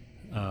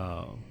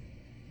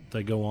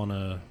 they go on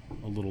a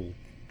little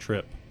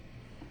trip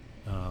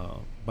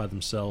by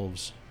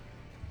themselves.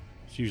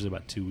 It's usually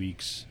about 2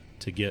 weeks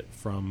to get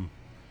from.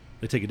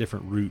 They take a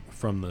different route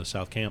from the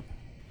south camp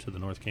to the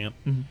north camp,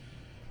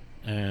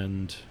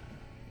 and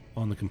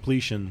on the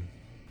completion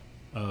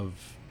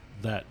of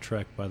that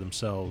trek by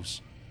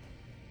themselves,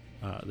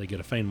 they get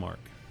a Fane mark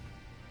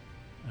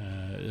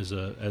as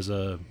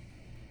a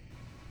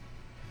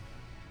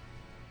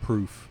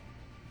proof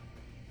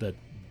that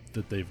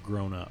they've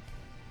grown up,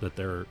 that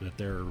they're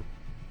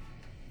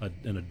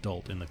an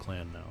adult in the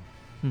clan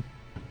now.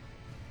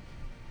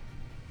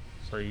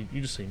 So you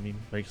just see me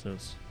makes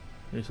notes.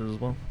 He says,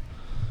 well,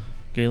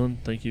 Galen,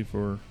 thank you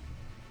for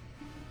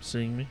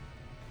seeing me.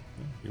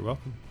 You're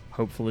welcome.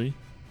 Hopefully,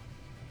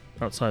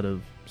 outside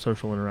of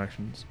social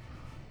interactions,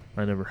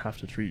 I never have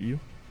to treat you,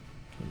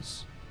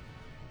 because,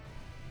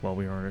 well,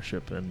 we are on a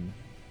ship and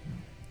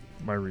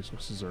my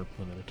resources are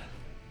limited.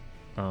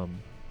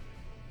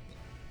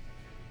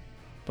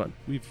 But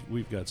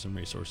We've got some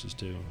resources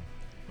too.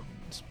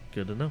 it's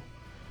good to know.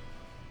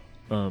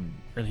 And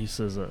he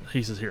says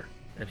here,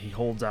 and he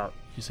holds out.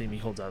 You see me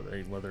holds out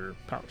a leather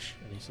pouch,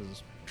 and he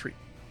says treat.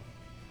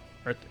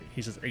 Right,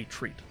 he says a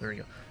treat. There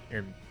you go.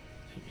 And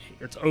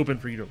it's open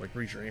for you to like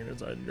reach your hand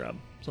inside and grab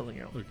something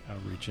out. Look, I'll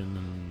reach in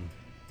and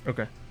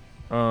Okay.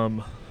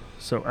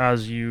 So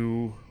as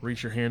you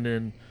reach your hand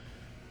in,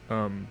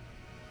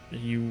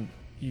 you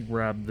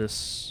grab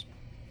this.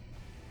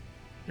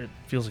 It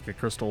feels like a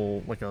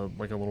crystal, like a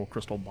little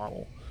crystal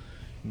bottle.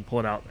 You pull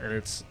it out, and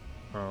it's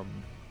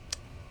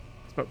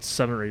about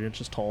 7 or 8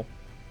 inches tall.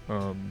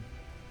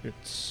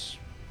 It's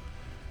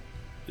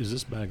is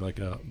this bag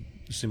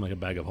seem like a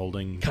bag of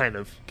holding? kind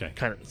of Okay.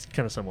 kind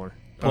of similar.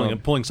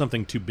 Pulling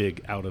something too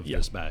big out of yeah.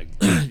 this bag.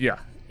 Yeah,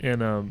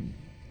 and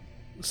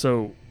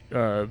so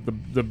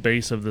the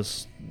base of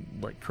this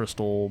like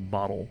crystal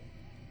bottle,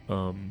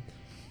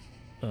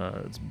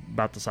 it's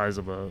about the size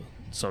of a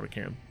soda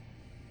can,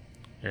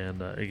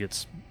 and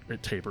it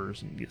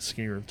tapers and gets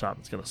skinnier at the top.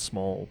 It's got a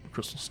small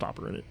crystal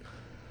stopper in it,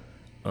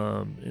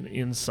 and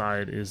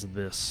inside is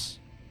this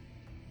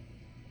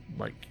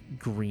like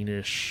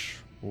greenish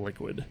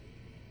liquid.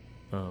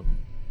 Do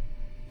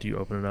you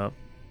open it up?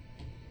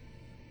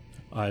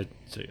 I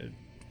say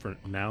for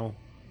now.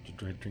 To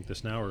drink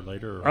this now or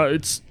later? Or?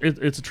 It's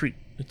a treat.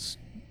 It's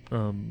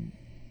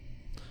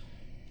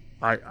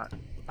I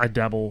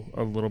dabble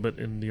a little bit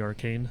in the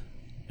arcane,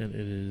 and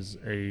it is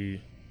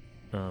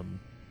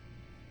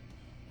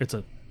it's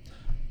a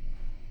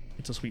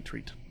sweet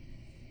treat.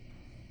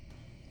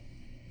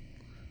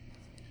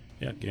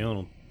 Yeah, Galen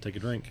will take a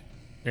drink.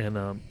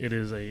 And it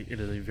is a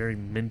very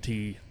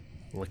minty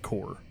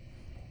liqueur.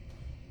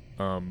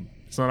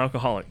 It's not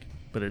alcoholic,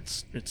 but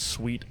it's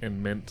sweet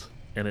and mint,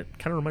 and it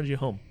kind of reminds you of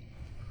home.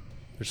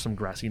 There's some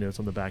grassy notes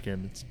on the back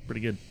end. It's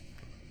pretty good.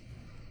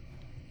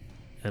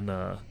 And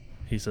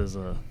he says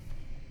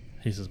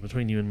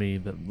between you and me,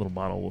 that little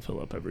bottle will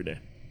fill up every day.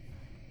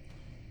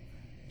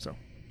 So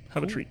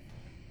have a Cool. treat.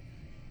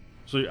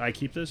 So I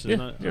keep this?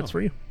 Yeah, it's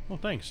for you. Well,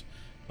 thanks.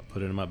 I'll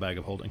put it in my bag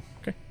of holding.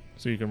 Okay.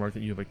 So you can mark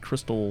that you have a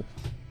crystal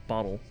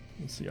bottle.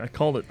 Let's see. I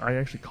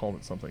actually called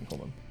it something.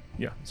 Hold on.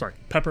 Yeah, sorry.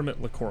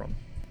 Peppermint liquorum.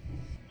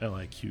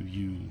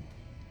 Liquorum.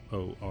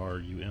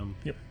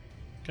 Yep.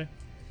 Okay.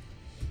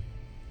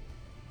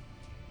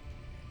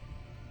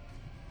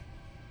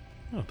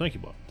 Oh, thank you,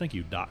 Bob. Thank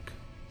you, Doc.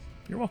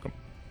 You're welcome.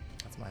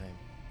 That's my name.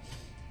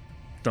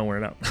 Don't wear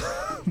it out.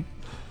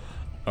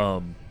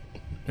 And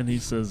he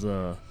says,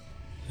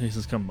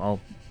 come,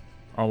 I'll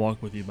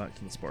walk with you back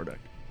to the spar deck.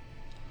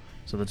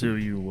 So the two of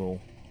you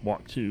will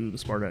walk to the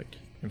spar deck,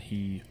 and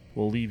he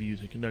will leave you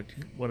to conduct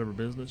whatever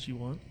business you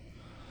want.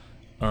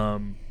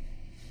 Hold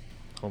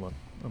on,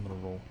 I'm gonna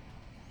roll.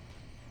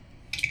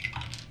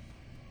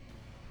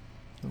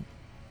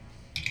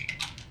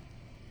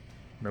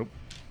 Nope,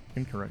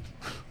 incorrect.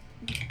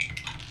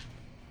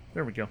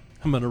 There we go.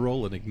 I'm going to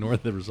roll and ignore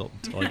the result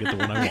until I get the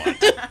one I want.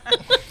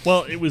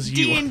 Well, it was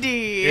you.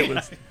 D&D. It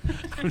was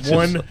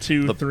 1,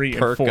 2, The 3, and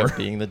perk 4. of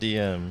being the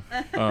DM.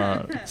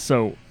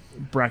 So,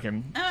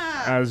 Bracken,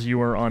 as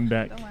you are on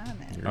deck, Don't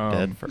want it. You're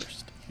dead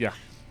first. yeah,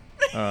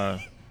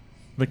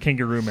 the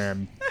kangaroo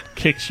man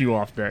kicks you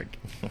off deck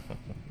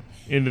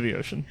into the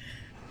ocean.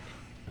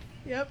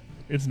 Yep.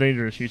 It's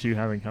dangerous, you two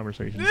having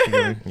conversations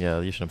together.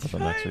 Yeah, you shouldn't put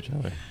them next to each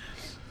other.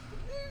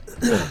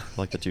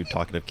 Like the two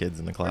talkative kids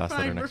in the class that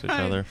are fine, next to we're each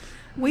fine. other.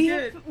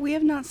 We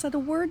have not said a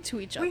word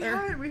to each We other.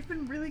 haven't. We've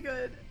been really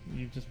good.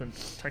 You've just been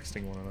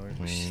texting one another.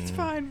 It's Mm.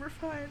 fine. We're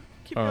fine.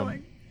 Keep Um,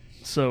 going.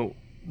 So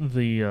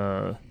the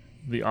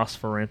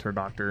Osferanter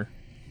doctor,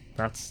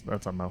 that's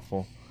a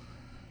mouthful.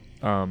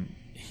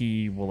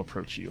 He will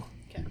approach you,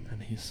 Okay.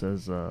 And he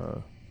says,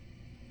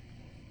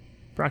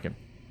 Bracken,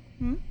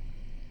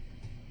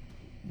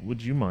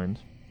 would you mind,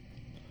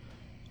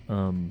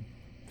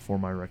 for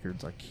my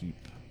records, I keep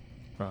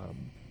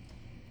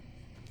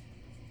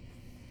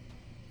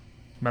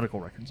medical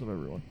records of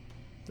everyone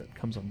that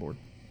comes on board.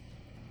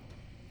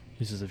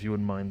 He says, if you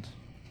wouldn't mind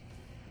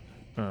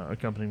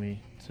accompanying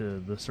me to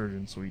the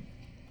surgeon suite.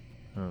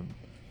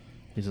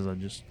 He says,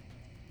 and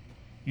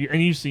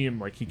you see him,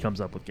 like, he comes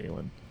up with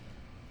Galen.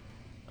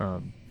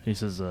 He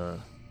says,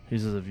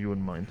 if you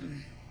wouldn't mind.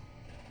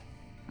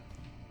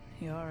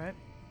 You alright?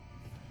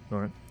 All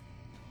right.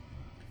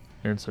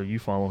 And so you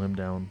follow him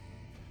down.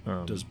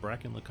 Does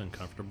Bracken look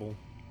uncomfortable?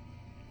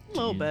 A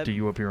little bit. Do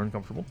you appear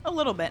uncomfortable? A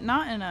little bit.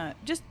 Not in a...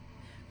 Just...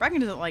 Bracken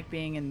doesn't like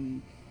being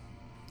in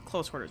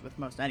close quarters with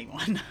most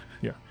anyone.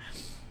 Yeah.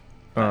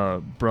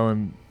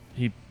 Brelin,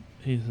 he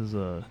says,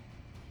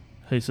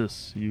 hey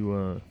sis,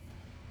 you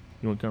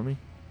want company?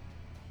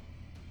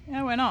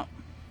 Yeah, why not?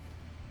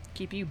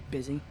 Keep you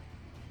busy.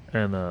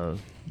 And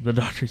the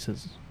doctor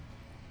says,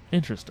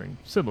 interesting.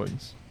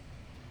 Siblings.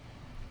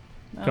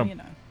 Well, Come. you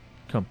know.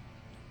 Come.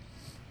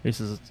 He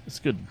says, it's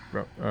good,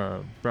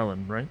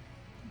 Brelin, right?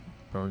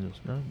 Brelin goes,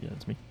 yeah,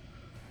 it's me.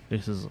 He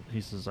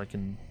says, I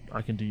can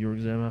do your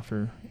exam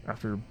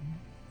after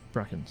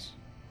Bracken's.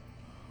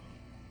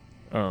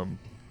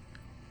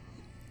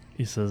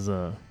 He says,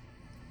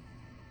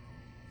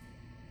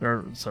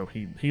 so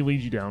he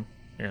leads you down,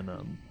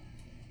 and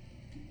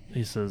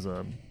he says,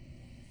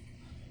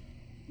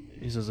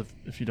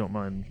 if you don't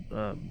mind,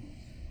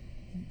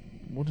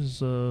 what is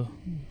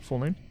full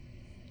name?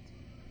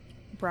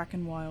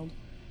 Bracken Wild.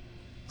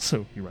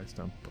 So he writes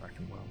down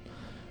Bracken Wild.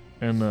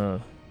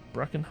 And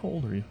Bracken, how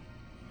old are you?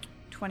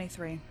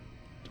 23.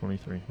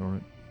 23. All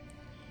right.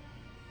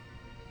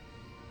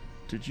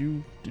 Did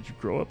you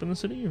grow up in the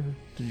city, or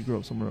did you grow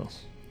up somewhere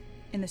else?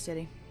 In the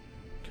city.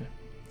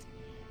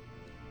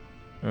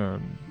 Okay.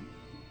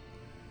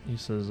 He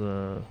says,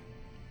 do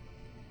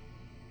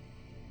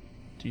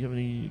you have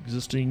any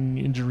existing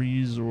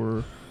injuries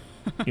or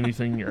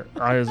anything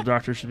I as a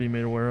doctor should be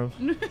made aware of?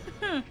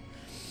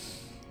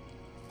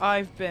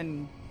 I've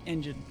been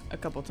injured a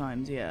couple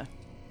times, yeah.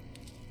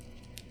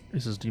 He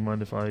says, do you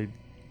mind if I...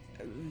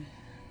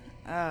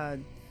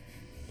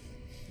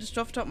 Just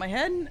off the top of my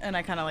head, and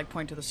I kind of like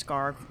point to the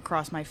scar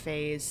across my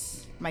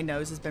face. My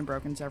nose has been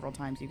broken several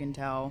times, you can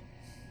tell.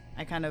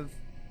 I kind of,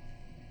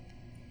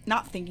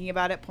 not thinking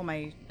about it, pull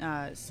my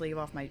sleeve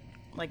off my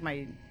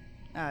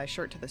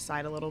shirt to the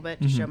side a little bit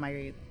to show my,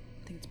 I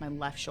think it's my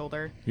left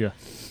shoulder. Yeah.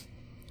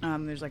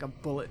 There's like a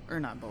bullet, or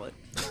not bullet,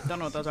 don't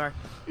know what those are.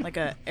 Like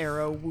a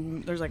arrow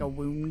wound, there's like a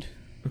wound.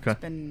 Okay.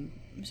 I'm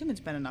assuming it's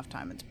been enough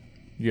time. It's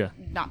Yeah.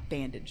 not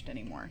bandaged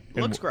anymore.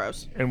 And Looks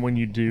gross. And when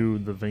you do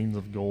the veins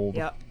of gold...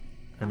 Yep.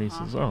 And he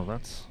says, oh,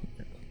 that's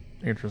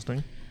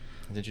interesting.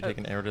 Did you take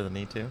an arrow to the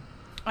knee too?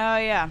 Oh,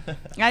 yeah.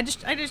 I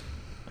just,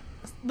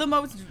 the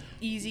most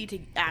easy to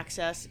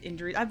access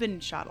injuries. I've been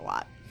shot a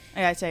lot.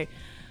 Like I say,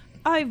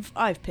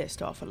 I've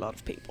pissed off a lot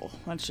of people.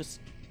 Let's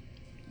just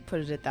put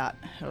it at that.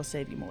 It'll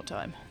save you more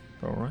time.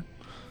 All right.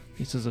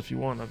 He says, if you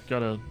want, I've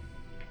got a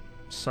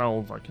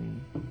salve I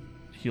can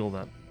heal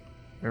that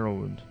arrow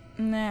wound.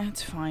 Nah,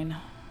 it's fine.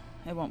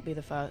 It won't be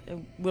the first. It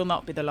will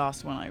not be the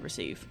last one I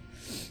receive.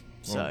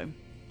 So.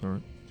 All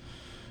right.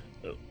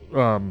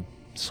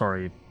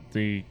 Sorry,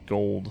 the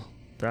gold,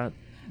 that...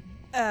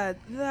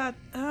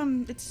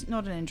 it's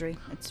not an injury.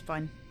 It's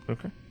fine.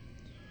 Okay.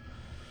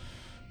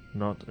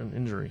 Not an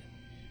injury.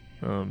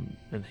 And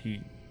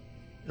he,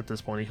 at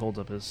this point, he holds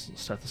up his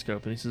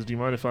stethoscope and he says, do you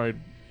mind if I...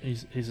 He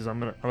says, I'm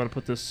gonna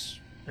put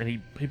this... And he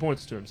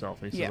points to himself.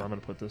 He says, Yeah. I'm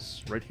gonna put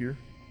this right here.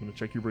 I'm gonna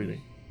check your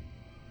breathing.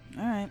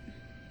 All right.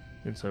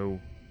 And so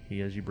he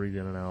has you breathe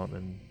in and out,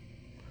 and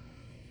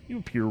you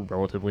appear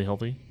relatively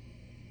healthy.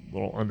 A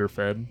little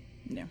underfed.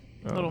 Yeah.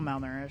 A little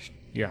malnourished.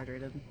 Yeah.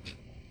 Dehydrated.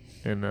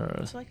 And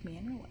Just like me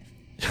in real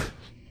life.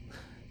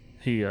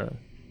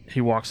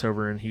 he walks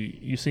over and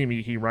you see him,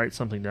 he writes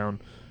something down,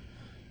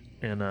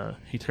 and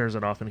he tears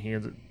it off and he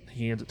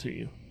hands it to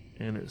you,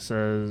 and it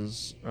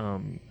says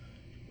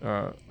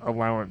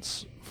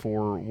allowance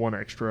for 1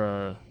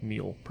 extra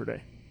meal per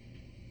day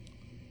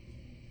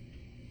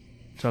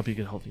to help you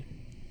get healthy.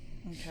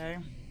 Okay.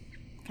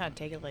 Kind of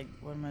take it like,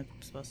 what am I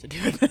supposed to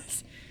do with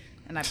this?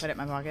 And I put it in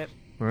my pocket.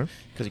 All right.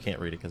 Because you can't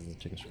read it because of the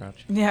chicken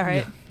scratch. Yeah,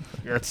 right.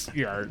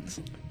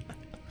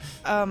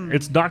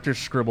 It's Dr.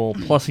 Scribble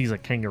plus he's a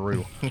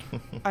kangaroo.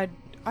 I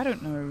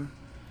don't know.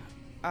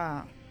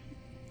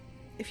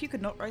 If you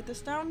could not write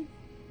this down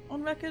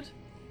on record.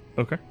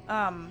 Okay.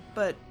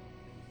 But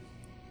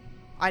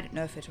I don't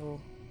know if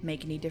it'll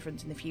make any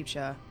difference in the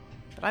future.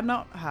 But I'm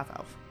not a half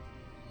elf.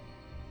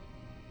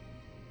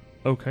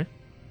 Okay.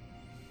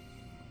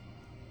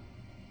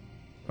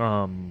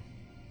 Do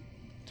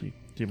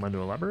you mind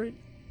to elaborate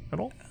at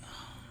all?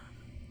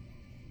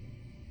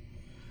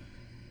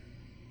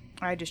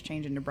 I just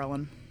change into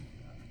Brelin.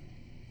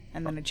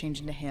 And then I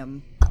change into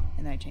him.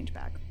 And then I change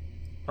back.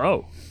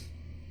 Oh.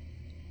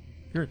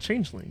 You're a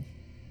changeling.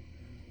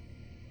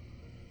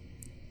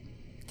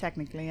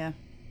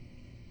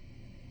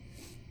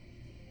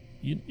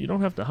 You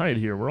don't have to hide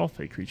here. We're all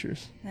fake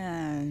creatures.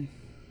 I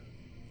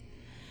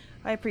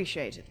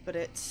appreciate it, but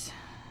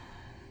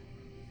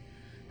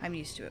I'm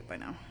used to it by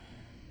now.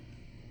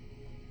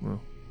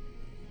 Well,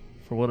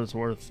 for what it's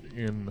worth,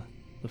 in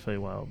the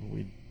Feywild,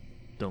 we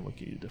don't look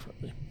at you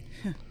differently.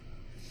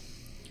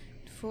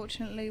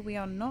 Fortunately, we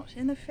are not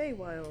in the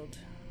Feywild,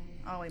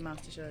 are we,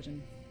 Master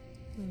Surgeon?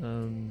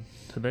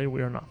 Today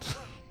we are not.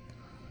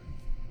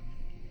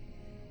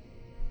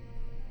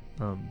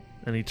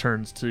 And he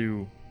turns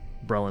to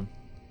Brelin,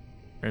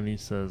 and he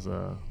says,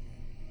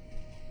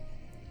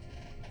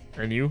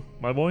 "And you,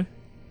 my boy?"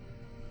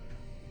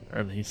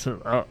 And he said,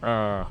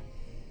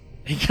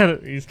 he's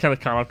kind of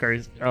caught off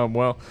guard.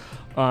 Well,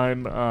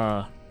 I'm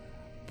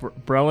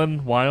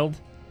Brelin Wild.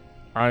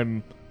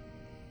 I'm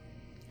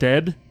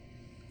dead."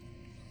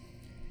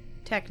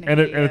 Technically,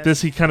 And at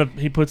this, yes.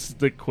 he puts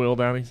the quill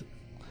down. He's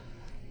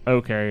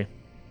okay.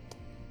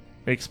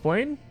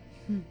 Explain.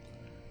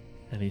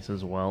 And he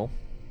says, "Well,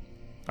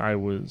 I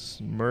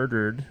was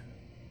murdered,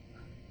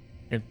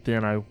 and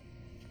then I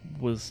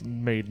was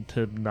made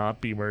to not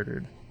be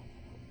murdered."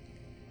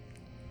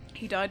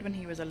 He died when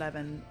he was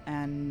 11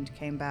 and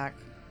came back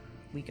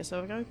a week or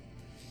so ago,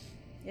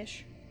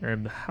 ish.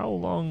 And how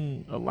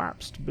long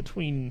elapsed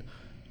between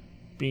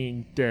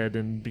being dead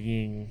and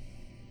being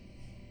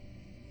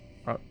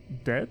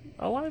dead?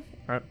 Alive?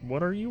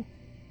 What are you?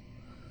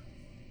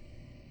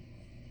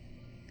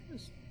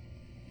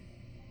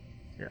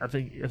 Yeah, I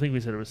think we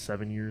said it was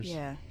 7 years.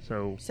 Yeah.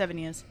 So 7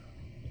 years.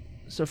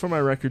 for my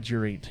records,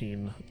 you're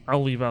 18.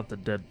 I'll leave out the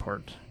dead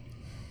part.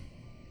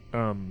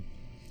 Although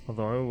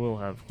I will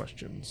have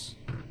questions.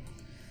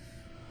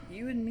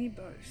 You and me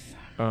both.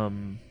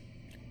 Gonna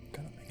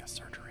make a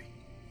surgery.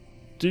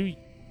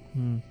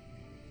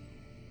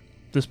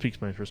 This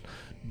piques my interest.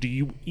 Do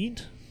you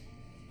eat?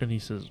 And he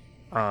says,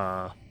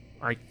 I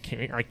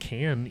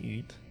can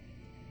eat.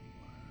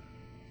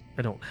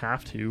 I don't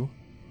have to.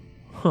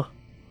 Huh. Or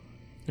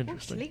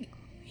Interesting. sleep.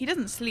 He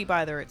doesn't sleep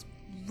either. It's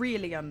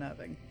really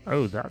unnerving.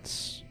 Oh, that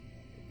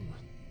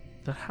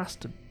has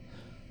to...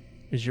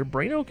 Is your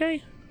brain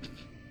okay?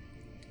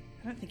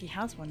 I don't think he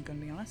has one, gonna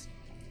be honest.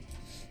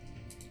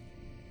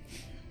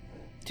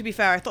 To be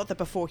fair, I thought that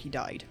before he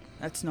died.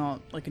 That's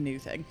not like a new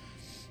thing.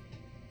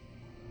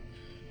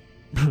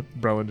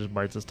 Brelin just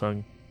bites his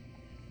tongue.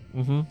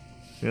 Mm-hmm.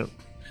 Yep.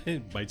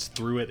 It bites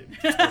through it.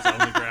 It falls on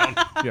the ground.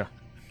 Yeah.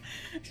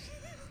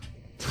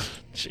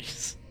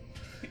 Jeez.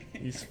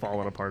 He's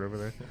falling apart over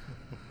there.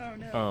 Oh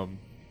no.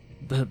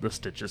 The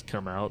stitches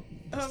come out.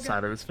 The Oh,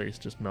 side God. of his face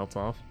just melts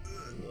off.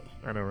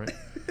 I know, right?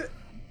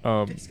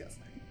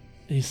 Disgusting.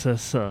 He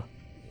says,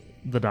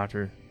 the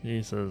doctor,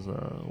 he says,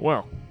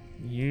 well,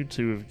 you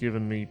two have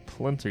given me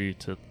plenty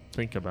to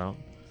think about.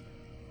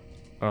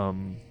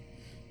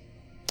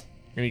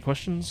 Any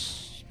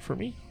questions for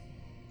me?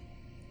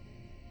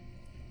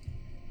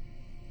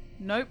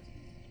 Nope.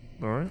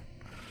 All right.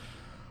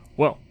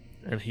 Well,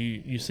 and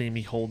you see him,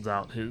 he holds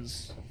out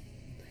this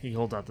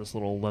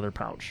little leather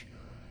pouch.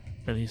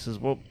 And he says,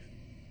 well,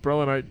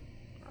 Brelin,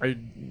 I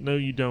know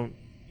you don't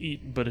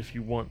eat, but if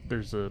you want,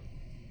 there's a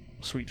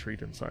sweet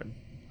treat inside.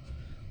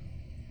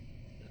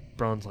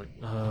 Brelin's like,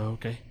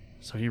 okay.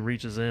 So he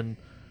reaches in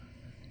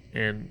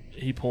and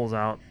he pulls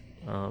out,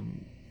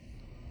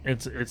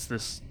 it's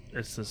this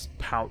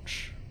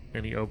pouch,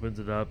 and he opens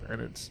it up,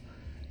 and it's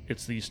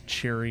these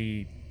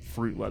cherry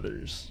fruit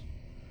leathers.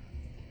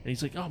 And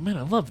he's like, oh man,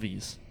 I love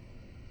these.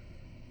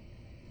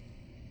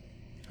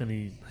 And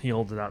he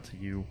holds it out to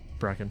you,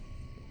 Bracken.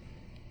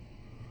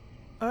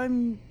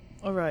 I'm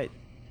alright.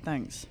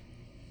 Thanks.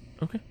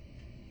 Okay.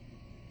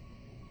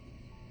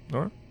 All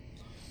right.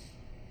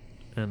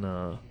 And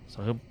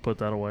so he'll put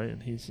that away,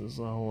 and he says,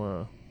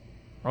 I'll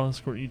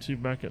escort you two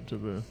back up to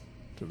the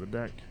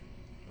deck.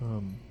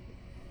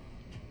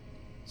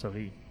 So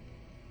he,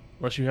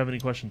 unless you have any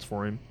questions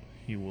for him,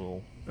 he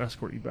will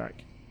escort you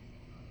back.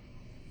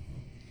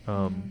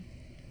 Hold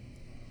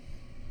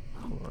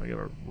on, I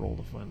gotta roll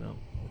to find out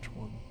which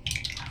one.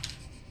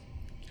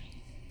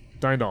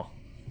 Dyndal,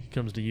 he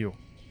comes to you.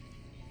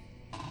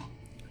 He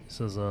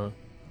says,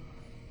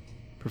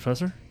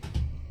 Professor?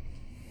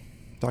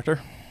 Doctor?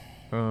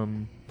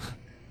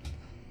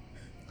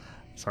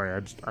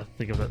 Sorry, I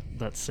think of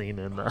that scene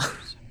in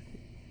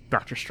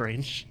Doctor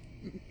Strange.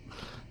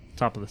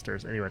 Top of the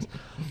stairs. Anyways,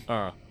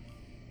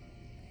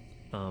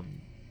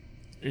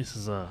 he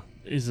says,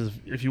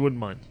 if you wouldn't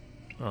mind.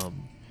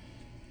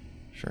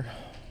 Sure.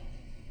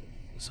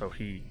 So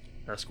he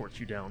escorts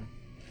you down,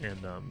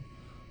 and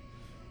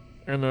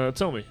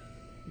tell me,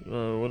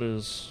 what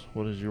is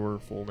your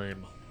full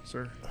name,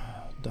 sir?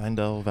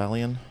 Dyndal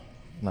Galen.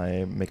 And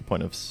I make a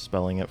point of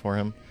spelling it for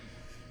him.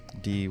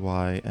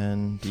 Dyndal.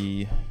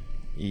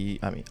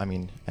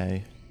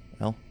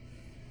 A-L.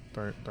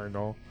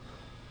 Dyndal.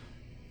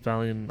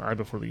 Valian, I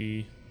before the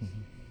E.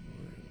 Mm-hmm.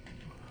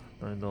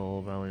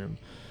 Dyndal Valian.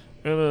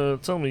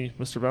 And tell me,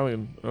 Mr.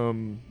 Valian,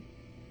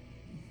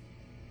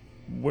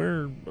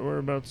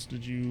 whereabouts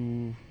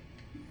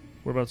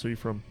are you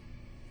from?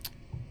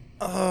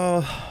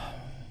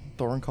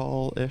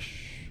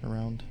 Thorncall-ish,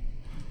 around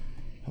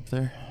up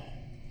there.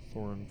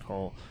 Thorin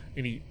call,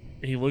 and he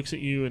looks at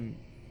you, and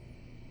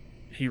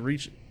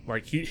he's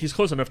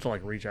close enough to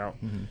like reach out,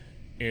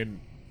 and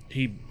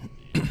he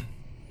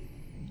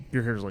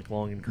your hair's like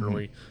long and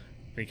curly,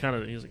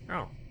 and he's like,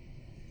 oh,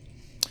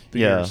 the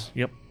Yeah. ears.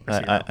 Yep, I see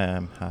it now. I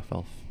am half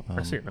elf.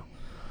 I see it now.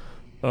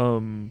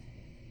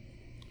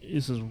 He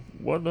says,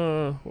 what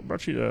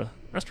brought you to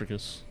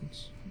Estrucus?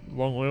 It's a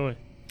long way away.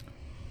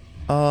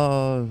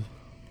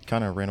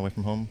 Kind of ran away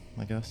from home,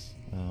 I guess.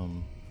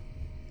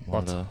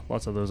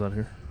 Lots of those out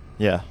here.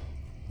 Yeah,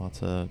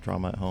 lots of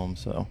drama at home,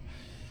 so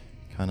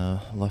kind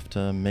of left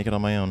to make it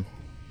on my own.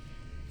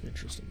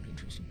 Interesting.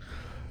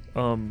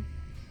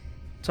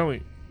 Tell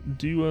me,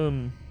 do you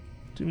have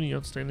any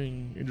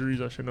outstanding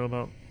injuries I should know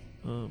about?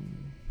 I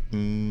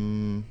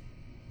don't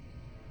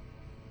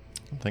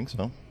think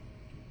so.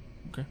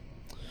 Okay.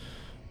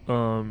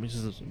 He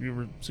says, have you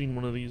ever seen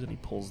one of these? And he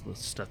pulls the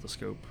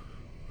stethoscope.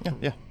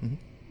 Yeah. He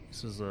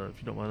says, if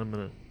you don't mind, I'm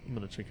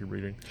gonna check your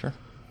breathing. Sure.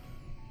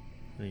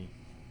 And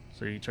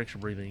he checks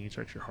your breathing, he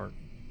checks your heart.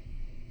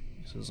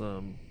 He says,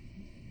 you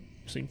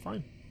seem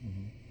fine.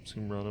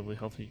 Seem relatively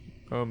healthy.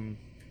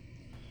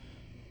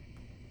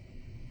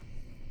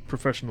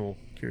 Professional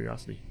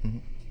curiosity.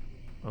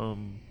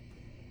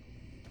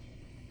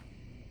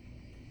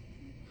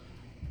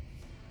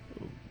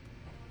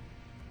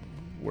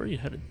 Where are you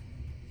headed?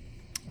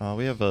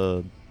 We have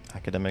a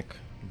academic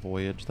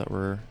voyage that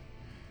we're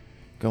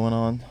going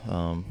on.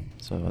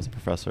 So as a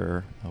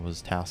professor, I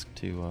was tasked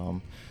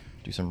to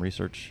do some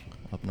research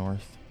up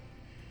north.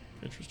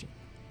 Interesting.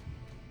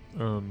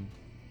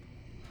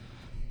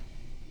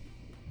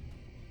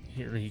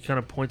 He kind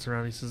of points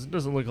around. He says, it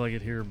doesn't look like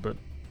it here, but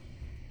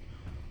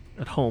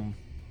at home,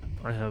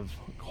 I have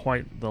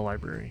quite the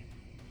library.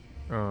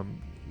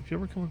 If you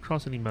ever come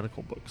across any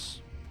medical books,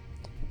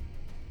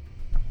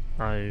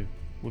 I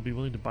would be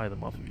willing to buy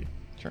them off of you.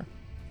 Sure.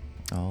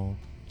 I'll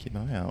keep my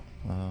eye out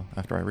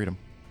after I read them.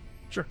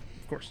 Sure,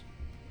 of course.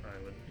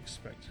 I would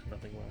expect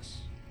nothing less.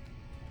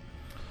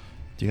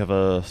 Do you have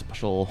a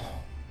special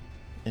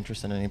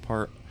interest in any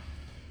part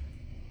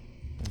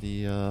of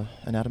the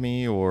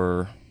anatomy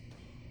or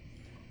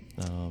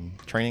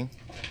training?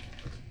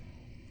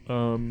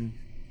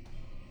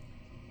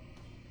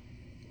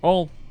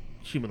 All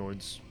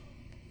humanoids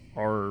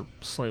are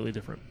slightly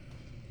different.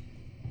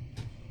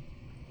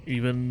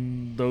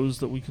 Even those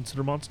that we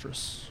consider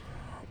monstrous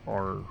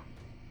are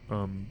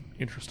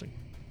interesting.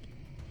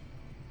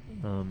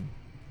 I'm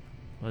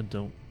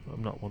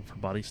not one for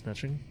body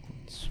snatching.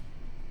 It's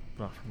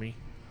not for me.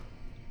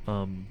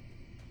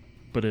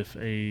 But if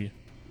a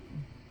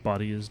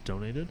body is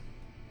donated,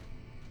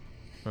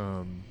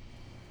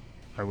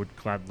 I would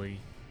gladly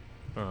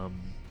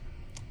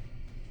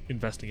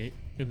investigate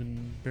and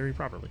then bury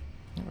properly.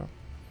 Okay.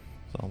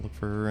 So I'll look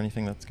for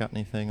anything that's got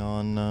anything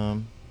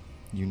on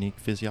unique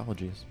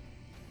physiologies.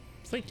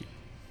 Thank you.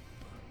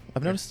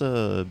 I've noticed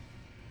a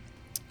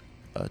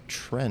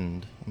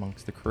trend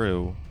amongst the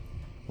crew.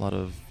 A lot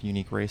of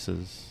unique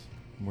races.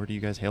 Where do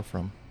you guys hail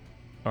from?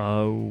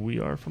 We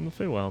are from the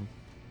Feywild.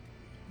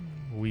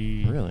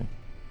 We Really?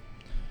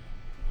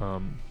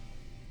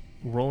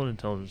 Roll an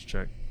intelligence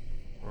check.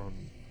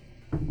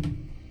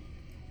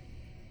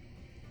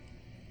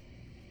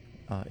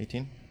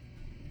 18?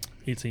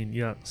 18,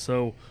 yeah.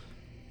 So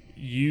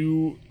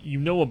you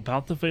know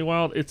about the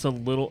Feywild. It's a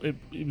little. It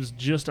was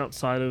just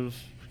outside of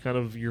kind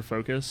of your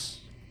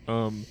focus.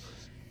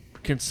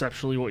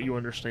 Conceptually, what you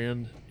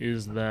understand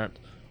is that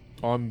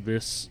on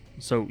this.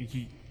 So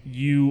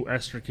you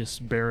Estrucus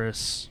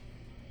Barris,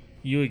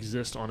 you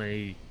exist on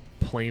a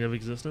plane of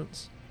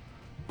existence.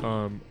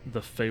 The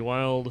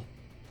Feywild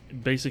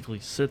basically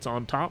sits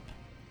on top.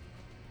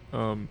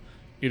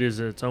 It is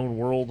its own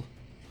world.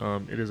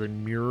 It is a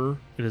mirror.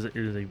 It is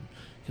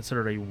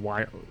considered a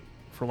wild,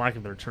 for lack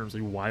of better terms,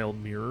 a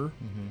wild mirror.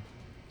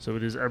 So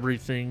it is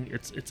everything.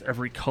 It's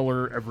every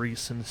color, every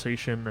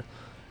sensation,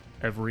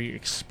 every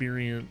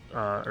experience,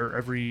 or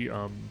every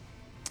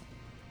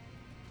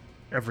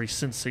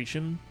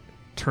sensation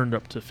turned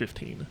up to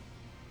 15.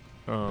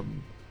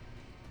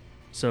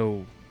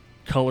 So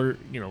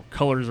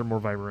colors are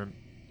more vibrant.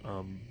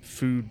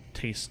 Food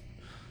tastes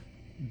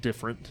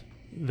different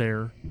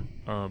there.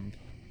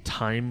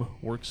 Time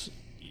works.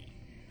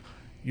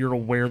 You're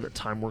aware that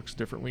time works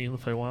differently in the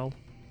Feywild.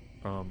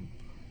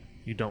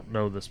 You don't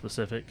know the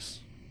specifics,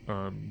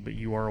 but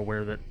you are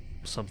aware that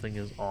something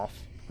is off,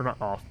 or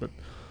not off, but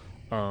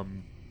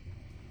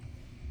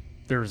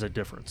there's a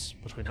difference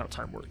between how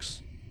time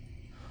works.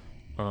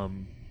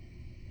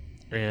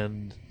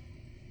 And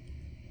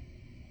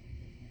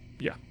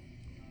yeah.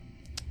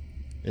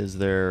 Is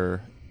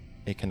there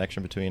a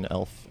connection between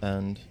elf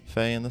and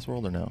Fey in this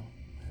world, or no?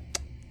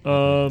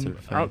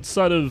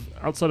 Outside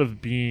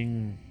of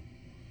being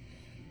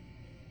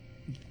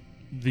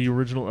the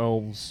original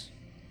elves,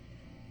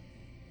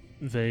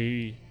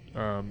 they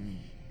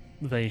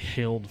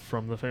hailed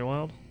from the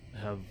Feywild.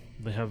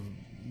 They have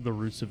the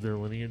roots of their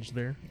lineage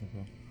there.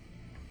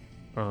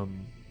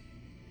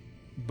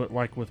 But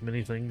like with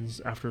many things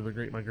after the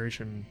Great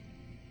Migration,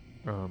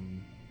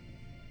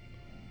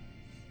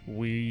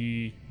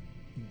 we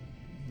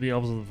the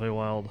elves of the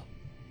Feywild,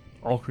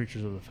 all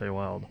creatures of the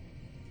Feywild,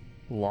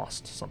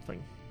 lost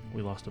something.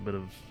 We lost a bit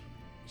of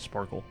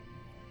sparkle,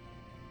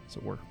 as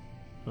it were.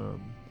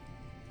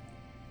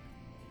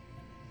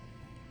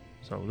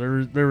 So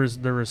there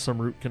is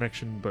some root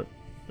connection, but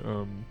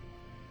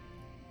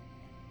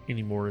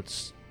anymore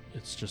it's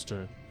just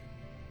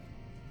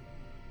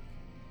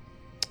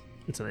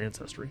it's an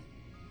ancestry.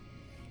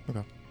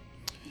 Okay.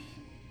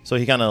 So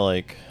he kind of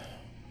like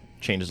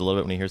changes a little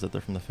bit when he hears that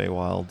they're from the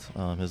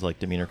Feywild. His like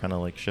demeanor kind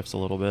of like shifts a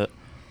little bit.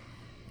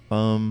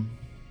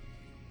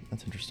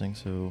 That's interesting.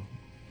 So,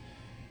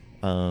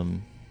 I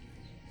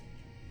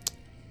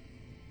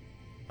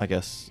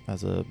guess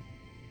as a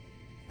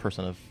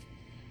person of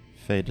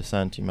Fey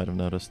descent, you might have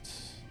noticed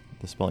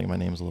the spelling of my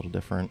name is a little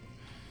different.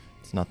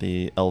 It's not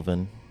the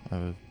Elven.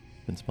 I've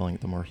been spelling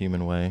it the more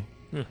human way,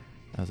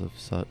 as of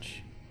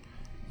such.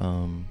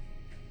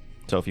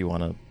 So if you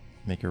want to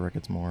make your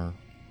records more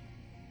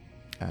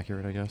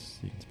accurate, I guess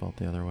you can spell it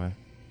the other way.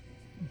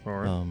 All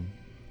right.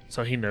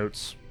 So he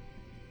notes,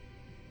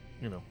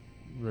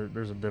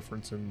 there's a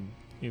difference in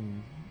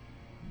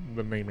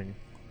the naming.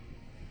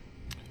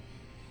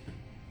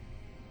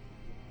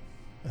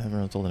 I haven't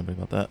really told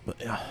anybody about that, but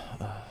yeah.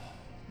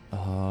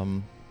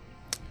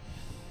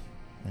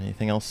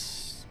 Anything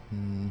else?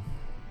 Do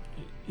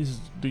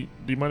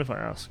you mind if I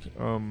ask?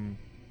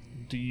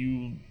 Do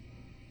you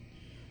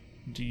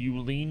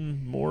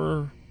lean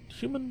more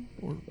human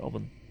or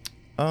elven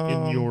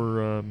in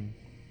your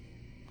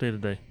day to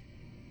day?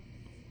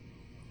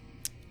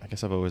 I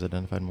guess I've always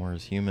identified more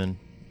as human.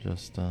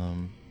 Just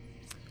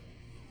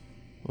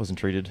wasn't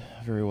treated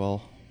very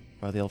well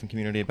by the elven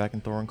community back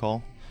in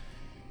Thorencall.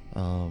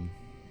 Part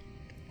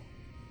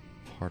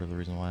of the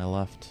reason why I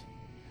left.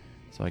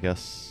 So I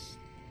guess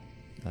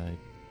I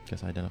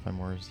identify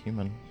more as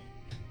human.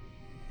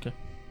 Okay.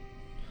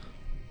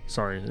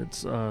 Sorry,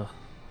 it's the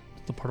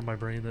part of my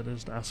brain that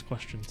is to ask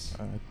questions.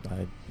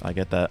 I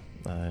get that.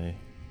 I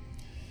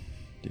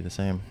do the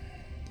same.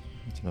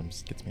 It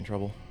sometimes gets me in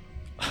trouble.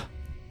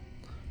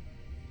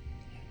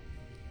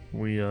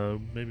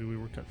 Maybe we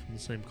were cut from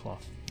the same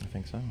cloth. I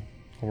think so.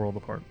 A world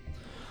apart.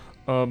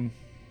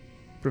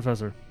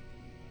 Professor,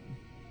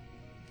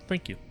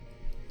 thank you.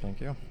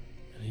 Thank you.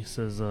 And he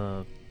says,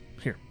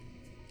 here,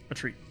 a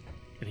treat.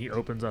 And he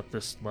opens up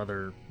this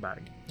leather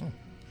bag. Oh.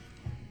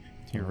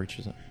 So he reach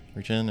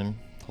in and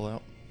pull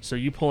out. So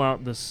you pull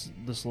out this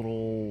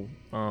little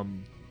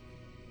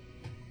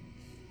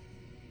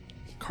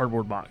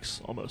cardboard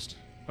box almost,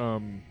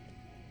 or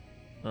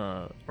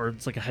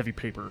it's like a heavy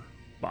paper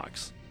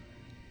box,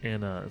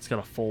 and it's got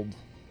a fold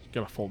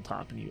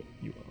top, and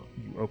you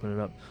open it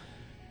up,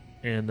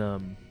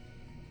 and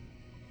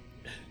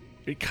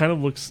it kind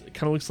of looks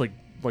like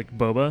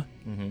boba,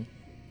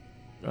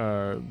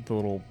 the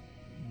little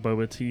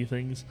boba tea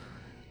things,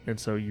 and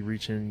so you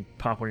reach in,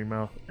 pop on your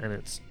mouth, and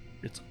it's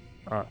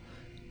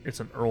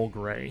an Earl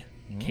Grey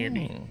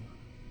candy.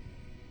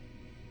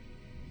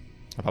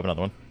 I'll pop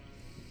another one.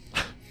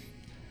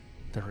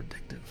 They're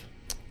addictive.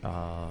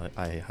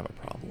 I have a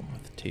problem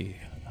with tea.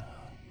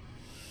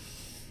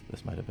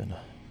 This might have been.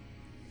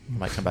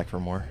 Might come back for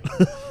more.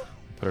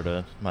 Put it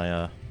in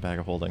my bag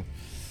of holding.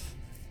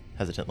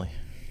 Hesitantly.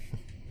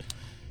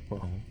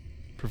 Well,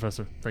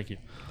 Professor, thank you.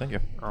 Thank you.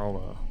 I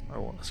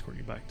will escort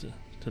you back to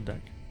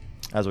deck.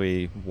 As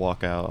we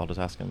walk out, I'll just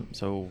ask him,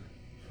 so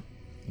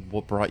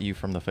what brought you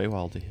from the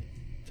Feywild to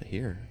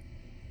here?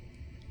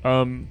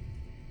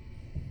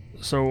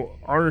 So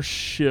our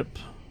ship,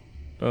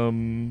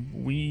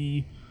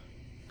 we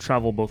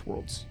travel both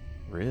worlds.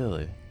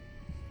 Really?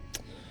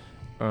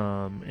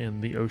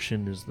 And the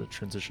ocean is the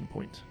transition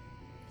point.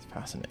 It's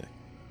fascinating.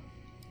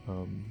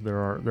 There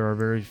are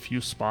very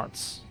few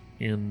spots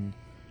in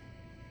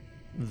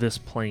this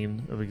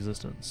plane of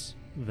existence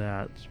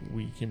that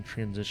we can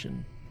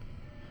transition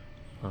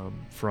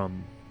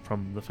from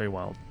the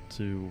Feywild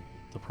to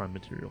the prime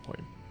material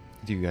plane.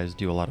 Do you guys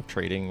do a lot of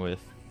trading with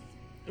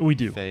We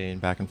do. Fey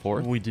and back and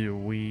forth? We do.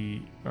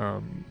 We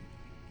have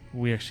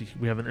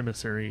an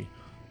emissary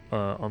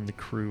on the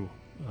crew.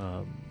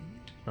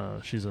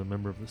 She's a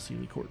member of the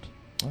Sealy Court.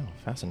 Oh,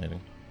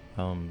 fascinating.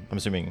 I'm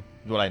assuming,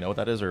 would I know what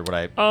that is, or would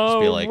I just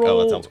be like,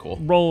 oh, that sounds cool?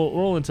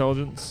 Roll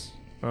intelligence,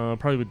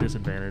 probably with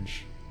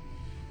disadvantage.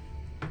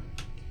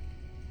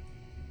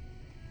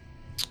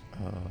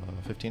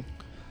 15.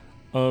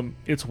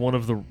 It's one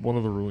of the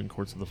ruling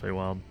courts of the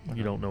Feywild. Okay.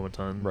 You don't know a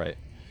ton, Right.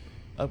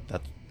 Oh,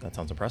 that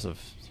sounds impressive.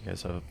 So you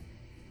guys have.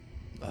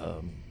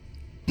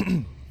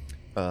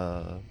 Can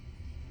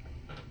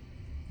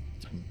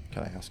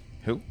I ask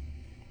who?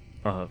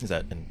 Is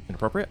that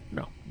inappropriate?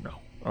 No.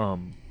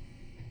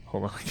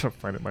 Hold on, I gotta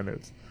find it in my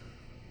notes.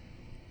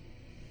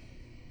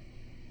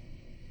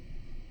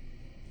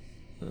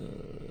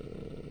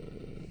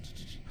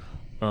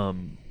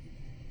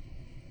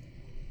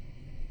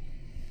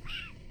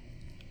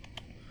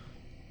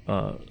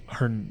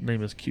 Her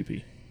name is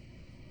QP.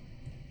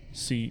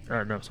 It's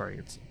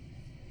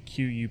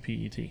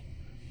QUPET.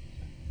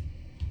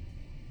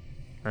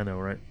 I know,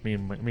 right? Me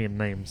and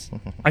names.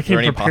 I Are came there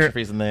any prepared.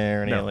 apostrophes in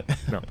there? No,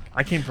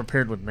 I came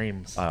prepared with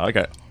names.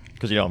 Okay.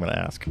 Because you know I'm going to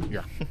ask.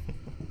 Yeah.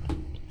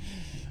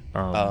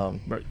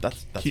 Right.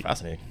 That's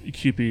fascinating.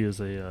 Cupid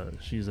is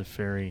she's a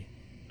fairy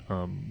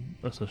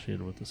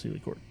associated with the Sealy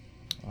Court.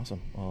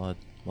 Awesome. Well, I'd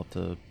love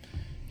to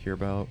hear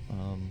about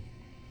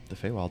the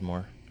Feywild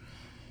more.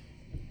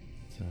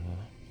 It's a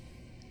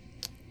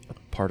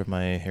part of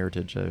my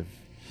heritage I've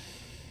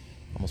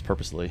almost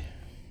purposely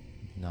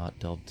not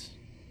delved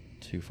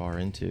too far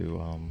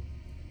into.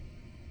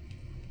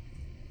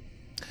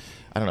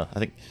 I don't know. I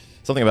think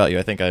something about you.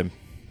 I think I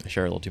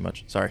share a little too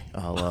much. Sorry.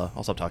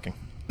 I'll stop talking.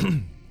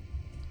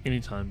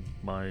 Anytime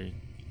my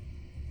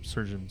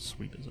surgeon's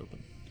suite is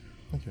open.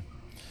 Okay.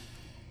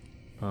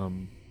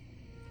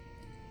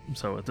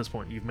 So at this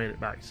point, you've made it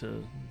back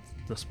to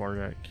the spar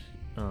deck,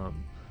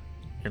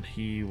 and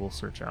he will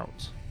search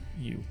out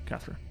you,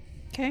 Kathra.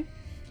 Okay.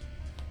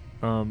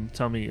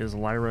 Tell me, is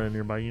Lyra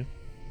nearby you?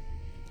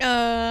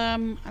 I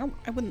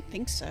wouldn't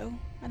think so.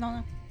 I don't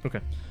know.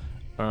 Okay.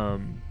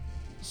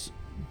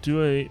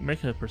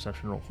 Make a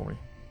perception roll for me.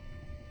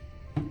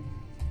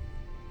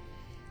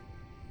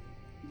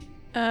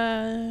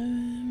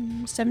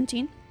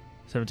 17.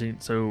 17.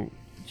 So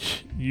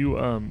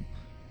you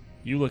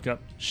look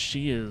up.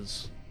 She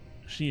is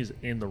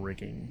in the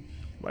rigging.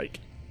 Like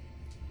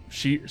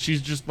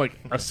she's just like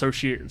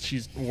associated.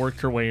 She's worked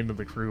her way into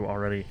the crew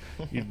already.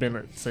 You've been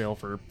at sail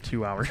for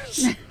 2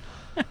 hours.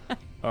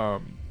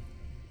 And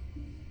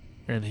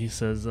he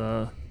says,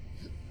 Kathra.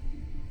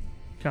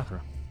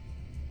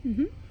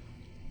 Mm-hmm.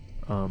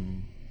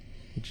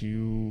 Would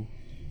you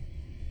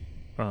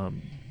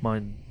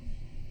mind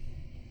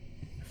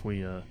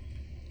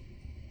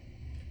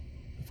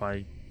if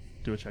I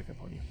do a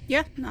checkup on you?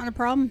 Yeah, not a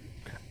problem.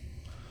 Okay.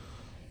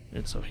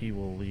 And so he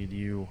will lead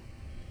you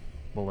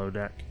below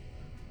deck.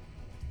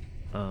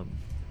 And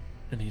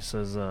he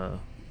says,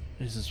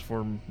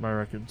 for my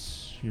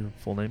records, your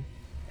full name?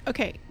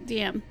 Okay,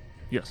 DM.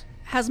 Yes.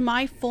 Has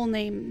my full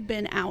name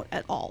been out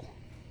at all?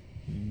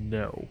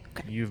 No.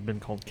 Okay. You've been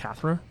called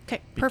Kathra.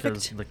 Okay, because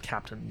perfect. the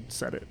captain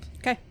said it.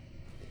 Okay.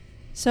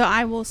 So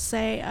I will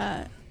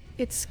say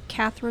it's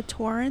Kathra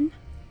Torin.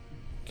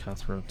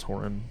 Kathra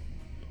Torin.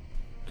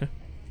 Okay.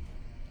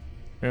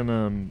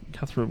 And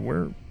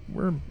Kathra,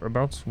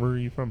 whereabouts were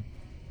you from?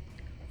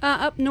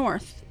 Up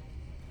north.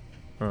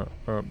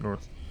 Up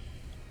north.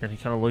 And he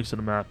kind of looks at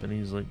a map and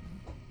he's like,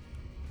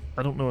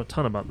 I don't know a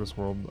ton about this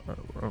world.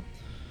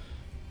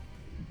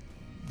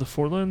 The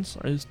Forelands,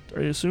 I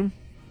assume?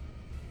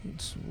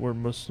 It's where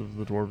most of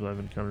the dwarves I've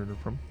encountered are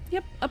from.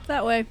 Yep, up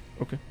that way.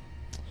 Okay.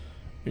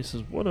 He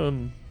says, what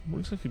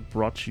exactly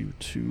brought you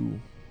to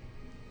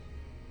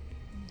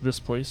this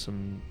place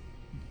and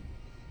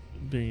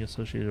being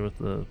associated with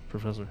the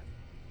professor?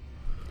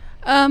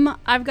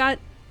 I've got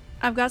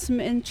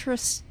some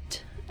interest.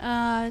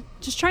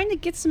 Just trying to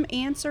get some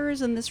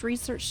answers, and this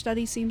research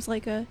study seems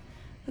like a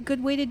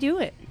good way to do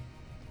it.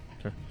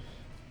 Okay.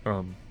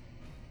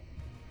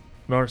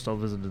 Narstal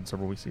visited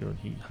several weeks ago, and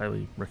he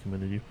highly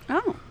recommended you.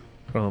 Oh.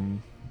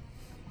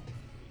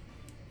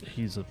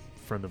 He's a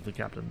friend of the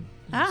captain.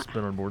 He's Ah.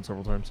 been on board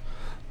several times.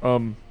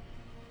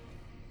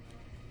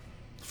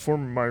 For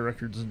my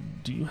records,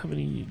 do you have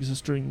any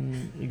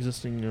existing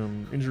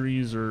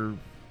injuries or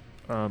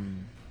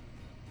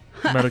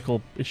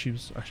medical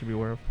issues I should be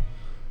aware of?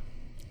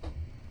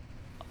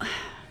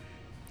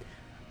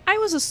 I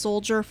was a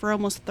soldier for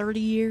almost 30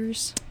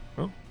 years.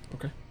 Oh,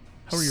 okay.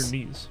 How are your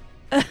knees?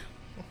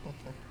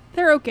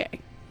 They're okay.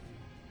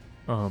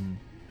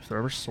 If they're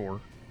ever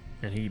sore,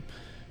 and he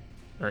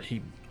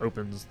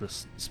opens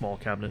this small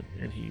cabinet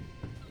and he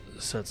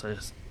sets a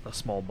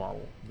small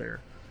bottle there,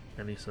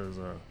 and he says,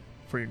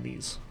 for your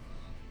knees.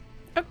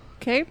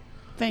 Okay,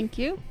 thank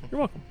you.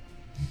 You're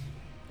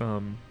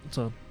welcome. It's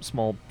a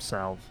small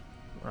salve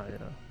I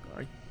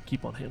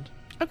keep on hand.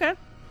 Okay.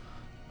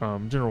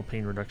 General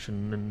pain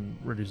reduction and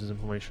reduces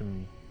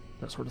inflammation,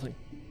 that sort of thing.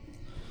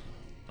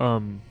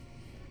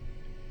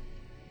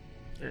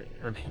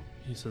 And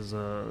he says,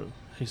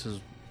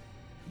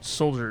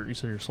 soldier. You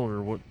said you're a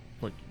soldier. What,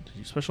 like, did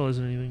you specialize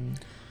in anything?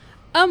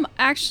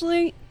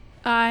 Actually,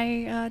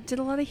 I did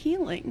a lot of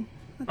healing.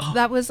 Oh.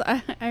 That was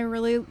I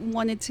really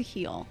wanted to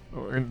heal.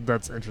 Oh, and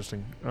that's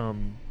interesting.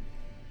 And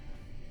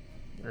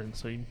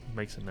so he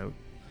makes a note.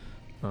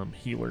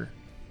 Healer.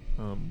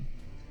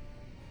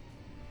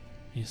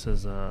 He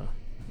says, that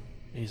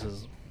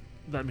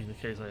being the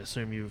case, I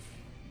assume you've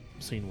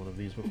seen one of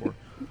these before.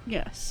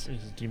 Yes. He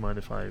says, do you mind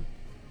if I?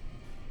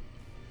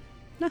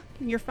 No,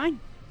 you're fine.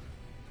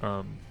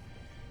 And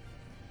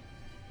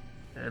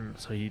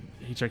so he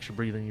checks your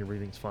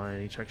breathing's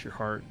fine. He checks your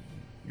heart.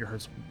 Your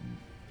heart's,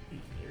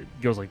 it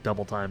goes like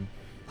double time.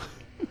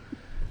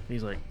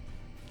 He's like,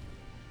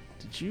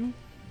 is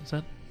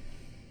that,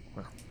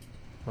 well,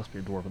 must be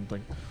a dwarven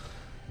thing.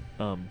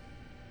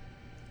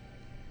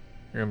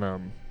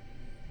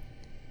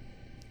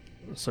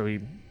 So he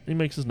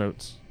makes his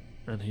notes,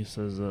 and he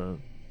says,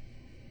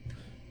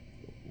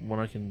 when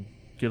I can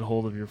get a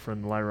hold of your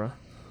friend Lyra,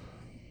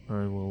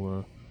 I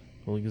will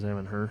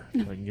examine her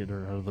if I can get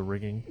her out of the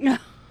rigging.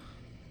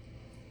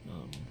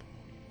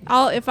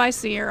 If I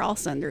see her, I'll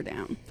send her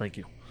down. Thank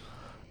you.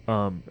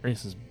 And he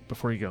says,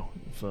 before you go,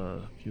 if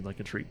you'd like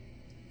a treat.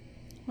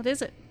 What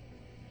is it?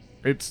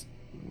 It's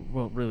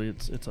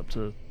up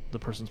to the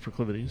person's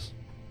proclivities.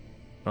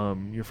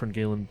 Your friend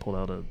Galen pulled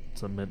out a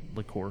mint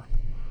liqueur.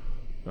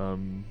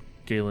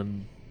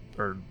 Dyndal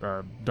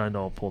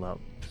pulled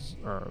out.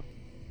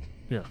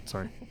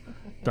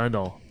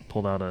 Dyndal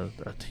pulled out a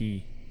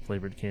tea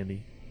flavored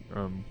candy.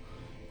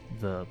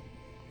 The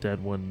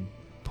dead one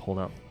pulled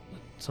out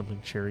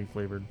something cherry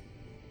flavored,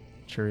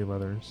 cherry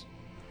leathers.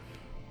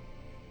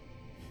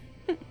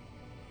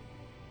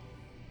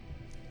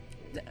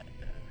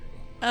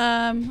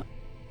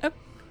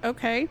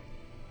 Okay.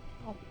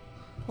 I'll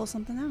pull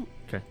something out.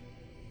 Okay.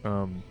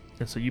 And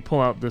so you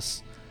pull out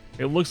this.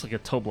 It looks like a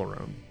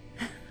Toblerone.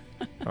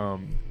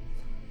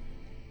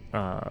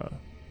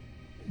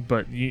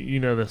 But you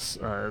know this.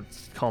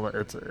 It's called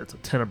it's a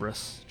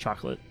Tenebris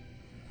chocolate.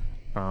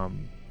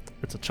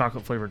 It's a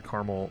chocolate flavored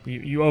caramel.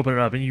 You open it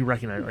up and you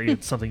recognize like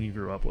it's something you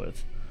grew up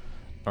with.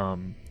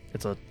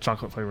 It's a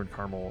chocolate flavored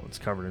caramel. It's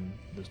covered in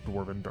this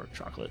dwarven dark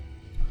chocolate.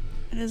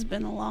 It has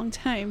been a long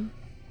time.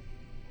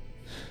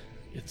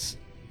 It's,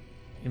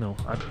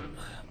 I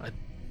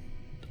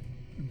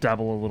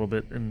dabble a little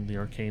bit in the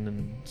arcane,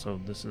 and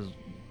so it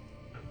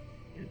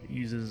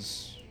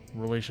eases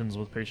relations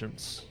with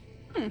patients.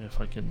 If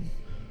I can,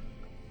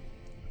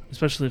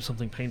 especially if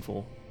something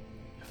painful,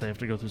 if they have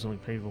to go through something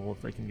painful,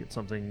 if they can get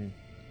something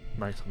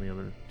nice on the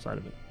other side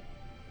of it.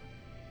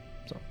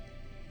 So,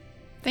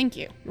 thank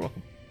you. you're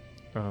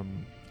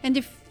welcome. And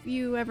if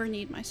you ever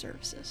need my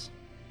services,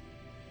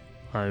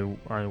 I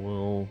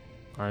will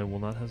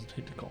not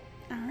hesitate to call.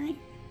 all right.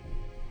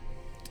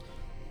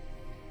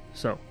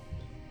 So,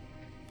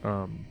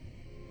 okay.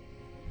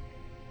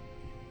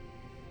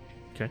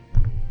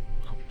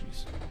 Oh,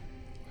 jeez.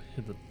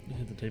 Hit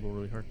the table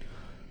really hard.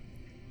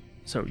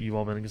 So, you've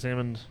all been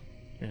examined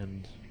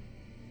and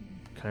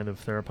kind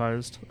of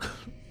therapized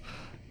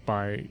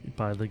by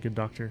the good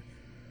doctor.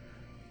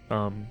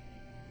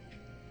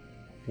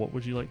 What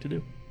would you like to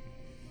do?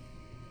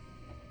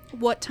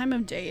 What time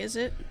of day is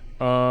it?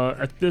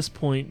 At this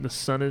point, the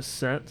sun is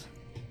set.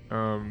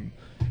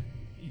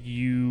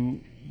 You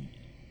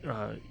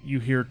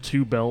hear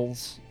two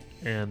bells,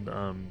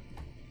 and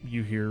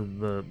you hear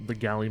the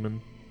galleyman,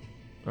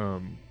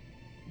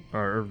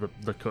 or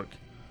the cook.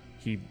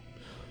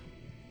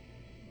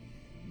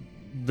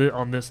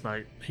 On this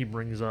night, he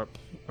brings up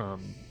a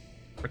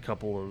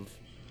couple of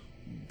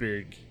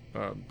big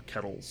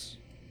kettles,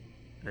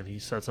 and he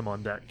sets them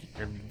on deck,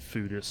 and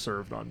food is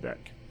served on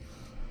deck.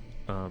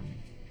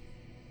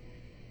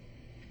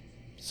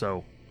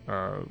 So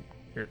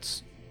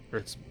it's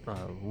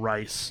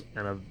rice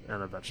and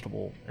a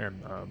vegetable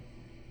and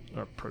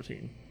a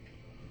protein.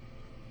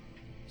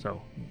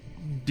 So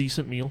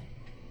decent meal.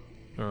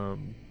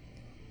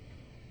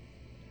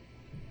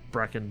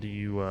 Bracken, do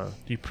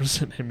you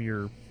present him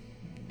your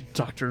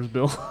doctor's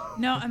bill?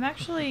 No, I'm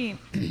actually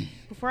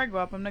before I go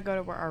up, I'm gonna go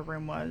to where our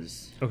room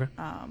was. Okay.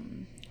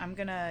 I'm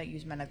gonna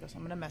use Menacus.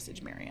 I'm gonna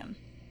message Marianne.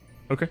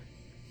 Okay.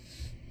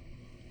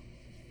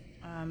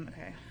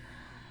 Okay.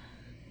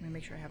 Let me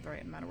make sure I have the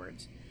right amount of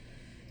words.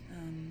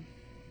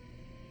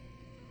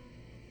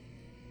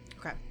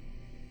 Okay.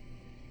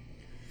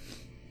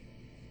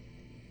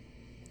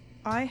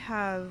 I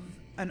have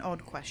an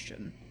odd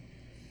question.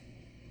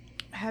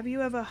 Have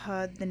you ever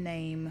heard the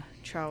name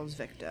Charles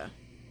Victor?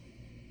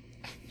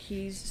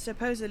 He's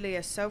supposedly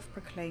a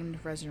self-proclaimed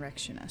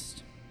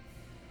resurrectionist.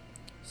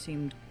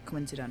 Seemed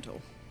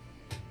coincidental.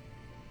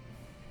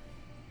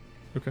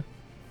 Okay.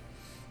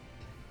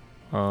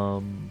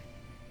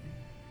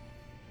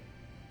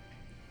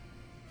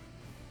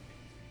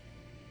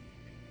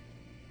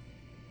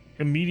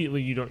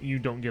 Immediately you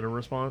don't get a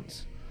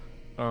response.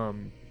 I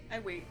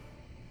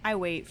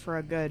wait for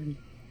a good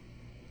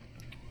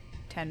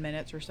 10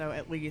 minutes or so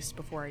at least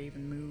before I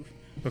even move.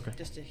 Okay.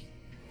 Just to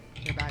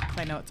hear back. 'Cause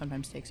I know it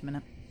sometimes takes a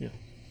minute. Yeah.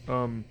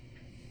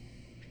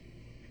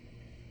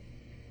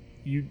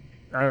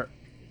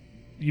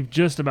 You've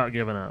just about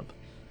given up,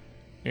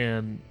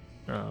 and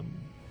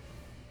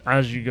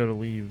as you go to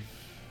leave,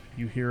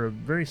 you hear a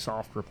very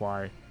soft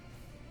reply.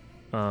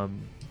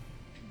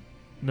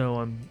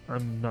 No,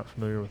 I'm not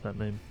familiar with that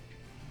name.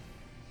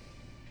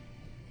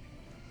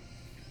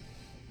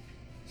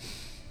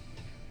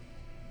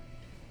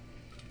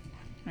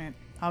 Alright,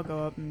 I'll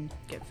go up and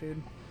get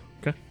food.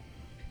 Okay.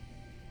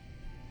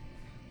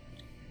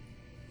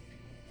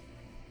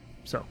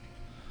 So,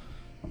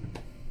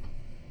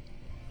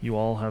 you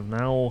all have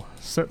now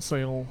set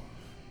sail,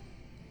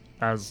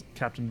 as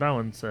Captain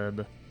Bowen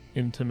said,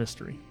 into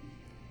mystery.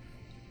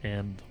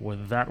 And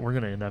with that, we're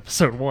going to end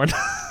episode 1.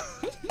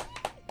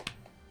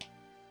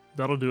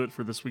 That'll do it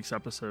for this week's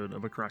episode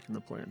of A Kraken the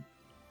Plan.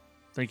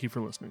 Thank you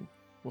for listening.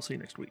 We'll see you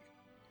next week.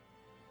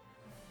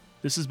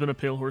 This has been a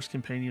Pale Horse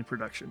Companion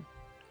production.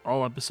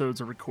 All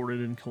episodes are recorded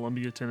in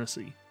Columbia,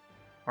 Tennessee.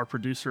 Our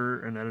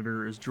producer and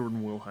editor is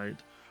Jordan Wilhite.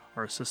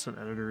 Our assistant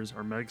editors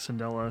are Meg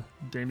Sandella,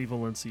 Danny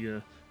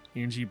Valencia,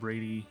 Angie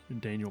Brady,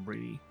 and Daniel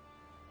Brady.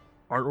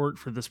 Artwork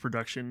for this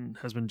production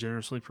has been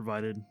generously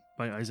provided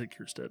by Isaac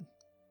Kierstead.